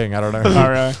this is a thing. I don't know. All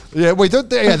right. Yeah, wait.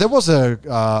 There was a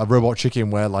Robot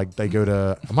Chicken where like they go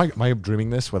to. Am I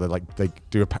dreaming this? Where they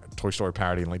do a Toy Story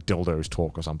parody and like dildos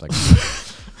talk or something.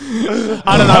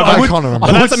 I don't know. I can't remember.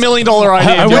 But that's $1 million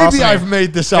idea. Maybe I've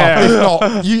made this up. Yeah. If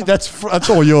not, that's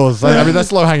all yours. I mean,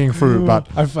 that's low hanging fruit. But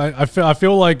I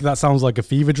feel like that sounds like a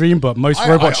fever dream. But most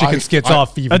Robot Chicken skits are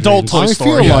fever adult dreams. Toy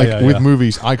Story. I feel like with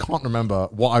movies, I can't remember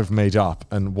what I've made up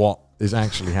and what is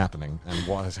actually happening and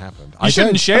what has happened. You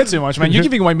shouldn't share too much, man. You're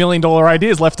giving away $1 million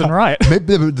ideas left and right.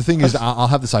 Maybe the thing is, I'll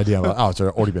have this idea. Like, it's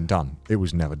already been done. It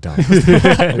was never done.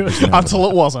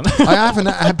 Until it wasn't. I have an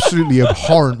absolutely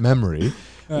abhorrent memory.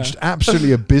 Which is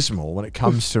absolutely abysmal when it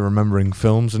comes to remembering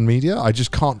films and media. I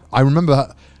just can't. I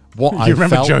remember what I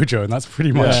remember felt. JoJo, and that's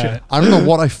pretty much it. I remember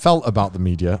what I felt about the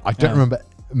media. I don't remember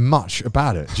much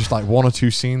about it. Just like one or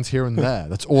two scenes here and there.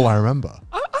 That's all I remember.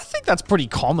 I think that's pretty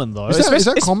common, though. Is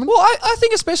that common? Well, I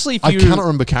think especially if you... I cannot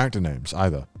remember character names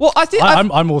either. Well, I think...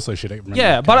 I'm also shit at remembering.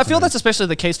 Yeah, but I feel that's especially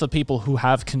the case for people who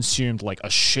have consumed like a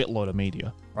shitload of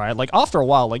media, right? Like after a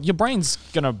while, like your brain's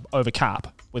going to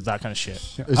overcap with that kind of shit.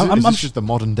 Is this just the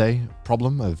modern day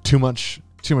problem of too much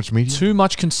media? Too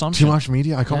much consumption. Too much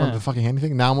media? I can't remember fucking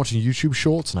anything. Now I'm watching YouTube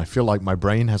shorts and I feel like my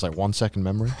brain has like 1 second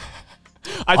memory.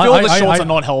 I feel the shorts are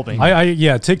not helping.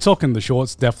 TikTok and the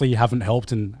shorts definitely haven't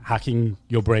helped in hacking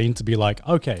your brain to be like,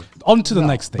 okay, on to the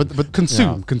next thing. But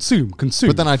consume.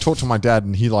 But then I talk to my dad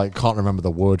and he like can't remember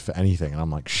the word for anything. And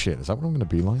I'm like, shit, is that what I'm going to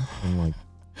be like? And like,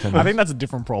 I think that's a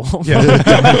different problem. Yeah.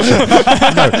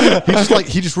 No,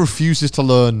 he just refuses to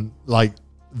learn like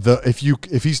if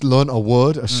he's learned a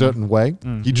word a certain way,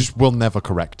 he just will never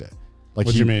correct it. Like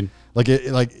what do you mean? Like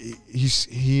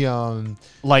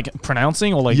like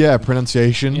pronouncing or like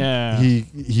pronunciation. Yeah,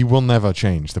 he will never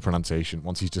change the pronunciation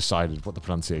once he's decided what the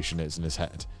pronunciation is in his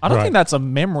head. I don't think that's a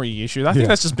memory issue. I think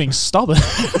that's just being stubborn.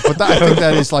 But I think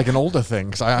that is like an older thing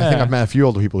because I think I've met a few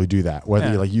older people who do that.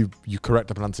 Whether like you correct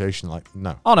the pronunciation, like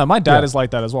no. Oh no, my dad is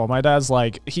like that as well. My dad's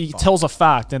like he tells a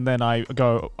fact and then I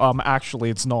go, actually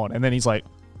it's not, and then he's like,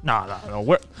 no.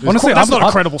 Honestly, that's not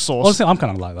a credible source. Honestly, I'm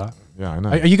kind of like that. Yeah, I know.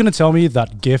 Are you going to tell me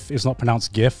that GIF is not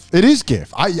pronounced GIF? It is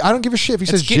GIF. I don't give a shit if he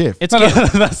says GIF. It's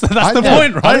GIF. That's the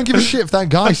point, right? I don't give a shit if that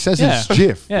guy says it's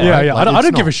GIF. Yeah. Like, I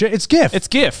don't give a shit. It's GIF. It's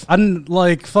GIF. And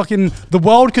like fucking the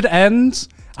world could end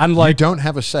and like... You don't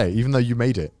have a say, even though you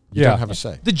made it. You don't have a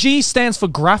say. The G stands for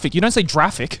graphic. You don't say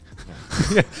graphic.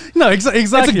 No, exactly.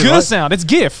 It's a G sound. It's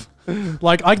GIF.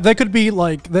 Like there could be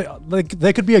like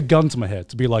there could be a gun to my head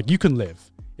to be like, you can live.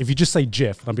 If you just say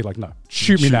GIF, I'd be like, no,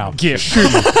 shoot me now. GIF.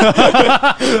 Shoot me.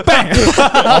 Bang.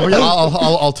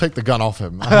 I'll take the gun off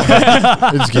him.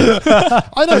 It's GIF.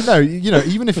 I don't know.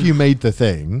 Even if you made the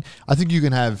thing, I think you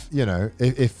can have,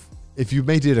 if you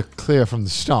made it clear from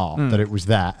the start that it was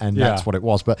that and that's what it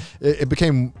was. But it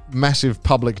became massive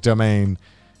public domain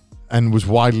and was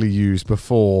widely used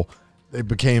before it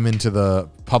became into the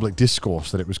public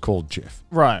discourse that it was called GIF.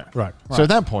 Right. So at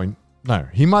that point, no,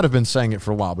 he might have been saying it for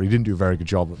a while, but he didn't do a very good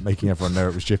job at making everyone know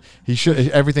it was GIF. He should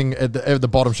everything at the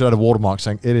bottom should have a watermark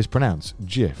saying it is pronounced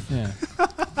GIF.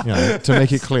 Yeah. To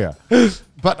make it clear.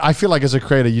 But I feel like as a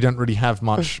creator, you don't really have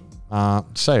much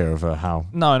say over how.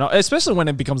 No, especially when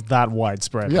it becomes that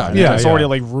widespread. Yeah, right? yeah, It's yeah. already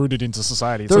like rooted into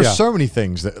society. There It's are like- so many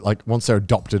things that, like, once they're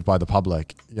adopted by the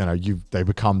public, they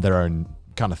become their own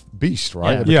kind of beast,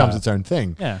 right? Yeah. It becomes Yeah. its own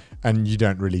thing. Yeah. And you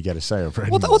don't really get a say over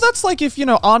it. Well, that's like if,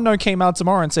 Arno came out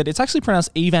tomorrow and said, it's actually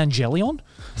pronounced Evangelion.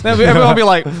 Then everyone will be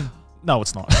like, no,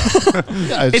 it's not.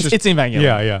 yeah, It's Evangelion.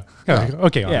 Yeah.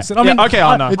 Okay, Yeah. honest. Yeah, okay,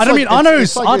 I know. It's I like, mean, I know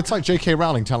it's like J.K.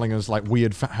 Rowling telling us like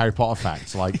weird Harry Potter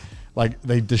facts, like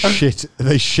they just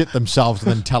shit themselves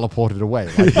and then teleported away.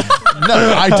 Like,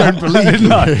 no, I don't believe you.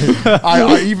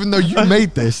 I even though you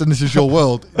made this and this is your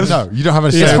world, no, you don't have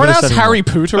a say. It's over this pronounced anymore. Harry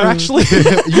Potter, actually.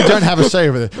 You don't have a say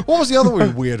over this. What was the other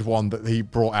weird one that he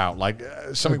brought out? Like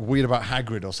something weird about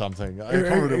Hagrid or something. I can't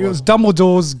remember what it was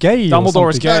Dumbledore's gay. Dumbledore's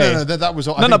or something. gay. No, that was.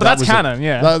 No, but that's canon,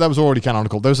 yeah. That was already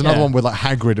canonical. There was another Yeah. one with like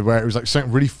Hagrid where it was like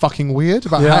something really fucking weird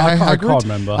about Yeah, I Hagrid. can't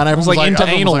remember. And It was like into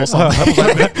anal or something.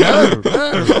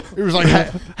 No. It was like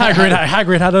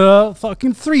Hagrid had a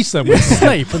fucking threesome with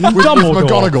Snape and with Dumbledore.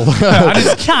 McGonagall. And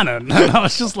it's canon. And I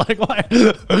was just like, why?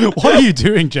 What are you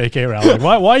doing, J.K. Rowling?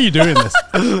 Why are you doing this?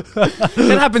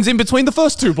 It happens in between the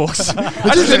first two books.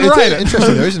 I just didn't It's write it.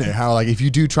 interesting though, isn't it? How like if you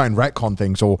do try and retcon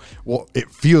things or what it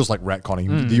feels like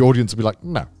retconning, the audience will be like,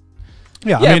 no.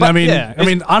 Yeah, Yeah, I but- mean, yeah,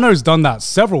 Anno's done that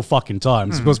several fucking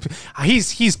times because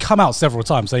he's come out several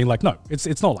times saying like, no,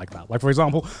 it's not like that. Like for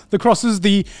example, the cross is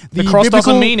the cross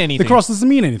doesn't mean anything. The cross doesn't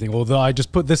mean anything, or I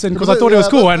just put this in because I thought it was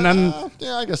cool. And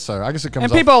yeah, I guess so. I guess it comes.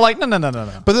 And off. people are like, no.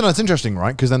 But then that's interesting,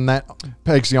 right? Because then that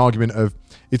pegs the argument of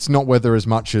it's not whether as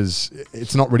much as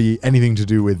it's not really anything to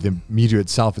do with the media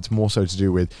itself. It's more so to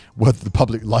do with whether the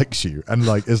public likes you and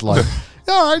like is like,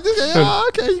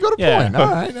 okay, you got a point. All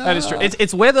right, That is true.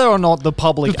 It's whether or not the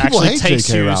public Because people actually hate takes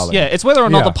J.K. you. Rowling. Yeah, it's whether or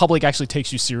not Yeah. the public actually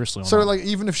takes you seriously. Or So not. like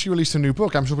even if she released a new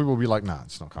book, I'm sure people will be like, nah,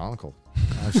 it's not canonical.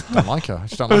 I just don't like her. I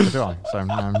just don't like her, do I? So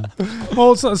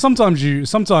well, sometimes you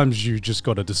just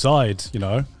got to decide,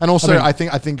 and also I mean-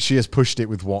 I think she has pushed it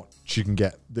with what she can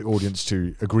get the audience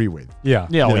to agree with. Yeah,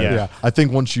 Yeah, You oh, know, yeah. I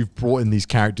think once you've brought in these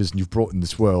characters and you've brought in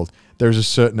this world, there's a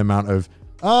certain amount of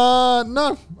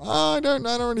no, I don't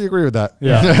really agree with that.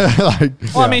 Yeah. like,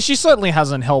 Well, I mean, she certainly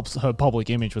hasn't helped her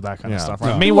public image with that kind of Yeah. stuff,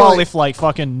 right? No. Meanwhile, Well, if like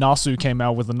fucking Nasu came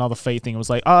out with another Fate thing, it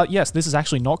was like, yes, this is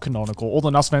actually not canonical. All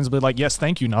the Nasu fans would be like, yes,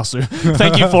 thank you, Nasu.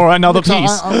 Thank you for another So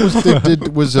piece.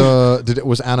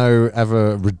 was Anno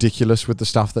ever ridiculous with the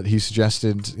stuff that he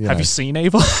suggested? Have you seen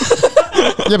Ava?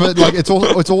 Yeah, but like it's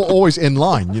all always in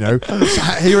line,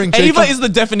 Hearing Ava Jacob- is the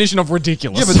definition of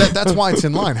ridiculous. Yeah, but that's why it's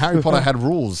in line. Harry Potter had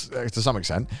rules to some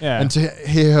extent. Yeah. And to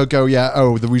hear her go,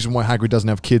 the reason why Hagrid doesn't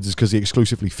have kids is because he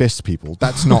exclusively fists people.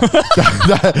 That's not,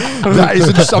 that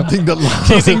isn't something that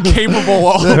he's incapable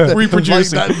of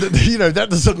reproducing. that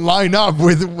doesn't line up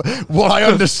with what I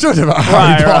understood about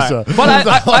Harry Right.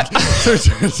 Potter. But So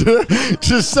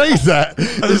to say that,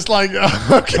 it's like,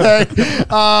 okay,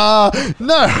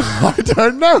 no, I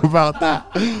don't know about that.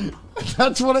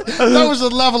 That was a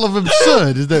level of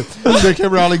absurd that J.K.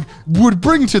 Rowling would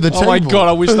bring to the table. Oh my god,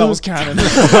 I wish that was canon.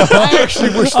 I actually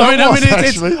wish that was,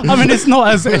 actually. it's not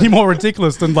as any more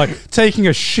ridiculous than like taking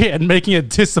a shit and making it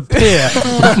disappear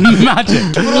with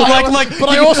magic. But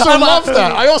I also love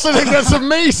that. I also think that's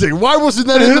amazing. Why wasn't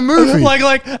that in the movie?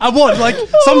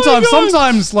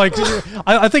 Sometimes, like,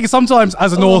 I think sometimes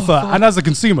as an author and as a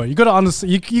consumer, you got to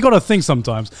understand. You got to think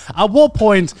sometimes. At what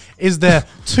point is there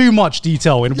too much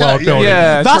detail in world building?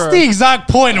 Yeah, that's true. the exact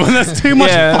point when there's too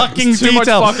much fucking too much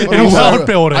detail fucking in detail. world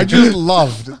building. I just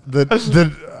loved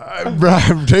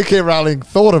that J.K. Rowling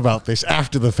thought about this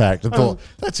after the fact and thought,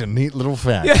 that's a neat little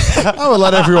fact. I'm going to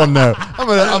let everyone know.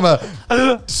 I'm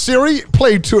a Siri,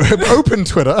 open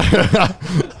Twitter.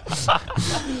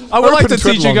 I would like to Open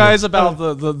teach you Twitlonger. guys about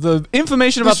the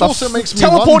information about This also the makes me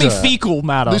teleporting wonder. fecal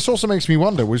matter. This also makes me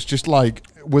wonder, were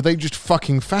they just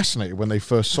fucking fascinated when they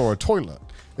first saw a toilet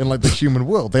in like the human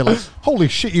world? They're like, holy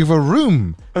shit, you have a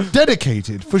room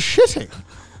dedicated for shitting.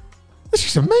 This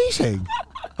is amazing.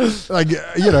 Like,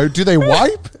 do they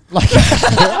wipe? Like, do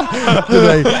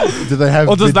they have?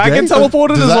 Or does that bidet? get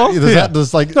teleported as well?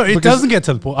 No, it doesn't get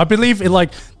teleported. I believe it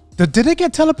did it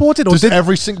get teleported or Does did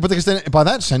every single? But because then, by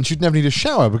that sense, you'd never need a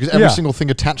shower because every Yeah. single thing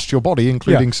attached to your body,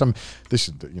 including some.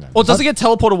 Or does it get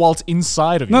teleported while it's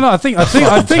inside of you? No, I think what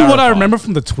I terrifying. remember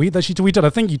from the tweet that she tweeted,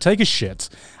 I think you take a shit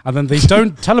and then they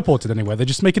don't teleport it anywhere. They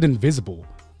just make it invisible.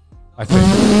 I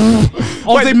think.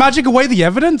 Oh, they magic away the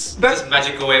evidence? Just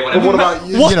magic away whatever. What about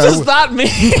What does that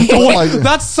mean?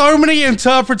 That's so many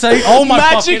interpretations. Oh my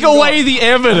Magic away the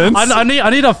evidence. I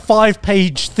need a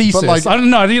 5-page thesis. like, I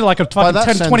don't know. I need like a fucking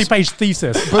 10, sense- 20-page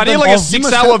thesis. I need like a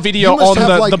 6-hour video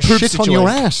on the poop shit situation. on your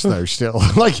ass though. Still,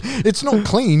 like it's not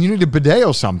clean. You need a bidet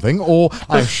or something. Or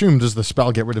I assume does the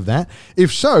spell get rid of that?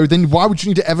 If so, then why would you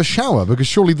need to ever shower? Because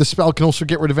surely the spell can also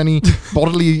get rid of any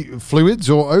bodily fluids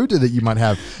or odor that you might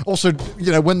have. Also,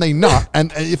 when they nut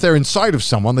and if they're inside of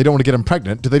someone, they don't want to get them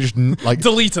pregnant. Do they just like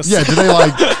Delete us? Yeah. Do they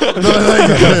like?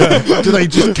 do they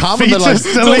just come and they're like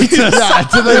delete us. Yeah.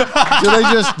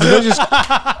 Do they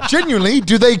just genuinely?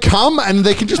 Do they come and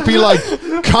they can just be like,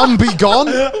 "Come, be gone,"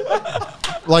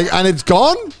 like, and it's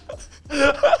gone.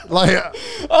 Like,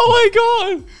 oh my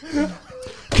god.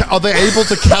 are they able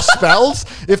to cast spells?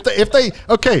 If they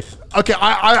okay,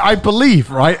 I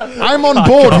believe, right? I'm on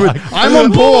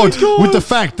board with the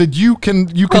fact that you can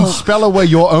spell away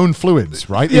your own fluids,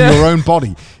 right? In your own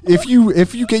body. If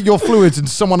you get your fluids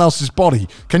into someone else's body,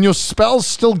 can your spells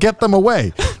still get them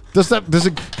away?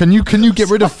 Can you get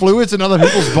rid of fluids in other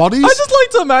people's bodies? I just like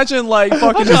to imagine like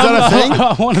fucking. Is that a thing?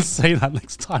 I want to say that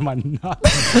next time I nut.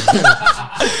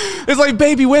 It's like,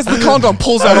 baby, where's the condom?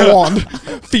 Pulls out a wand.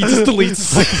 Fetus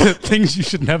deletes. Like things you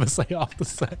should never say after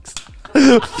sex.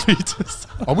 Fetus.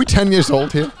 Are we 10 years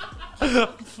old here? I'm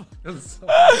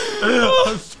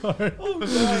sorry.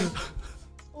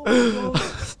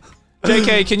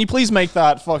 JK, can you please make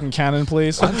that fucking canon,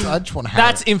 please? I just want to.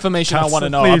 That's information I want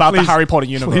to know Please, about the please, Harry Potter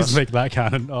universe. Please make that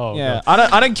canon. Oh, Yeah, God.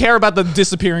 I don't care about the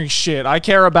disappearing shit. I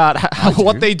care about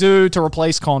what they do to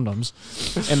replace condoms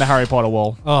in the Harry Potter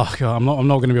world. Oh god, I'm not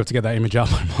going to be able to get that image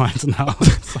out of my mind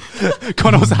now.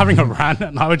 God, I was having a rant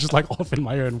and I was just like off in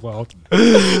my own world.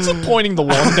 Just pointing the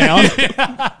wand down.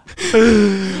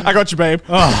 I got you, babe.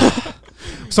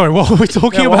 Sorry, what were we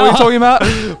talking about? What were we talking about?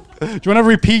 Do you want to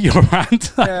repeat your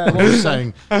rant? I'm just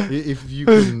saying, if you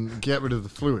can get rid of the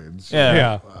fluids,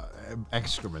 Yeah.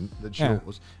 excrement that's Yeah.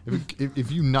 yours.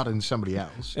 If you nut in somebody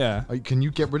else, can you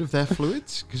get rid of their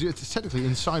fluids? Because it's technically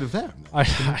inside of them.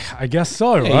 I guess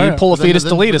so, Yeah, right? you pull a fetus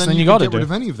deletus, then you got to get rid do.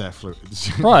 of any of their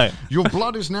fluids. Right. Your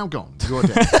blood is now gone. You're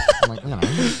dead. Like,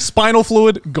 Spinal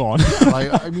fluid gone.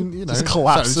 I mean, Just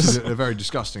collapses. So this is a very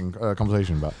disgusting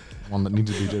conversation, but one that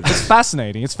needs to be done. It's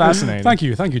fascinating. It's fascinating. Thank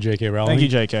you, J.K. Rowling. Thank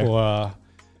you, JK.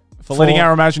 For letting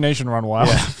our imagination run wild.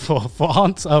 Yeah,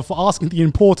 for asking the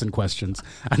important questions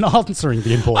and answering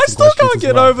the important I questions. still can't as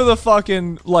get well. over the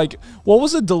fucking, like, what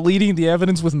was it? Deleting the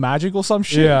evidence with magic or some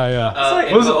shit? Yeah.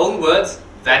 In her own words,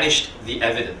 vanished the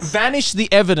evidence. Vanish the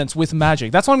evidence with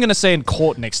magic. That's what I'm going to say in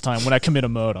court next time when I commit a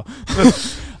murder.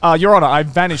 Your Honor, I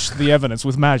vanished the evidence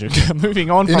with magic.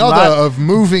 Moving on from In that. other of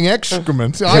moving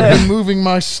excrement, I've been moving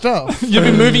my stuff. You've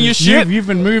been moving your shit. You've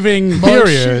been moving My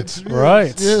period, shit.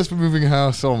 right? Yeah, it's been moving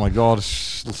house. Oh my god,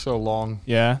 it's so long.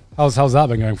 Yeah. How's that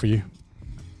been going for you?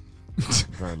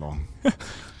 Very long.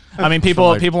 I mean, people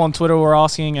on Twitter were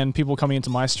asking, and people coming into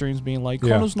my streams being like,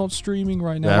 Connor's not streaming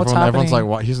right now. Yeah, What's happening? everyone's like,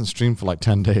 what? He hasn't streamed for like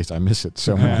 10 days. I miss it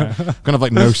so much. I'm gonna have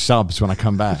like no subs when I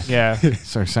come back. Yeah.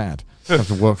 So sad. I have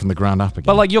to work from the ground up again.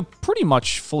 But like, you're pretty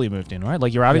much fully moved in, right?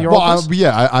 Like, you're out of your well,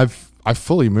 office? I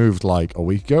fully moved like a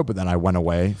week ago, but then I went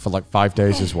away for like 5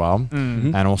 days as well.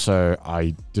 Mm-hmm. And also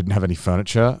I didn't have any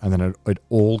furniture, and then it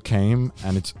all came,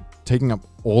 and it's taking up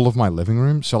all of my living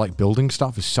room. So like building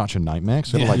stuff is such a nightmare.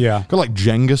 So got like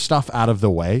Jenga stuff out of the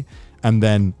way and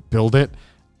then build it.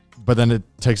 But then it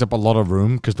takes up a lot of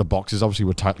room because the boxes obviously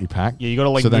were tightly packed. Yeah, you got to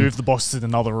like So then- move the box to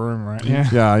another room, right?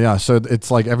 Yeah. So it's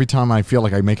like every time I feel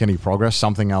like I make any progress,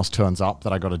 something else turns up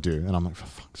that I got to do. And I'm like, for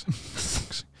fuck's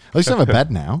sake. At least I have a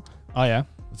bed now. Oh, yeah.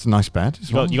 It's a nice bed.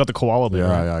 You got the koala bed,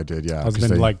 right? Yeah, I did, yeah. I've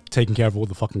been like taking care of all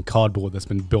the fucking cardboard that's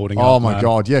been building up. Oh my man.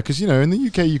 god, yeah, because in the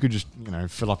UK you could just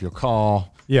fill up your car,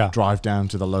 Yeah. drive down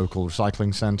to the local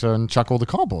recycling center and chuck all the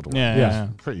cardboard away. Yeah.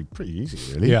 Pretty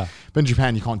easy, really. Yeah. But in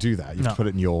Japan you can't do that. You have No. to put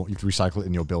it in you have to recycle it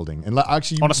in your building. And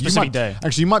actually, On a specific day.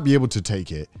 Actually, you might be able to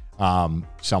take it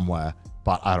somewhere,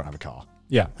 but I don't have a car.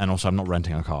 Yeah. And also, I'm not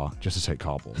renting a car just to take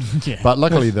cardboard. Yeah. But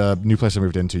luckily, the new place I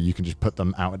moved into, you can just put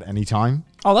them out at any time.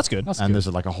 Oh, that's good. And there's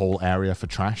like a whole area for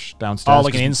trash downstairs. Oh,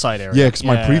 like an inside area. Yeah, because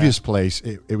my previous place,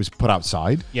 it was put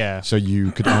outside. Yeah. So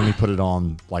you could only put it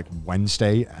on like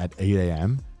Wednesday at 8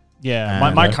 a.m. Yeah,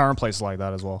 And, my current place is like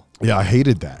that as well. Yeah, I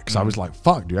hated that because I was like,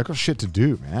 fuck, dude, I got shit to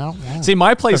do, man. See,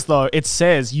 my place, though, it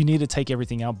says you need to take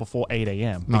everything out before 8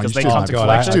 a.m. No, because you they come just to do it.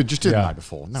 collect it. Dude, just do it the Yeah. night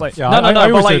before. No, It's like, Yeah, no, I but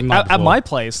always do like it the night at before. my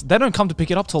place, they don't come to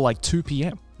pick it up till like 2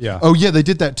 p.m. Yeah. Oh yeah, they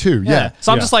did that too. Yeah.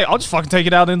 So I'm just like, I'll just fucking take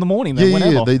it out in the morning then,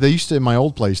 whenever. They used to, in my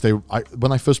old place,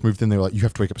 when I first moved in, they were like, you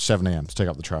have to wake up at 7 a.m. to take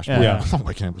out the trash. Yeah. I'm not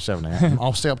waking up at 7 a.m.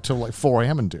 I'll stay up till like 4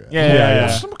 a.m. and do it.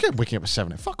 I'm okay waking up at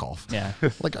 7 a.m. Fuck off. Yeah.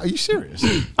 Like, are you serious?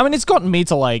 I mean, it's gotten me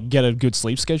to like get a good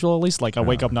sleep schedule at least. Like I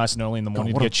wake up nice and early in the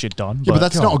morning to get shit done. Yeah, but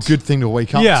that's not a good thing to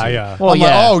wake up to. Yeah. Well, I'm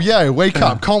like, oh yeah, wake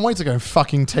up. Can't wait to go and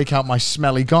fucking take out my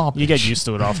smelly garbage. You get used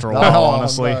to it after a while,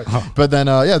 honestly. No. But then,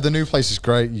 the new place is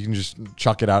great. You can just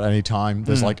chuck it out anytime.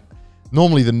 There's like,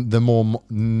 normally the more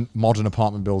modern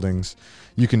apartment buildings,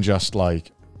 you can just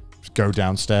like go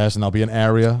downstairs and there'll be an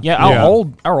area. Yeah,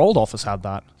 our old office had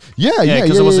that. Yeah,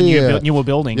 because it was a newer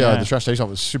building. Yeah, the trash station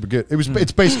office was super good.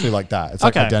 It's basically like that. It's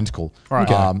like identical.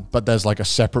 Right. But there's like a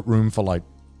separate room for like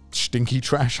stinky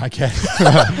trash, I guess.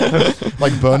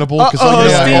 Like burnable, because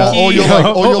all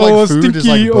your food is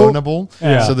like burnable.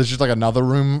 Yeah. So there's just like another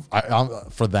room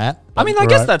for that. I mean, I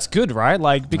guess that's good, right?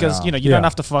 Like, because you don't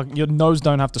have to your nose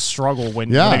don't have to struggle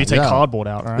when you take cardboard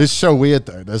out, right? It's so weird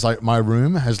though. There's like, my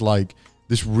room has like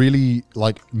this really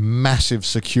like massive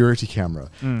security camera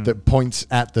that points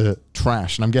at the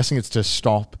trash, and I'm guessing it's to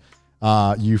stop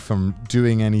you from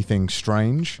doing anything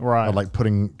strange, right? Or like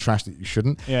putting trash that you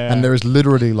shouldn't. Yeah. And there is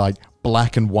literally like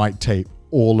black and white tape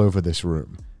all over this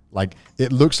room. Like,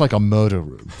 it looks like a murder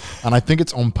room, and I think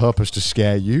it's on purpose to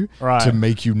scare you, to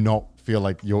make you not feel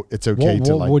like it's okay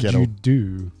to like what get. What would you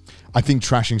do? I think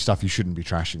trashing stuff you shouldn't be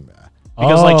trashing there.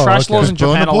 Because like trash laws in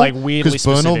Japan are like weirdly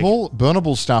specific.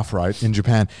 Burnable stuff, right, in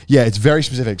Japan, it's very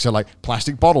specific. So like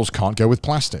plastic bottles can't go with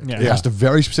plastic. It has to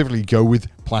very specifically go with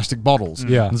plastic bottles.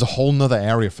 Yeah. And there's a whole nother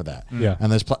area for that. Yeah.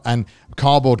 And and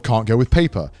cardboard can't go with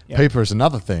paper. Yeah. Paper is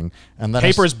another thing. And that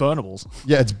paper is burnables.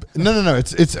 Yeah, it's no.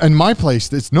 It's in my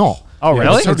place. It's not. Oh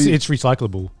really? It's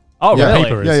recyclable. Oh, really?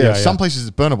 Paper is, Some places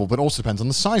it's burnable, but it also depends on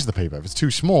the size of the paper. If it's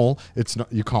too small, it's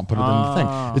not. You can't put it in the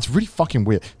thing. It's really fucking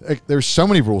weird. Like, there's so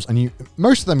many rules, and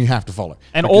most of them you have to follow.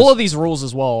 And all of these rules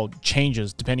as well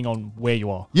changes depending on where you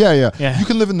are. Yeah. You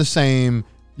can live in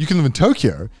you can live in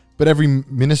Tokyo, but every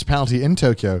municipality in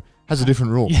Tokyo has a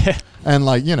different rule. Yeah. And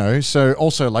like, so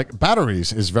also like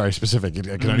batteries is very specific.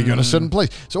 It can only go in a certain place.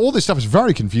 So all this stuff is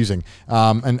very confusing.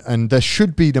 And there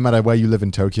should be, no matter where you live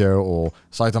in Tokyo or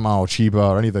Saitama or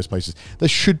Chiba or any of those places, there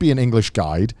should be an English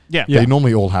guide. Yeah. They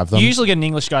normally all have them. You usually get an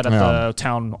English guide at the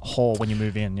town hall when you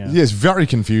move in. Yeah. Yeah, it's very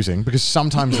confusing because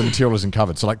sometimes the material isn't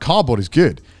covered. So like cardboard is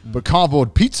good, but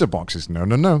cardboard pizza boxes, no,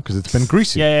 because it's been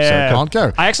greasy. So it can't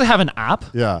go. I actually have an app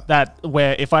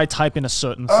where if I type in a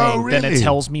certain thing, then it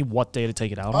tells me what day to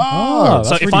take it out on.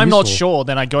 So if I'm not sure,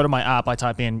 then I go to my app, I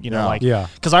type in,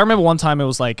 because I remember one time it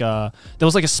was like there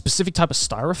was like a specific type of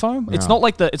styrofoam. It's not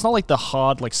like the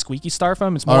hard like squeaky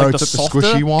styrofoam. It's more like the softer,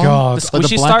 squishy one, the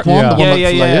squishy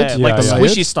styrofoam. Like the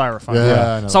squishy styrofoam.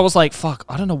 Yeah. So I was like, fuck,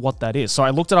 I don't know what that is. So I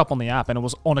looked it up on the app, and it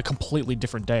was on a completely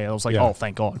different day. I was like, oh,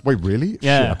 thank God. Wait, really?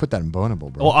 Yeah. Shit, I put that in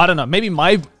burnable, bro. Well, I don't know. Maybe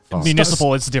my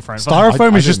municipal it's different.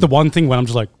 Styrofoam is just the one thing when I'm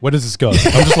just like, where does this go? I'm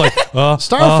just like,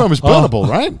 styrofoam is burnable,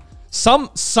 right? Some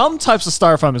types of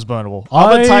styrofoam is burnable.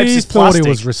 Other types is thought plastic. it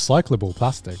was recyclable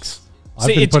plastics.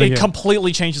 See, it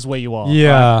completely changes where you are.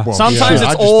 Yeah. Right? Well, sometimes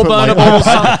it's all burnable.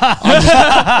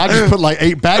 I just put like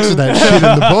 8 bags of that shit in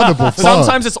the burnable.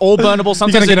 Sometimes it's all burnable.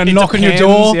 Sometimes you're going to get a knock on your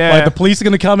door. Yeah. Like the police are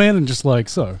going to come in and just like,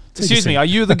 excuse me, are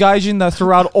you the gaijin that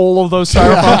threw out all of those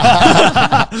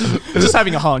styrofoam? Just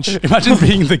having a hunch. Imagine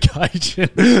being the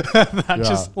gaijin that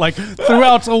just like threw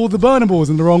out all the burnables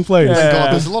in the wrong place. Yeah.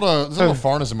 God, there's a lot of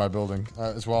foreigners in my building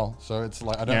as well. So it's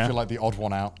like I don't feel like the odd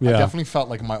one out. I definitely felt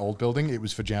like in my old building it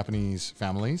was for Japanese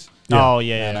families. Oh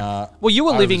yeah. Well, you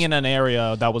were living in an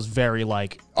area that was very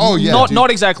like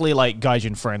not exactly like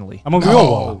gaijin friendly. I mean, we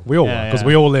all were because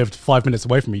we all lived 5 minutes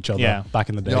away from each other back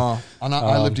in the day. Yeah, and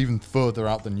I lived even further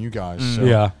out than you guys. So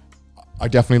yeah, I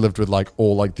definitely lived with like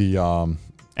all like the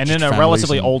and in a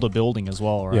relatively older building as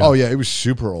well. Right? Yeah. Oh yeah, it was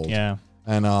super old. Yeah,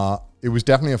 and it was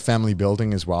definitely a family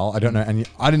building as well. I don't know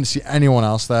I didn't see anyone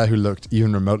else there who looked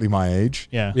even remotely my age.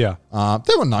 Yeah.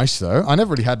 They were nice though. I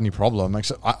never really had any problem.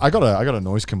 Except I got a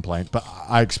noise complaint, but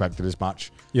I expected as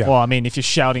much. Yeah. Well, I mean, if you're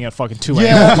shouting at fucking 2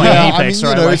 a.m. playing Apex,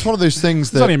 I mean, it's one of those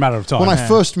things that it's only a matter of time. When I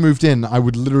first moved in, I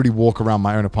would literally walk around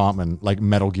my own apartment like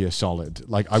Metal Gear Solid.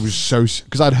 Like I was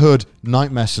because I'd heard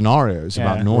nightmare scenarios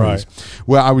about noise,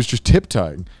 where I was just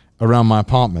tiptoeing around my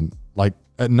apartment like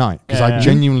at night because I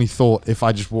genuinely thought if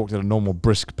I just walked at a normal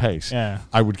brisk pace,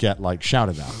 I would get like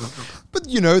shouted at. But,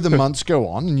 you know, the months go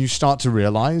on and you start to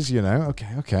realize, you know,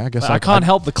 okay, I guess I can't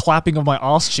help the clapping of my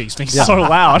arse cheeks being so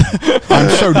loud. I'm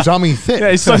so dummy thick. Yeah,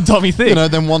 it's so dummy thick. You know,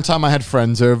 then one time I had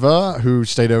friends over who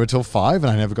stayed over till 5 and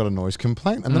I never got a noise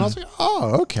complaint. And then I was like,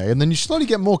 oh, okay. And then you slowly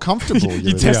get more comfortable.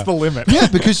 You test the limit. Yeah,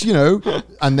 because, you know,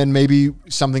 and then maybe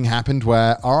something happened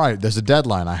where, all right, there's a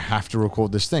deadline. I have to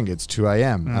record this thing. It's 2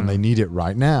 a.m. and they need it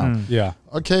right now. Yeah.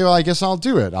 Okay, well, I guess I'll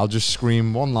do it. I'll just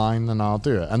scream one line and I'll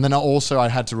do it. And then I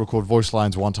had to record voice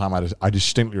lines one time. I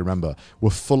distinctly remember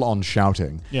were full on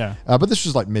shouting. Yeah. But this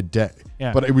was like midday.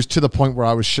 Yeah. But it was to the point where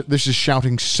I was this is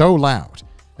shouting so loud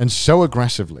and so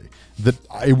aggressively that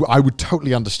I would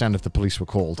totally understand if the police were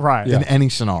called. Right. In any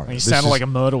scenario. You sounded like a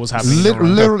murder was happening.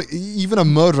 Literally, even a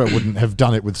murderer wouldn't have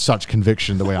done it with such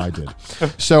conviction the way I did.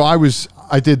 So I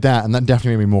did that, and that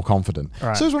definitely made me more confident.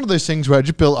 Right. So it was one of those things where I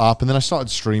just built up, and then I started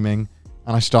streaming.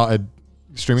 And I started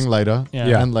streaming later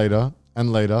and later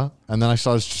and later. And then I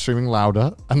started streaming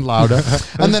louder and louder.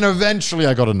 And then eventually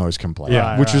I got a noise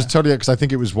complaint, which was totally, because I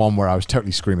think it was one where I was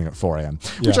totally screaming at 4 a.m.,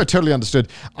 which I totally understood.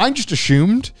 I just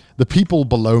assumed the people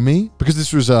below me, because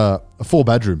this was a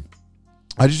 4-bedroom,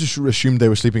 I just assumed they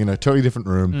were sleeping in a totally different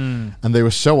room and they were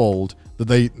so old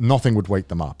that nothing would wake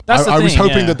them up. That's the I was thing,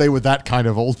 hoping that they were that kind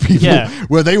of old people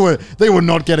where they were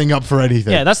not getting up for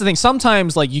anything. Yeah, that's the thing.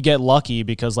 Sometimes like you get lucky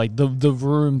because like the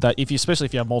room that especially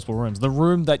if you have multiple rooms, the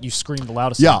room that you scream the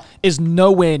loudest in is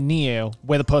nowhere near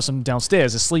where the person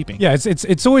downstairs is sleeping. Yeah,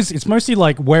 it's mostly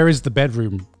like, where is the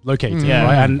bedroom located,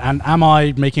 right? And am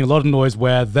I making a lot of noise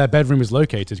where their bedroom is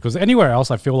located? Because anywhere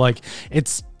else, I feel like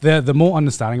they're more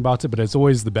understanding about it, but it's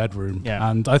always the bedroom. Yeah.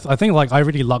 And I think like I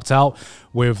really lucked out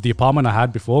with the apartment I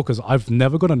had before, because I've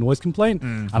never got a noise complaint.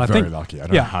 And I Very think lucky. I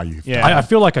don't know how you've done I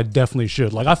feel like I definitely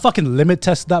should. Like I fucking limit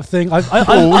test that thing. We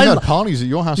had parties at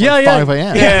your house at 5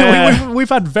 a.m. Yeah, we've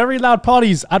had very loud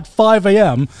parties at 5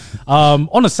 a.m.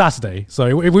 On a Saturday,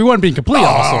 so we weren't being complete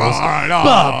assholes.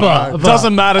 But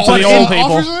doesn't matter to the old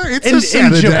people. In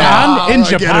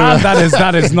Japan,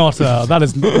 that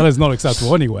is not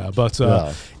acceptable anywhere. But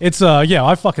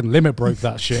I fucking limit broke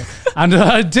that shit, and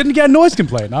I didn't get a noise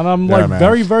complaint, and I'm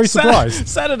very, very surprised.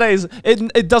 Saturdays,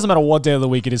 it doesn't matter what day of the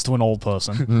week it is to an old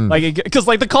person, like because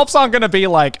like the cops aren't gonna be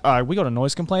like, all right, we got a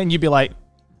noise complaint. You'd be like,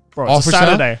 bro, it's Officer, a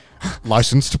Saturday.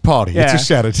 License to party. It's a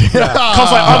Saturday.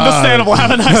 Cops like, understandable.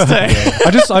 Have a nice day.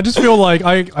 I just feel like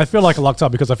I feel like I lucked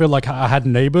up, because I feel like I had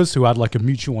neighbors who had like a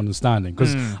mutual understanding.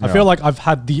 Because I feel like I've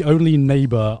had the only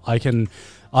neighbor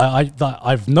that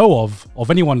I've know of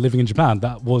anyone living in Japan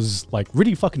that was like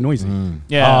really fucking noisy.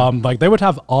 Like they would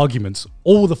have arguments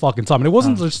all the fucking time, and it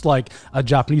wasn't just like a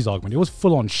Japanese argument. It was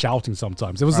full on shouting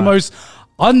sometimes. It was the most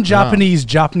un-Japanese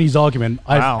Japanese argument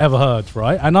I've ever heard,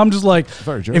 right? And I'm just like,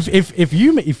 if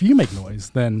you make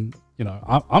noise, then you know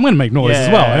I'm going to make noise as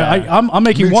well. I'm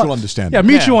making mutual understanding. Yeah,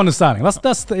 mutual understanding. It's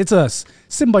a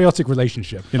symbiotic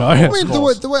relationship, you know. I mean,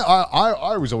 the way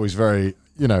I was always very,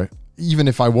 you know, even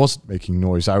if I wasn't making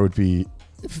noise, I would be,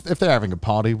 if they're having a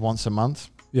party once a month,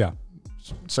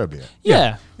 so be it.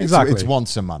 Yeah, exactly. It's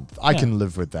once a month. I can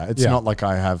live with that. It's not like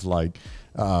I have like,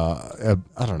 I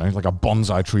don't know, like a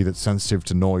bonsai tree that's sensitive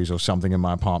to noise or something in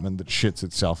my apartment that shits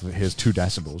itself if it hears 2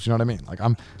 decibels. You know what I mean? Like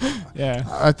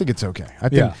I think it's okay. I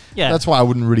think that's why I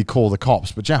wouldn't really call the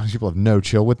cops. But Japanese people have no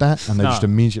chill with that, and they just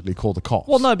immediately call the cops.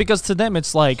 Well, no, because to them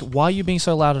it's like, why are you being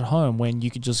so loud at home when you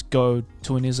could just go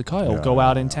to an izakaya or go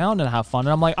out in town and have fun?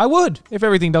 And I'm like, I would, if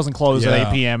everything doesn't close at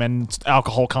 8 p.m. and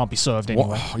alcohol can't be served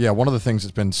anyway. One of the things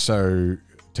that's been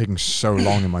taking so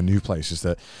long in my new place is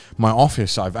that my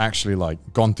office, I've actually like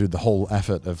gone through the whole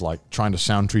effort of like trying to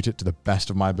sound treat it to the best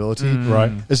of my ability,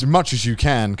 right, as much as you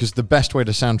can, because the best way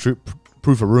to sound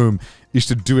proof a room is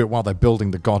to do it while they're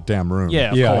building the goddamn room.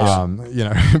 Of course. You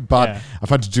know, but I've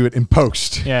had to do it in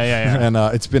post. And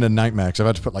it's been a nightmare, because I've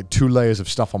had to put like 2 layers of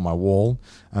stuff on my wall,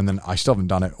 and then I still haven't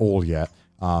done it all yet.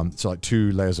 So like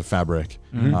 2 layers of fabric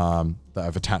that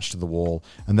I've attached to the wall,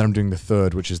 and then I'm doing the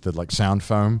 3rd, which is the like sound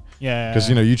foam. Because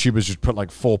you know, YouTubers just put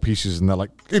like 4 pieces and they're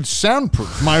like, it's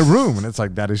soundproof, my room, and it's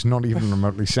like, that is not even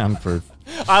remotely soundproof.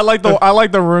 I like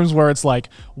the rooms where it's like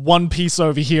 1 piece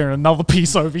over here and another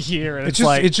piece over here, and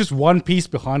it's just 1 piece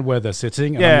behind where they're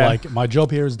sitting, and I'm like, my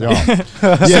job here is done.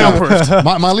 soundproof.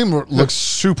 My room looks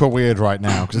super weird right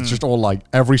now, because it's just all like,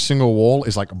 every single wall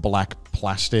is like black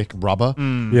plastic rubber.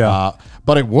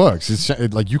 But it works. It's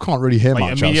like, you can't really hear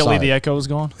much immediately outside. The echo is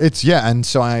gone. And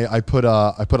so I put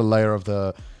a layer of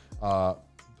the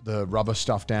the rubber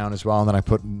stuff down as well, and then I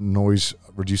put noise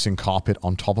reducing carpet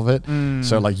on top of it.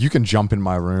 So like you can jump in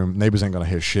my room, neighbors ain't gonna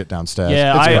hear shit downstairs.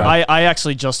 Yeah, I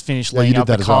actually just finished laying out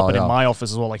the carpet in my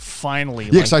office as well. Like finally.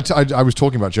 Yeah, because I was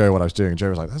talking about Joe what I was doing, and Joe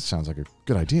was like, "That sounds like a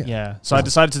good idea." Yeah, so I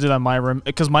decided to do that in my room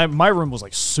because my room was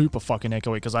like super fucking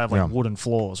echoey because I have like wooden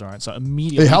floors, right? So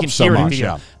immediately it helps so much.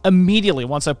 Yeah. Immediately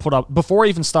once I put up, before I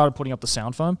even started putting up the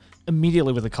sound foam,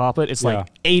 immediately with the carpet, it's like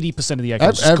 80% of the echo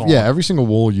is gone. Yeah, every single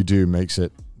wall you do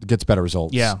gets better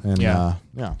results. Yeah, and,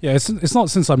 It's not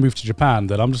since I moved to Japan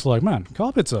that I'm just like, man,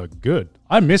 carpets are good.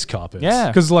 I miss carpets. Yeah,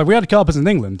 because like we had carpets in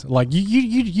England. Like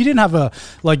you didn't have a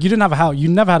house. You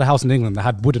never had a house in England that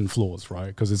had wooden floors, right?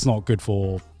 Because it's not good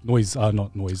for noise.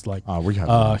 Not noise. Like we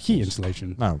had heat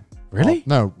insulation. No, really?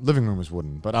 No, living room was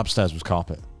wooden, but upstairs was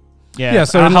carpet. Yeah,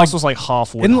 so our house was like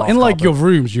half wood, in half like carpet. your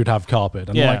rooms, you'd have carpet.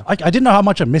 And like I didn't know how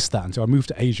much I missed that until I moved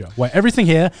to Asia, where everything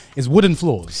here is wooden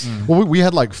floors. Well, we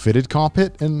had like fitted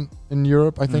carpet in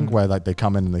Europe, I think, where like they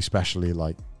come in and they specially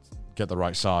like get the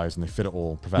right size and they fit it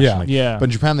all professionally. Yeah. But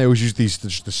in Japan, they always use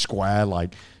the square,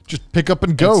 like just pick up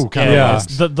and go kind of.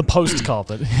 It's the post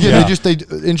carpet. Yeah, they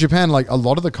in Japan, like a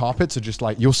lot of the carpets are just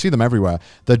like, you'll see them everywhere.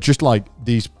 They're just like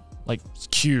these. Like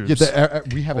cubes. Yeah,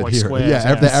 we have it like here. Squares,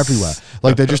 they're everywhere.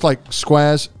 Like they're just like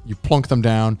squares. You plonk them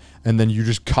down, and then you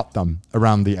just cut them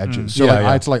around the edges. So I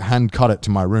had to like hand cut it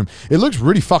to my room. It looks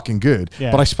really fucking good,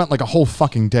 but I spent like a whole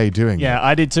fucking day doing it. Yeah,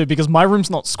 I did too because my room's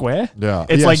not square. Yeah,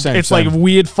 it's like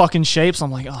weird fucking shapes.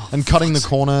 I'm like, oh. And cutting the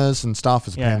corners and stuff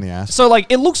is a pain in the ass. So like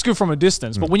it looks good from a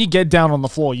distance, but when you get down on the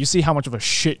floor, you see how much of a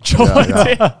shit job I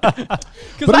did.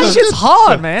 Because that shit's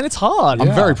hard, man. It's hard.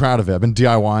 I'm very proud of it. I've been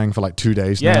DIYing for like 2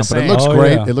 days now, but same. it looks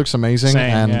great. Yeah. It looks amazing,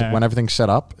 and when everything's set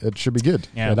up, it should be good.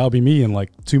 Yeah, that'll be me in like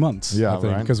 2 months. Yeah, I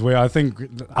think, right. because I think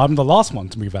I'm the last one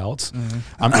to move out.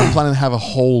 I'm planning to have a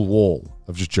whole wall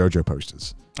of just JoJo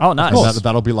posters. Oh, nice.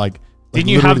 That'll be like. Didn't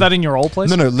you have that in your old place?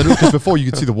 No, literally, because before you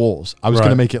could see the walls. I was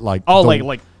going to make it like...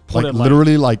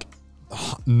 literally like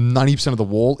 90% of the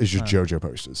wall is just JoJo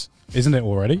posters. Isn't it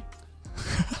already?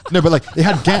 No, but like it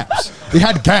had gaps. It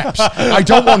had gaps. I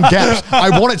don't want gaps.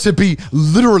 I want it to be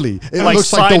literally. It like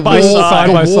looks like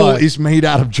the wall is made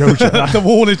out of JoJo. The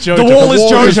wall is JoJo. The wall is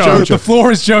JoJo. The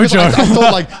floor is JoJo. I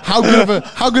thought like how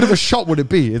good of a shot would it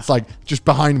be? It's like just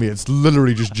behind me. It's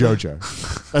literally just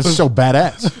JoJo. That's so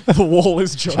badass. The wall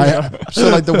is JoJo. So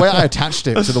like the way I attached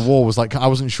it to the wall was like I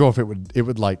wasn't sure if it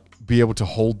would like be able to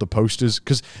hold the posters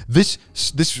because this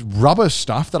rubber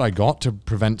stuff that I got to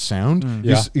prevent sound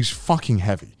is fucking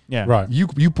heavy. Yeah. Right.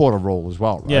 You bought a roll as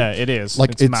well, right? Yeah, it is.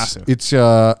 Like it's massive. It's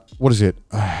what is it?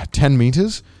 10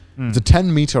 meters. It's a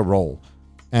 10-meter roll.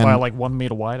 And by like 1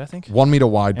 meter wide, I think. 1 meter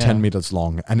wide, 10 meters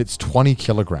long, and it's 20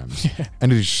 kilograms.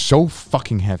 And it is so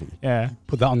fucking heavy. Yeah.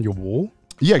 Put that on your wall?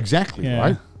 Yeah, exactly. Yeah.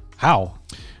 Right? How?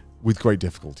 With great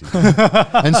difficulty.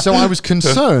 And so I was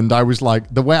concerned. I was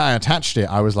like, the way I attached it,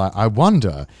 I was like, I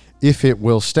wonder if it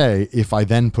will stay if I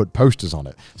then put posters on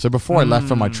it. So before I left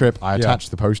for my trip, I attached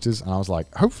the posters, and I was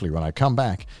like, hopefully when I come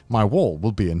back, my wall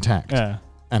will be intact. Yeah.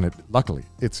 And luckily,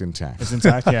 it's intact. It's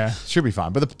intact, yeah. Should be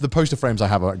fine. But the poster frames I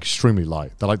have are extremely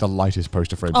light. They're like the lightest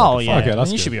poster frames. Oh, I can yeah. find. Okay,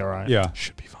 that's you good. should be all right. Yeah.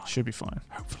 Should be fine. Should be fine.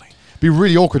 Hopefully. Be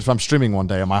really awkward if I'm streaming one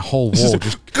day and my whole wall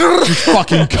just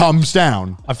fucking comes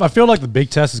down. I feel like the big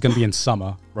test is going to be in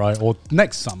summer, right? Or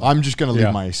next summer. I'm just going to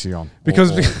leave my AC on because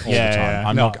all the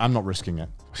time. Yeah. I'm not risking it.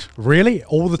 Really?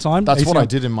 All the time? That's AC what on? I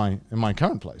did in my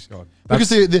current place. Because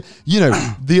the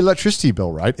electricity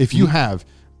bill, right? If you have,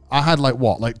 I had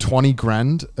like 20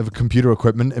 grand of computer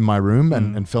equipment in my room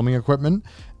and filming equipment.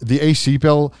 The AC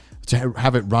bill to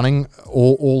have it running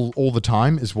all the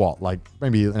time is what? Like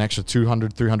maybe an extra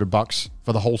 $200-300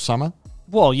 for the whole summer.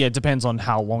 Well, yeah, it depends on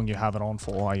how long you have it on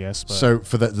for, I guess. But So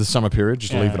for the summer period,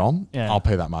 just to leave it on, yeah. I'll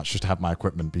pay that much just to have my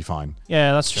equipment be fine.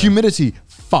 yeah, that's true. Humidity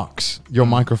fucks your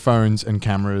microphones and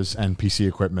cameras and PC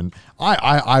equipment.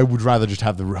 I would rather just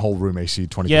have the whole room AC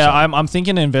 20%. Yeah, I'm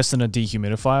thinking to invest in a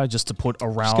dehumidifier just to put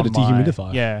around get a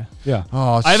dehumidifier. Yeah. Yeah.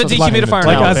 Oh, I have a dehumidifier in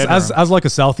Like our as like a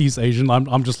Southeast Asian,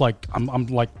 I'm just like I'm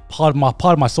like part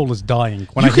of my soul is dying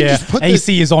when You I can hear just put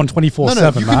AC is on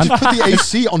 24/7, you man. can just put the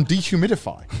AC on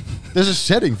dehumidify. There's a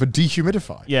setting for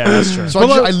dehumidify. Yeah, that's true. So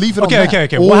I leave it on Okay, there.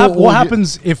 okay. Or What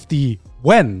happens if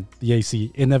when the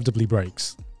AC inevitably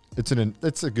breaks? It's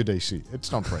a good AC.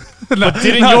 It's not break.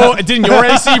 Didn't your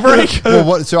AC break? Well,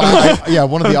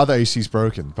 one of the other AC's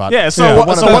broken. But Yeah, so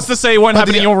what's to say it won't but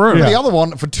happen in your room? The other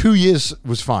one for 2 years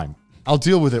was fine. I'll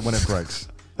deal with it when it breaks.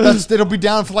 It'll be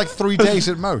down for like 3 days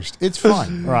at most. It's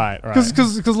fine. Right.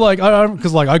 Because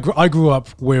I grew up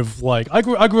with I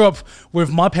grew up with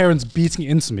my parents beating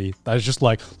into me. That is just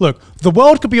like, look, the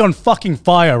world could be on fucking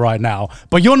fire right now,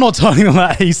 but you're not turning on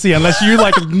that AC unless you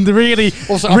like really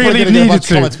Also, I'm really getting a needed bunch of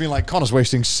to. comments being like, Connor's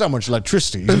wasting so much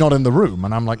electricity. He's not in the room,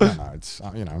 and I'm like, no, it's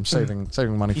I'm saving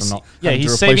money from not.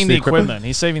 He's saving the equipment.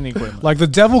 He's saving the equipment. Like the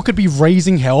devil could be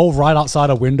raising hell right outside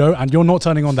a window, and you're not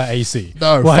turning on that AC.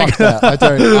 No, like, fuck that. I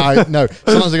don't. No.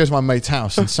 Sometimes I go to my mate's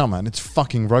house in summer and it's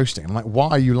fucking roasting. I'm like, why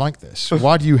are you like this?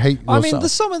 Why do you hate yourself? I mean, the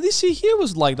summer this year here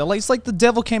was like that. Like, it's like the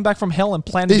devil came back from hell and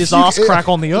planted his ass crack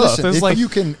on the earth.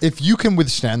 Listen, if you can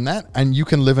withstand that and you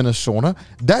can live in a sauna,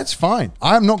 that's fine.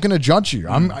 I'm not going to judge you.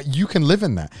 You can live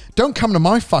in that. Don't come to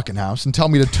my fucking house and tell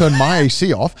me to turn my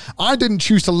AC off. I didn't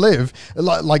choose to live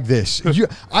like this.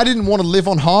 I didn't want to live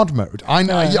on hard mode.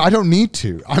 I don't need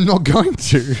to. I'm not going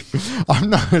to. I'm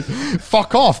not.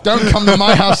 Fuck off. Don't come to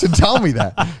my house and tell me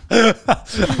that.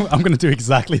 I'm going to do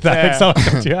exactly that. Yeah. Next time I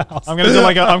come to your house. I'm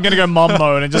going to go mum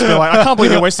mode and just be like, I can't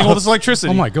believe you're wasting all this electricity.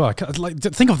 Oh my God.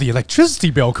 Think of the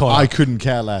electricity bill, Connor. I couldn't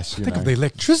care less. Think of the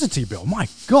electricity bill. My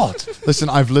God. Listen,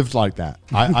 I've lived like that.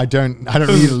 I don't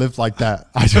need to live like that.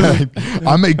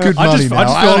 I make good money now.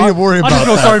 I don't need to worry about I just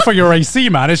feel that. sorry for your AC,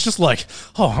 man. It's just like,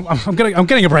 I'm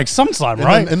getting a break sometime,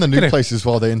 right? In the new place as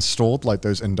well, they installed like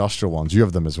those industrial ones. You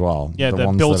have them as well. Yeah, they're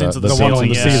ones built that into are- the ones on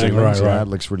ceiling, yeah. ceiling, Right. Yeah, it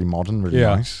looks really modern, really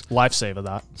nice. Lifesaver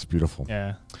that. It's beautiful.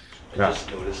 Yeah. I just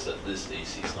noticed that this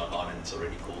AC is not on and it's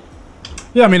already cold.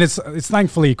 Yeah, I mean, it's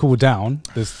thankfully cooled down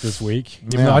this week.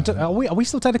 Even Yeah. though are we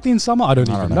still technically in summer? I don't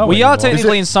even know. We are anymore.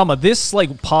 technically in summer. This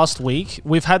like past week,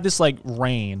 we've had this like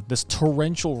rain, this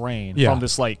torrential rain Yeah. from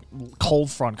this like cold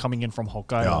front coming in from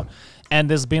Hokkaido, Yeah. and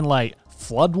there's been like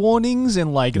flood warnings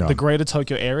in like Yeah. the greater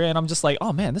Tokyo area, and I'm just like,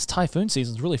 oh man, this typhoon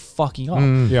season's really fucking up.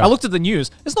 Yeah. I looked at the news;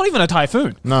 it's not even a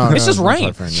typhoon. No, it's just not rain.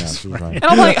 typhoon, yeah, it's just rain. And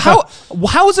I'm like,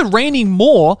 how is it raining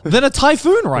more than a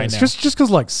typhoon right It's now? just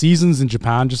because like seasons in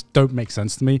Japan just don't make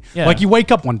sense to me. Yeah. Like you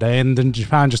wake up one day and then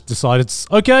Japan just decided,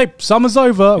 okay, summer's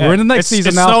over. Yeah. We're in the next season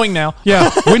it's now. snowing now.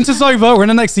 Yeah, winter's over. We're in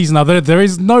the next season now. There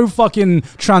is no fucking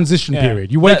transition Yeah.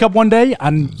 period. You wake up one day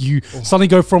and you suddenly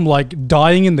go from like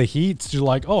dying in the heat to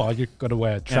like, oh, you got to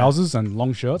wear trousers and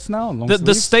long shirts now. And long The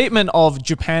sleeves. statement of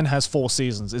Japan has 4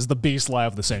 seasons is the biggest lie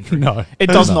of the century. No. It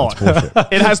does No, not. it's bullshit.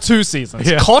 It has 2 seasons.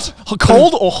 Yeah. Cold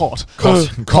or hot? Hot.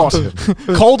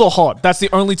 Cold or hot. That's the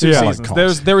only 2 Yeah. seasons.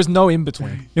 Like There is no in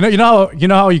between. You know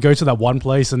how you go to that one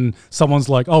place and someone's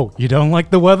like, "Oh, you don't like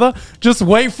the weather? Just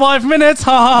wait 5 minutes."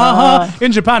 Ha ha ha ha.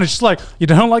 In Japan, it's just like, "You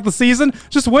don't like the season?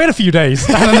 Just wait a few days,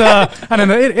 and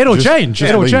then it'll change.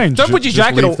 It'll leave. change." Don't put your Just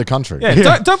jacket leave the country.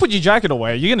 Yeah, don't put your jacket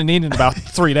away. You're gonna need it in about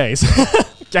 3 days.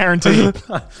 Guaranteed.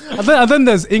 And then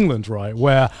there's England, right?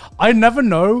 Where I never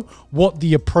know what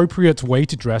the appropriate way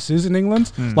to dress is in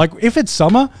England. Like, if it's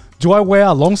summer, do I wear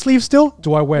a long sleeve still?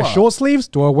 Do I wear short sleeves?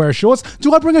 Do I wear shorts?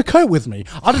 Do I bring a coat with me?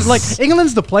 I just like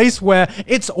England's the place where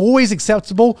it's always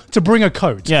acceptable to bring a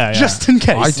coat. Yeah. Just in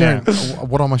case. I don't.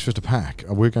 What am I supposed to pack?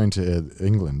 We're going to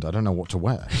England. I don't know what to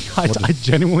wear. I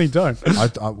genuinely don't.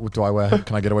 Do I wear?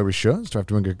 Can I get away with shirts? Do I have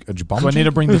to bring a jabonji? Do I need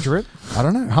to bring the drip? I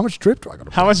don't know. How much drip do I got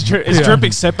to? How much drip? Is drip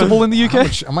acceptable in the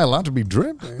UK? Am I allowed to be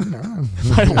drip? No.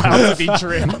 Allowed to be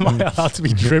drip. Am I allowed to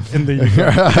be drip in the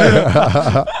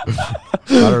UK?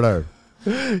 I don't know.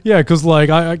 Yeah, because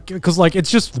like it's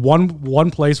just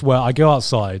one place where I go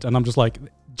outside and I'm just like,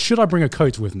 should I bring a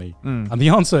coat with me? And the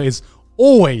answer is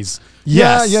always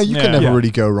yes. Yeah, you can Yeah. never really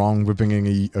go wrong with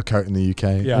bringing a coat in the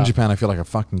UK. Yeah. In Japan, I feel like a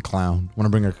fucking clown when I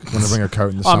bring a coat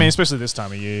in the summer. I mean, especially this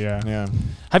time of year. Yeah. yeah.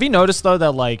 Have you noticed though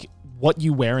that like what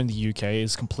you wear in the UK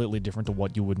is completely different to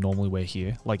what you would normally wear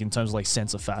here, like in terms of like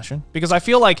sense of fashion? Because I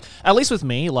feel like, at least with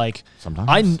me, like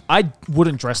Sometimes. I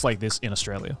wouldn't dress like this in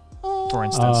Australia, for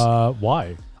instance.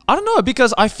 Why? I don't know,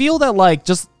 because I feel that like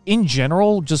just in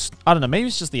general, just I don't know, maybe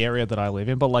it's just the area that I live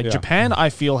in, but like Japan, I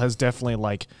feel has definitely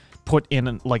like put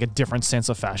in like a different sense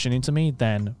of fashion into me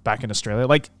than back in Australia.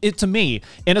 Like to me,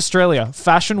 in Australia,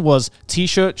 fashion was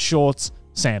t-shirt, shorts,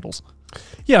 sandals.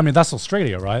 Yeah, I mean that's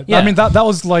Australia, right? Yeah. I mean that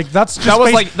was like that's just That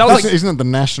was like Isn't it the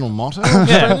national motto?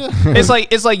 yeah. It's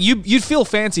like you'd feel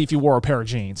fancy if you wore a pair of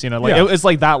jeans, you know, like it's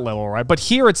like that level, right? But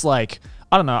here it's like,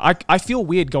 I don't know. I feel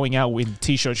weird going out with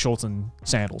t-shirt, shorts, and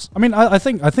sandals. I mean, I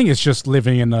think it's just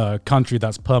living in a country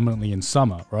that's permanently in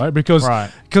summer, right?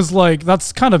 Because like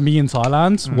that's kind of me in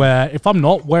Thailand, where if I'm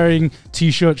not wearing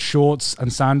t-shirt, shorts,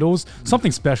 and sandals,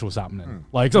 something special is happening.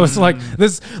 Like so it's like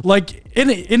this. Like in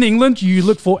England, you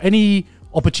look for any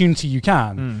opportunity you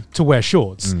can to wear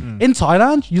shorts. In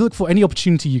Thailand, you look for any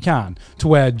opportunity you can to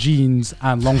wear jeans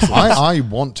and long sleeves. I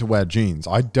want to wear jeans.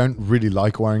 I don't really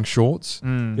like wearing shorts.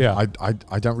 Yeah.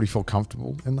 I don't really feel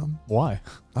comfortable in them. Why?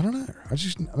 I don't know. I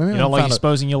just You don't like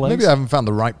exposing your legs? Maybe I haven't found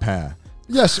the right pair.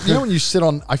 Yes, you know when you sit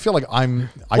on, I feel like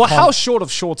how short of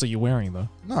shorts are you wearing though?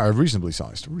 No, reasonably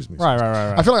sized.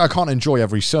 Right. I feel like I can't enjoy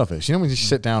every surface. You know when you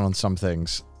sit down on some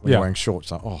things when you're wearing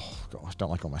shorts, like, oh god, I don't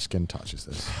like all my skin touches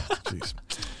this. Jeez.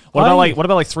 What about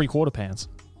like 3/4 pants?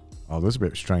 Oh, those are a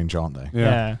bit strange, aren't they?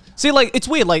 Yeah. See, like, it's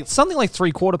weird. Like, something like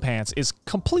 3/4 pants is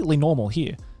completely normal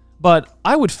here. But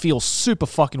I would feel super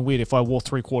fucking weird if I wore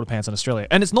 3/4 pants in Australia.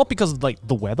 And it's not because of, like,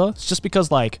 the weather. It's just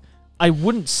because, like, I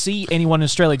wouldn't see anyone in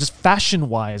Australia just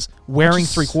fashion-wise wearing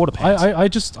 3/4 pants.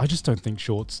 I just don't think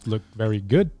shorts look very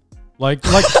good. Like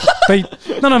they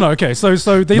no. Okay, so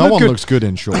they no look one good. looks good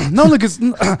in shorts. No one looks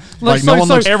like no one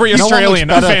looks. Every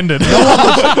Australian offended.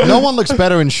 No one looks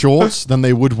better in shorts than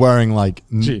they would wearing like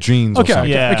jeans. Or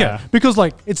something. Yeah. Okay, because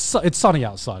like it's sunny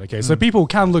outside. Okay, so people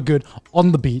can look good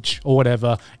on the beach or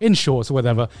whatever in shorts or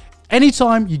whatever.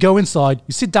 Anytime you go inside,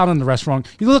 you sit down in the restaurant,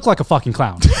 you look like a fucking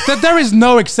clown. There is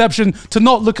no exception to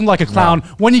not looking like a clown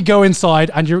when you go inside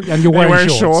and you're wearing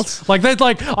shorts. Like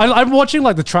I'm watching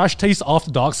like the Trash Taste After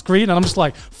Dark screen, and I'm just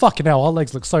like, fucking hell, our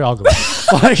legs look so ugly.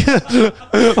 Like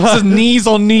just knees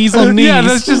on knees on knees.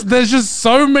 Yeah, there's just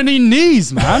so many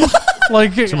knees, man.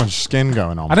 Like too much skin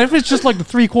going on. And if it's just like the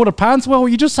 3/4 pants, well,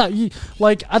 you just have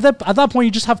like at that point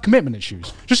you just have commitment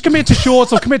issues. Just commit to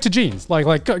shorts or commit to jeans.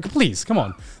 Like please, come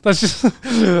on. That's just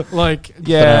like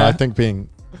I think being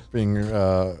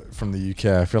from the UK,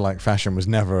 I feel like fashion was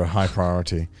never a high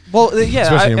priority. Well, yeah,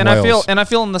 I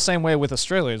feel in the same way with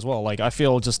Australia as well. Like I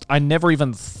feel I never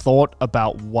even thought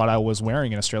about what I was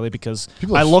wearing in Australia because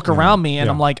I look around me and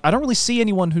I'm like, I don't really see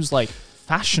anyone who's like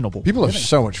fashionable. People have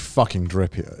so much fucking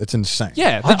drip here. It's insane.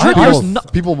 Yeah, the drip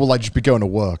people will like just be going to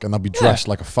work and they'll be dressed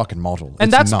like a fucking model.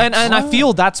 And it's nuts. and I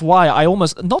feel that's why I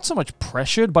almost not so much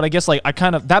pressured, but I guess like I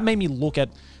kind of that made me look at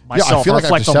myself. Yeah, I feel like I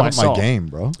have to reflect on step up myself. my game,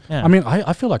 bro. Yeah. I mean,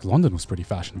 I feel like London was pretty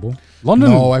fashionable.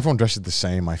 London? No, everyone dresses the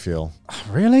same, I feel.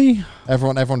 Really?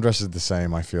 Everyone dresses the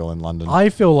same, I feel, in London. I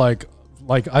feel like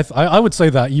I would say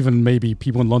that even maybe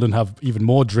people in London have even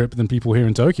more drip than people here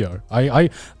in Tokyo.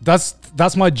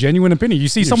 That's my genuine opinion. You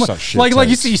see someone like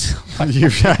you see.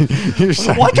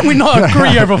 Why can we not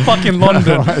agree over fucking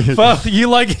London? You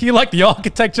like the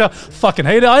architecture. Fucking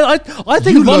hate it. I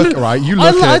think London.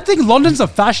 I think London's a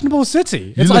fashionable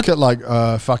city. You look at like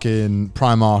fucking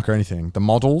Primark or anything. The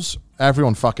models.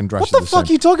 Everyone fucking dresses the same. What the fuck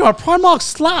are you talking about? Primark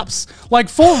slaps. Like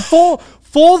for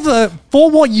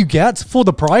what you get for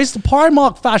the price, the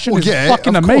Primark fashion is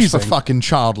fucking amazing. For fucking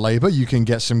child labor, you can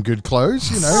get some good clothes.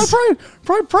 You know, Primark's a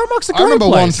great place. I remember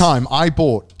one time I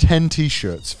bought 10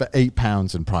 t-shirts for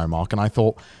 £8 in Primark, and I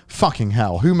thought, fucking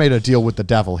hell, who made a deal with the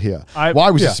devil here?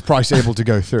 Why was this price able to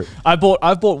go through? I've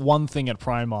bought one thing at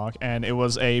Primark, and it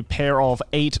was a pair of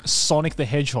 8 Sonic the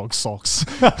Hedgehog socks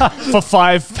for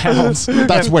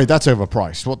 £5. That's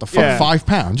overpriced. What the fuck? Yeah.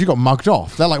 £5? You got mugged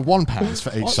off. They're like £1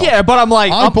 for 8 socks. Yeah, but I'm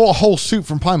like, I bought a whole suit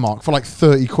from Primark for like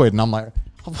 30 quid, and I'm like,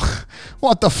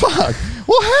 what the fuck?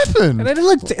 What happened? And it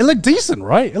looked decent,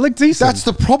 right? It looked decent. That's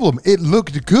the problem. It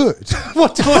looked good.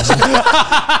 What do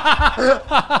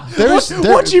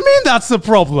you mean that's the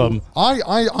problem?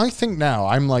 I think now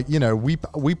I'm like, you know,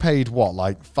 we paid what,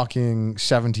 like fucking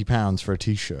 £70 for a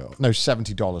t-shirt. No,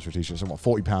 $70 for a t-shirt. So what,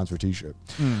 £40 for a t-shirt.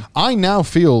 I now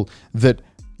feel that,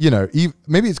 you know,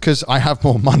 maybe it's because I have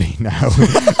more money now.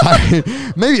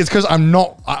 Maybe it's because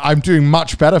I'm doing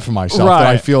much better for myself. That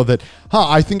I feel that,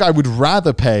 I think I would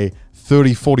rather pay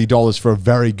 $30, $40 for a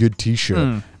very good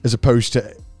t-shirt as opposed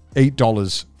to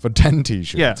 $8 for 10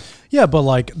 t-shirts. Yeah, but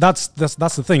like that's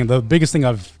the thing. The biggest thing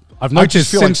I've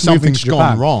noticed since like something's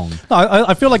gone wrong. No,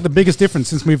 I feel like the biggest difference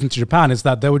since moving to Japan is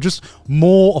that there were just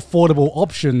more affordable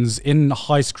options in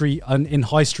high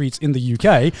streets in the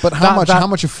UK. But how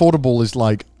much affordable is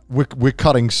like? We're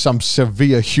cutting some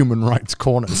severe human rights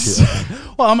corners here.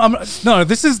 Well, no.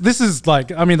 This is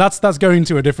like, I mean, that's going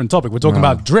to a different topic. We're talking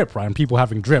about drip, right? And people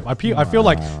having drip. I feel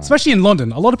like, especially in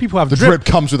London, a lot of people have the drip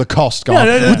comes with a cost,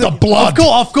 guy. With the blood.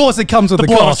 Of course, it comes with the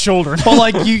blood cost. of children. But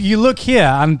like, you look here,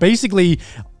 and basically,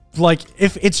 like,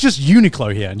 if it's just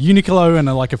Uniqlo here, and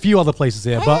like a few other places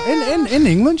here, but in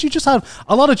England, you just have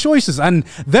a lot of choices, and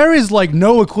there is like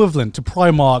no equivalent to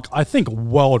Primark, I think,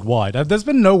 worldwide. There's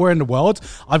been nowhere in the world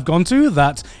I've gone to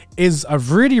that is a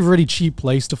really, really cheap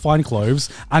place to find clothes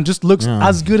and just looks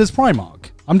as good as Primark.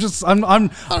 I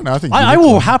don't know. I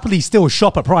will happily still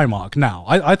shop at Primark now.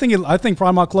 I think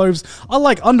Primark clothes are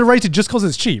like underrated just because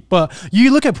it's cheap. But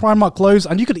you look at Primark clothes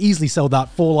and you could easily sell that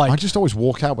for like. I just always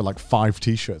walk out with like 5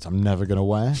 t-shirts I'm never gonna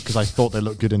wear because I thought they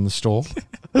looked good in the store.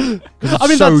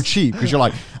 It's so cheap because you're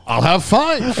like, I'll have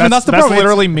 5. That's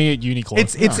literally me at Uniqlo.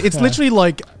 It's literally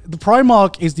like the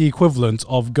Primark is the equivalent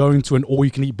of going to an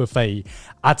all-you-can-eat buffet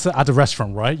at a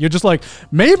restaurant, right? You're just like,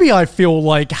 maybe I feel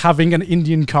like having an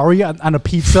Indian curry and a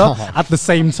pizza at the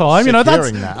same time. You know,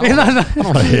 that's that. I don't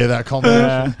want to hear that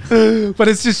comment. But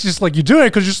it's just like you do it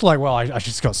because you're just like, well, I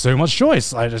just got so much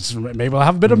choice. Maybe I'll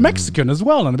have a bit of Mexican as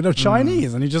well and a bit of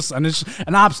Chinese, and it's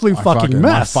an absolute fucking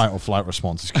mess. My fight or flight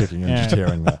response is kicking in just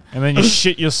hearing that. And then you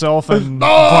shit yourself and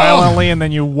violently, and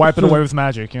then you wipe it away with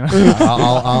magic. You know.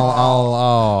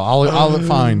 I'll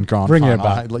fine, Garnt. Bring it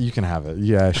back. You can have it.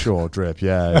 Yeah, sure. Drip.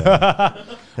 Yeah.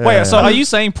 Wait, so are you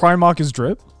saying Primark is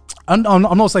drip? I'm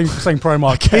not saying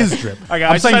Primark is drip. Okay,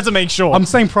 I just had to make sure. I'm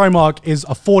saying Primark is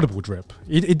affordable drip.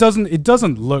 It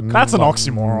doesn't look. That's an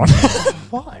oxymoron.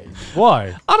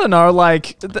 Why? I don't know.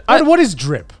 Like, what is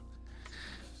drip?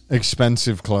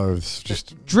 Expensive clothes.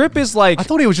 Just drip is like. I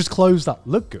thought it was just clothes that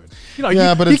look good. You know,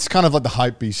 yeah, but it's kind of like the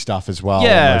hypebeast stuff as well.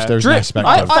 Yeah, almost. There's drip. an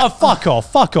aspect of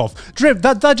fuck off. Drip.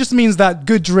 That just means that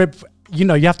good drip. You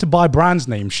know, you have to buy brands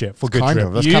name shit for good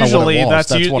drip. That's kind of what it was.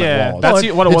 That's what it was.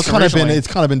 That's what it was originally. It's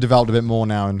kind of been developed a bit more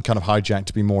now and kind of hijacked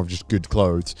to be more of just good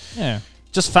clothes. Yeah,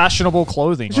 just fashionable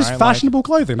clothing. Just fashionable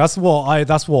clothing. That's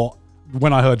what.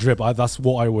 When I heard drip, that's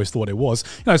what I always thought it was.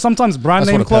 You know, sometimes brand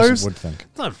name clothes. Would think.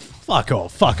 Oh, fuck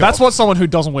off. That's what someone who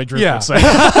doesn't wear drip would say.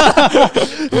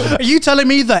 Are you telling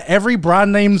me that every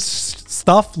brand name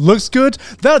stuff looks good?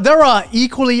 There are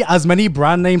equally as many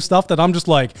brand name stuff that I'm just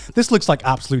like, this looks like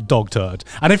absolute dog turd.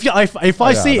 And if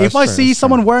I see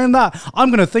someone wearing that, I'm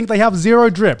gonna think they have zero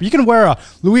drip. You can wear a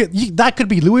that could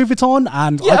be Louis Vuitton,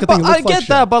 and yeah, I could think it looks I get like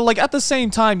that. shit. But like at the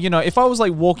same time, you know, if I was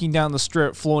like walking down the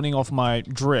strip flaunting off my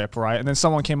drip, right, and then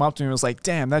someone came up to me and was like,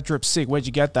 "Damn, that drip's sick. Where'd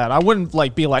you get that?" I wouldn't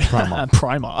like be like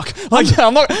Primark. Like,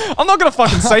 I'm not gonna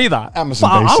fucking say that.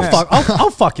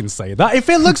 I'll fucking say that. If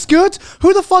it looks good,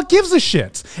 who the fuck gives a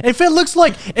shit? If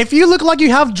you look like you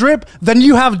have drip, then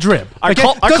you have drip. Okay?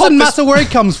 Doesn't matter where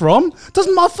it comes from.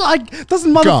 Doesn't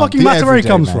motherfucking matter where it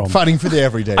comes from. Fighting for the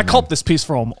everyday. I copped this piece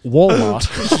from Walmart.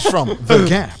 This is from The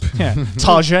Gap. Yeah,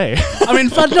 Target. I mean,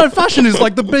 fashion is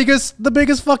like the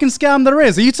biggest fucking scam there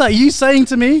is. Are you saying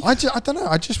to me? I don't know.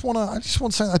 I just want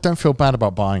something I don't feel bad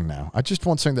about buying now. I just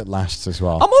want something that lasts as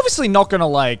well. I'm obviously not gonna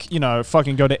like, you know,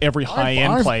 fucking go to every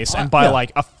high-end place and buy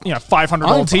like a, you know,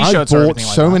 $500 t-shirts or everything like that. I bought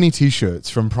so many t-shirts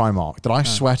from Primark that I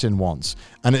sweat in once,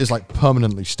 and it is like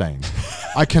permanently stained.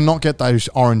 I cannot get those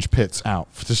orange pits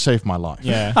out to save my life.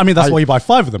 Yeah, I mean that's why you buy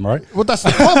 5 of them, right? Well, that's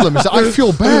the problem. Is that I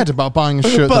feel bad about buying a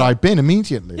shirt that I bin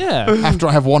immediately. Yeah, after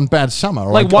I have one bad summer,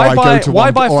 or like I go to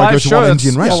one shirts?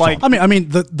 Indian restaurant. Like, I mean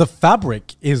the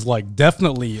fabric is like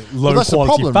definitely low that's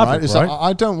quality the problem, fabric, right? Is that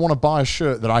I don't want to buy a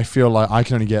shirt that I feel like I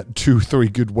can only get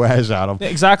 2-3 good wears out of.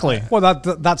 Exactly. Well,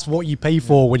 that's what you pay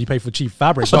for when you pay for cheap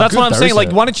fabric. But that's what I'm saying.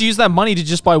 Like, why don't you use that money to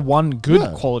just buy one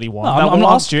good quality one that will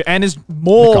last you and is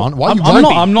more? I'm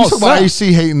not talking about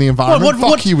AC hating the environment.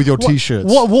 Fuck you with your t-shirts.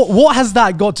 What has has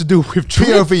that got to do with drip?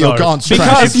 POV, your Garnt trash.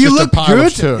 Because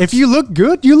if you look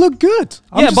good, you look good.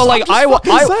 Yeah, but like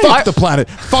fuck the planet.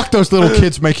 Fuck those little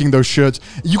kids making those shirts.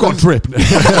 You got drip.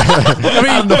 I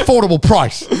mean, at an affordable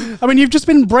price. I mean, you've just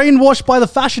been brainwashed by the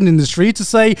fashion industry to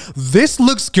say this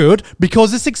looks good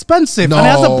because it's expensive and it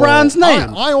has a brand's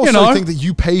name. I also think that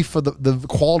you pay for the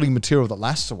quality material that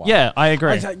lasts a while. Yeah, I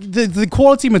agree. The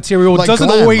quality material doesn't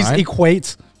always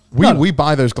equate. We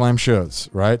buy those glam shirts,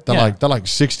 right? They're like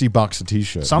 $60 a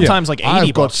t-shirt. Sometimes like $80.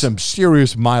 I've got some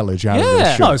serious mileage out of those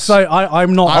shirts. No, so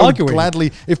I'm not arguing. Would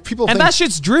gladly, if people think, that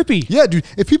shit's droopy. Yeah, dude.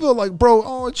 If people are like,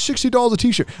 bro, it's $60 a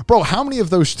t-shirt, bro. How many of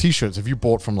those t-shirts have you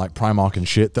bought from like Primark and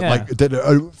shit that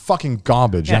are fucking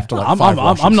garbage after like 5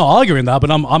 washes? I'm not arguing that,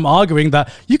 but I'm arguing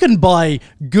that you can buy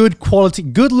good quality,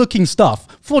 good looking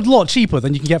stuff for a lot cheaper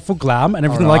than you can get for glam and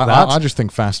everything like that. I just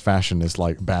think fast fashion is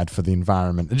like bad for the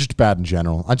environment and just bad in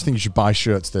general. I just think you should buy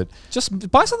shirts that just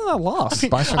buy something that lasts.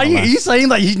 Are you saying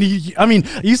that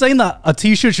are you saying that a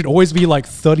t-shirt should always be like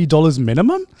 $30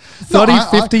 minimum?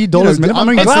 $50 minimum? I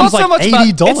mean, glam's like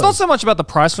 $80. It's not so much about the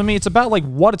price for me. It's about like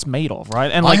what it's made of,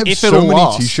 right? And like I have if so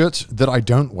many t-shirts that I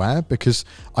don't wear because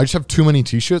I just have too many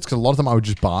t-shirts because a lot of them I would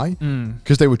just buy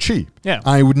because they were cheap. Yeah,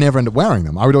 I would never end up wearing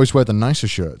them. I would always wear the nicer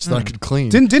shirts that I could clean.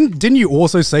 Didn't you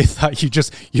also say that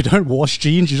you don't wash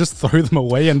jeans, you just throw them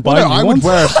away and buy new ones?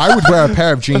 I would wear a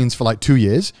pair of jeans for like 2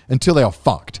 years until they are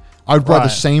fucked. I would wear the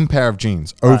same pair of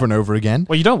jeans over and over again.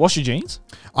 Well, you don't wash your jeans?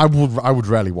 I would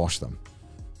rarely wash them.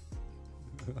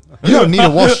 You don't need to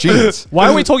wash jeans. Why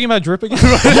are we talking about drip again?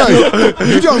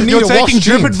 You don't need You're to wash taking jeans.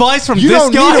 drip advice from you this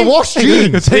don't guy? need to wash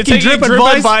jeans. You're taking drip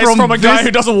advice from a guy this-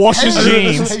 who doesn't wash his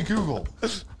jeans. Hey Google.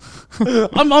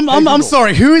 I'm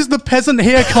sorry. Who is the peasant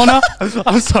here, Connor?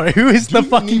 I'm sorry. Who is the You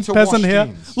fucking need to peasant wash here?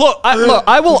 jeans. Look,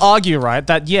 I will argue, right,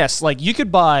 that yes, like you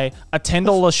could buy a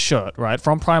 $10 shirt, right,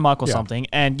 from Primark or something,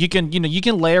 and you can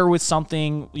layer with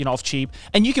something, off cheap,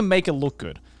 and you can make it look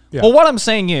good. Yeah. But what I'm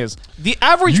saying is, the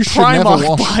average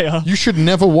Primark buyer, You should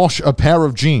never wash a pair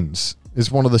of jeans,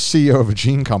 is one of the CEO of a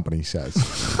jean company says.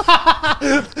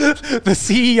 The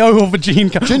CEO of a jean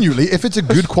company. Genuinely, if it's a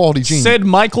good quality jean, said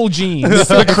Michael Jeans,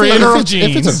 the creator of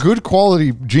jeans. if it's a good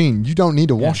quality jean, you don't need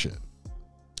to wash it.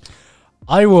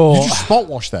 I will. You just spot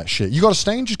wash that shit. You got a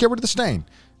stain, just get rid of the stain.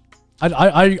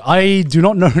 I do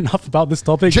not know enough about this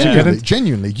topic.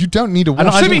 Genuinely, you don't need to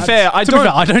wash To be fair, I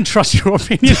don't trust your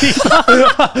opinion.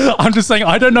 I'm just saying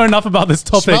I don't know enough about this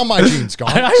topic. Smell my jeans,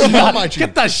 Garnt. Smell my jeans.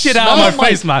 Get that shit out of my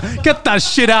face, man. Get that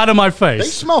shit out of my They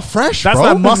face. smell fresh, That's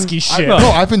bro. that musky shit. No,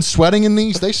 I've been sweating in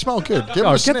these. They smell good. Give them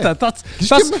a Get sniff. that. Just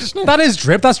give them a sniff. That is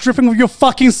drip. That's dripping with your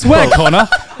fucking sweat, Connor.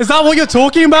 Is that what you're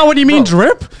talking about when you mean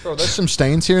drip? Bro, there's some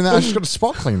stains here and there. I just got to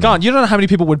spot clean them. God, you don't know how many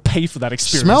people would pay for that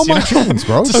experience. Smell my jeans,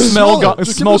 bro. To smell it.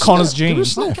 Just give it a Connor's sniff. Give it a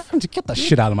jeans. sniff. Get that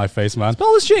shit out of my face, man.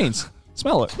 Smell his jeans.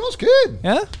 Smell it. Smells good.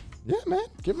 Yeah? Yeah, man.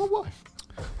 Get my wife.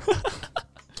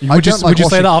 Would you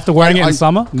say that after wearing it in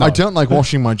summer? No. I don't like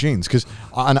washing my jeans because,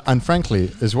 and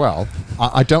frankly as well,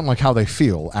 I don't like how they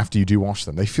feel after you do wash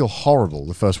them. They feel horrible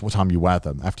the first time you wear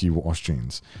them after you wash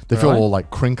jeans. They feel all like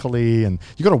crinkly, and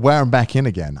you got to wear them back in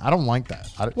again. I don't like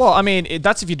that. Well, I mean,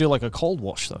 that's if you do like a cold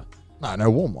wash, though.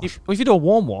 No warm wash. If you do a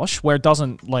warm wash where it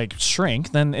doesn't like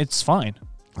shrink, then it's fine.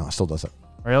 No, it still does it.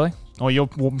 Really? Or you're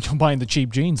buying the cheap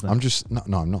jeans then? I'm just no,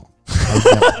 I'm not.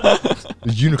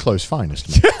 Uniqlo's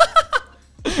finest.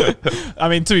 I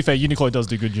mean, to be fair, Uniqlo does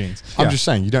do good jeans. I'm just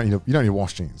saying you don't need to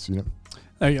wash jeans. You know.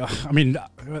 I mean,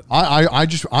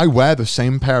 I wear the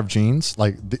same pair of jeans.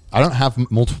 Like I don't have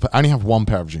multiple. I only have one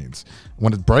pair of jeans.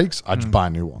 When it breaks, I just buy a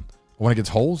new one. When it gets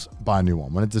holes, buy a new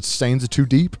one. When the stains are too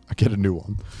deep, I get a new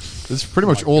one. That's pretty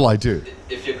much all I do.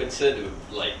 If you're concerned with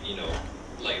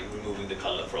removing the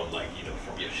color from from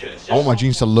your shirts, I want my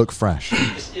jeans to look fresh.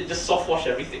 just soft wash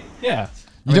everything. Yeah.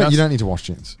 You don't need to wash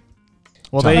jeans.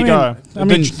 Well, there you go.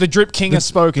 The drip king has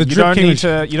spoken. You don't need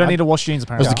to wash jeans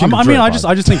apparently. I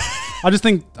just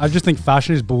think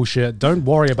fashion is bullshit. Don't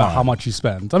worry about how much you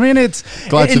spend. I mean,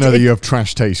 glad to know that you have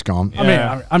trash taste, Garnt.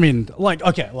 The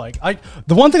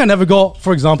one thing I never got,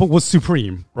 for example, was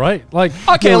Supreme, right? Like,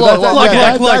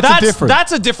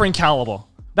 that's a different caliber.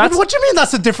 What do you mean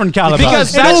that's a different caliber?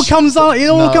 Because it all comes on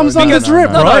the drip,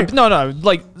 right? No.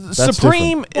 Like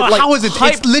Supreme, well, how is it?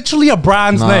 It's literally a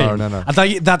brand's name. No.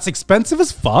 That's expensive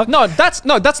as fuck. No, that's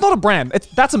not a brand.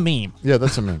 That's a meme. Yeah,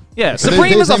 that's a meme. Yeah,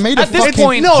 Supreme is at this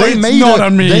point. No, it's not a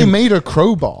meme. They made a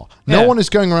crowbar. No one is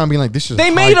going around being like, "This is."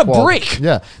 They made a brick.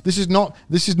 Yeah, this is not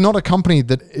a company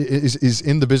that is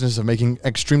in the business of making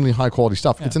extremely high quality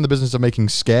stuff. Yeah. It's in the business of making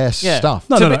scarce stuff.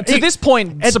 No. To this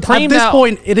point, Supreme at this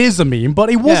point, it is a meme, but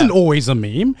it wasn't always a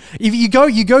meme. If you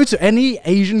go to any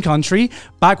Asian country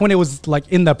back when it was like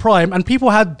in their prime, and people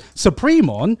had Supreme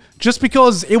on just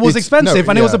because it was expensive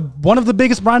and it was one of the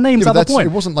biggest brand names at the point.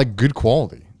 It wasn't like good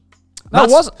quality. No,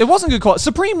 it wasn't good quality.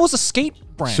 Supreme was a skate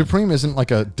brand. Supreme isn't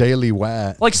like a daily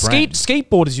wear. Like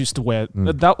skateboarders used to wear.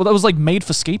 That was like made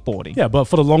for skateboarding. Yeah, but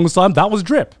for the longest time, that was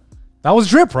drip. That was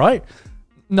drip, right?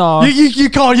 No, you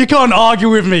can't argue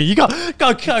with me. You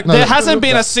can't. There hasn't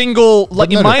been a single,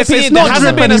 in my opinion, there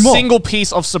hasn't been a single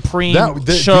piece of Supreme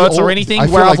shirts or anything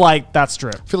where I'm like, that's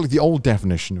drip. I feel like the old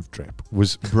definition of drip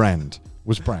was brand.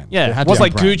 Yeah, it was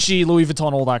like Gucci, Louis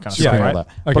Vuitton, all that kind of stuff, right?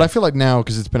 Okay. But I feel like now,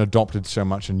 because it's been adopted so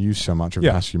much and used so much over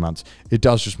the past few months, it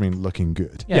does just mean looking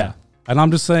good. Yeah. And I'm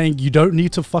just saying, you don't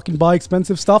need to fucking buy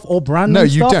expensive stuff or brand name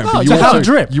stuff. No, you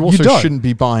don't. You also shouldn't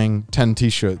be buying 10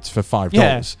 t-shirts for $5.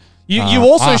 Yeah.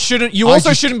 You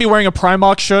also shouldn't be wearing a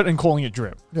Primark shirt and calling it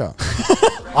drip. Yeah.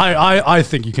 I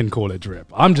think you can call it drip.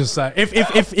 I'm just saying,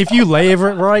 if you layer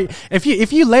it right, if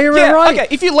you layer it right, okay,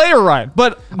 if you layer it right,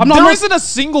 but there isn't a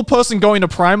single person going to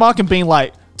Primark and being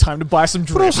like, time to buy some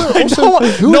drip.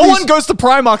 No one goes to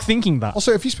Primark thinking that.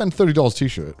 Also, if you spend $30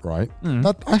 t-shirt, right,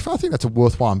 I think that's a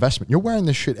worthwhile investment. You're wearing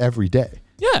this shit every day.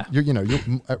 Yeah. You're like I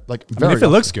mean, very. if it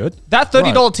looks good. That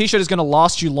 $30 t-shirt is going to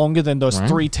last you longer than those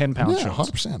three £10 yeah,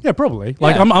 shirts. 100%. Yeah, probably.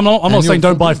 Like, Yeah. I'm not And saying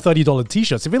you'll don't buy $30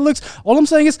 t-shirts. If it looks, all I'm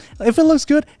saying is, if it looks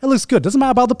good, it looks good. Doesn't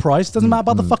matter about the price. Doesn't matter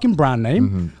about the fucking brand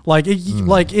name. Like,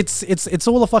 it's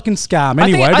all a fucking scam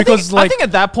anyway. I think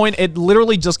at that point it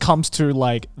literally just comes to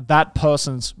like that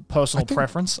person's personal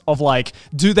preference of like,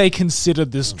 do they consider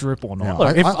this drip or not?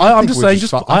 Yeah, Look, I'm just saying,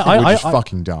 just we're just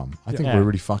fucking dumb. I think we're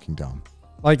really fucking dumb.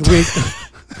 like we.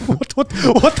 What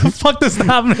the fuck does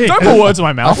that mean? Don't put words in my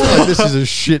I mouth. feel like this is a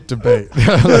shit debate.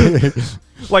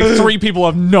 Like three people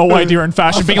have no idea in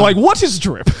fashion being like, what is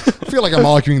drip? I feel like I'm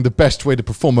arguing the best way to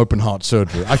perform open heart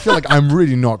surgery. I feel like I'm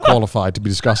really not qualified to be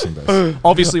discussing this.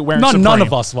 Obviously wearing None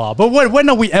of us are. But when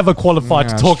are we ever qualified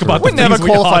to Yeah, talk that's about true. the We're never things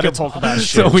we qualified argue to talk about about?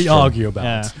 shit. So we argue about.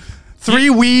 Yeah.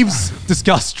 Three weaves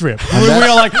discuss drip. We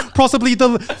are like possibly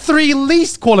the three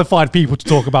least qualified people to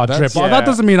talk about drip. But that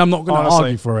doesn't mean I'm not going to Honestly.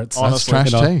 argue for it. That's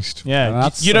trash taste. Yeah.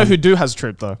 That's, You know who do has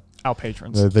drip though? Our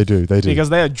patrons. They do.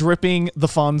 Because they are dripping the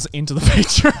funds into the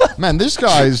Patreon. Man, this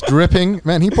guy is dripping.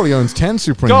 Man, he probably owns 10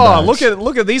 Supreme God, bags.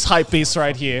 look at these hype beasts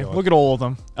right here. Look at all of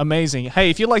them. Amazing. Hey,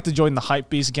 if you'd like to join the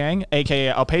hype beast gang, aka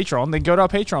our Patreon, then go to our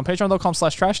Patreon,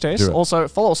 patreon.com/trashtaste. Do it. Also,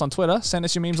 follow us on Twitter, send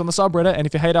us your memes on the subreddit, and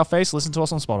if you hate our face, listen to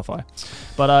us on Spotify.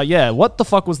 But yeah, what the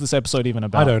fuck was this episode even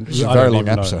about? It's a very long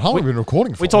episode. How long have we been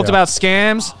recording for? We talked about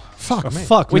scams. Fuck me.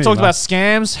 Fuck We me, talked man. about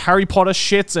scams, Harry Potter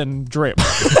shits, and drip.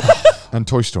 And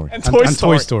Toy Story. and And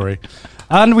Toy Story.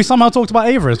 And we somehow talked about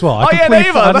Ava as well. Oh, yeah,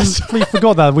 Ava, I that's- completely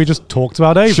forgot that we just talked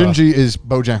about Ava. Shinji is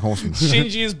BoJack Horseman.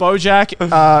 Shinji is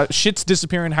BoJack. Shit's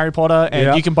disappearing in Harry Potter, and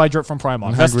Yeah. you can buy drip from Primark.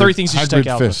 And That's Hagrid- three things you should take Hagrid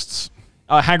out. fists.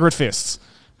 Hagrid fists.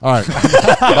 All right.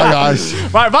 Bye, guys.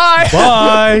 Bye bye.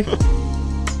 Bye.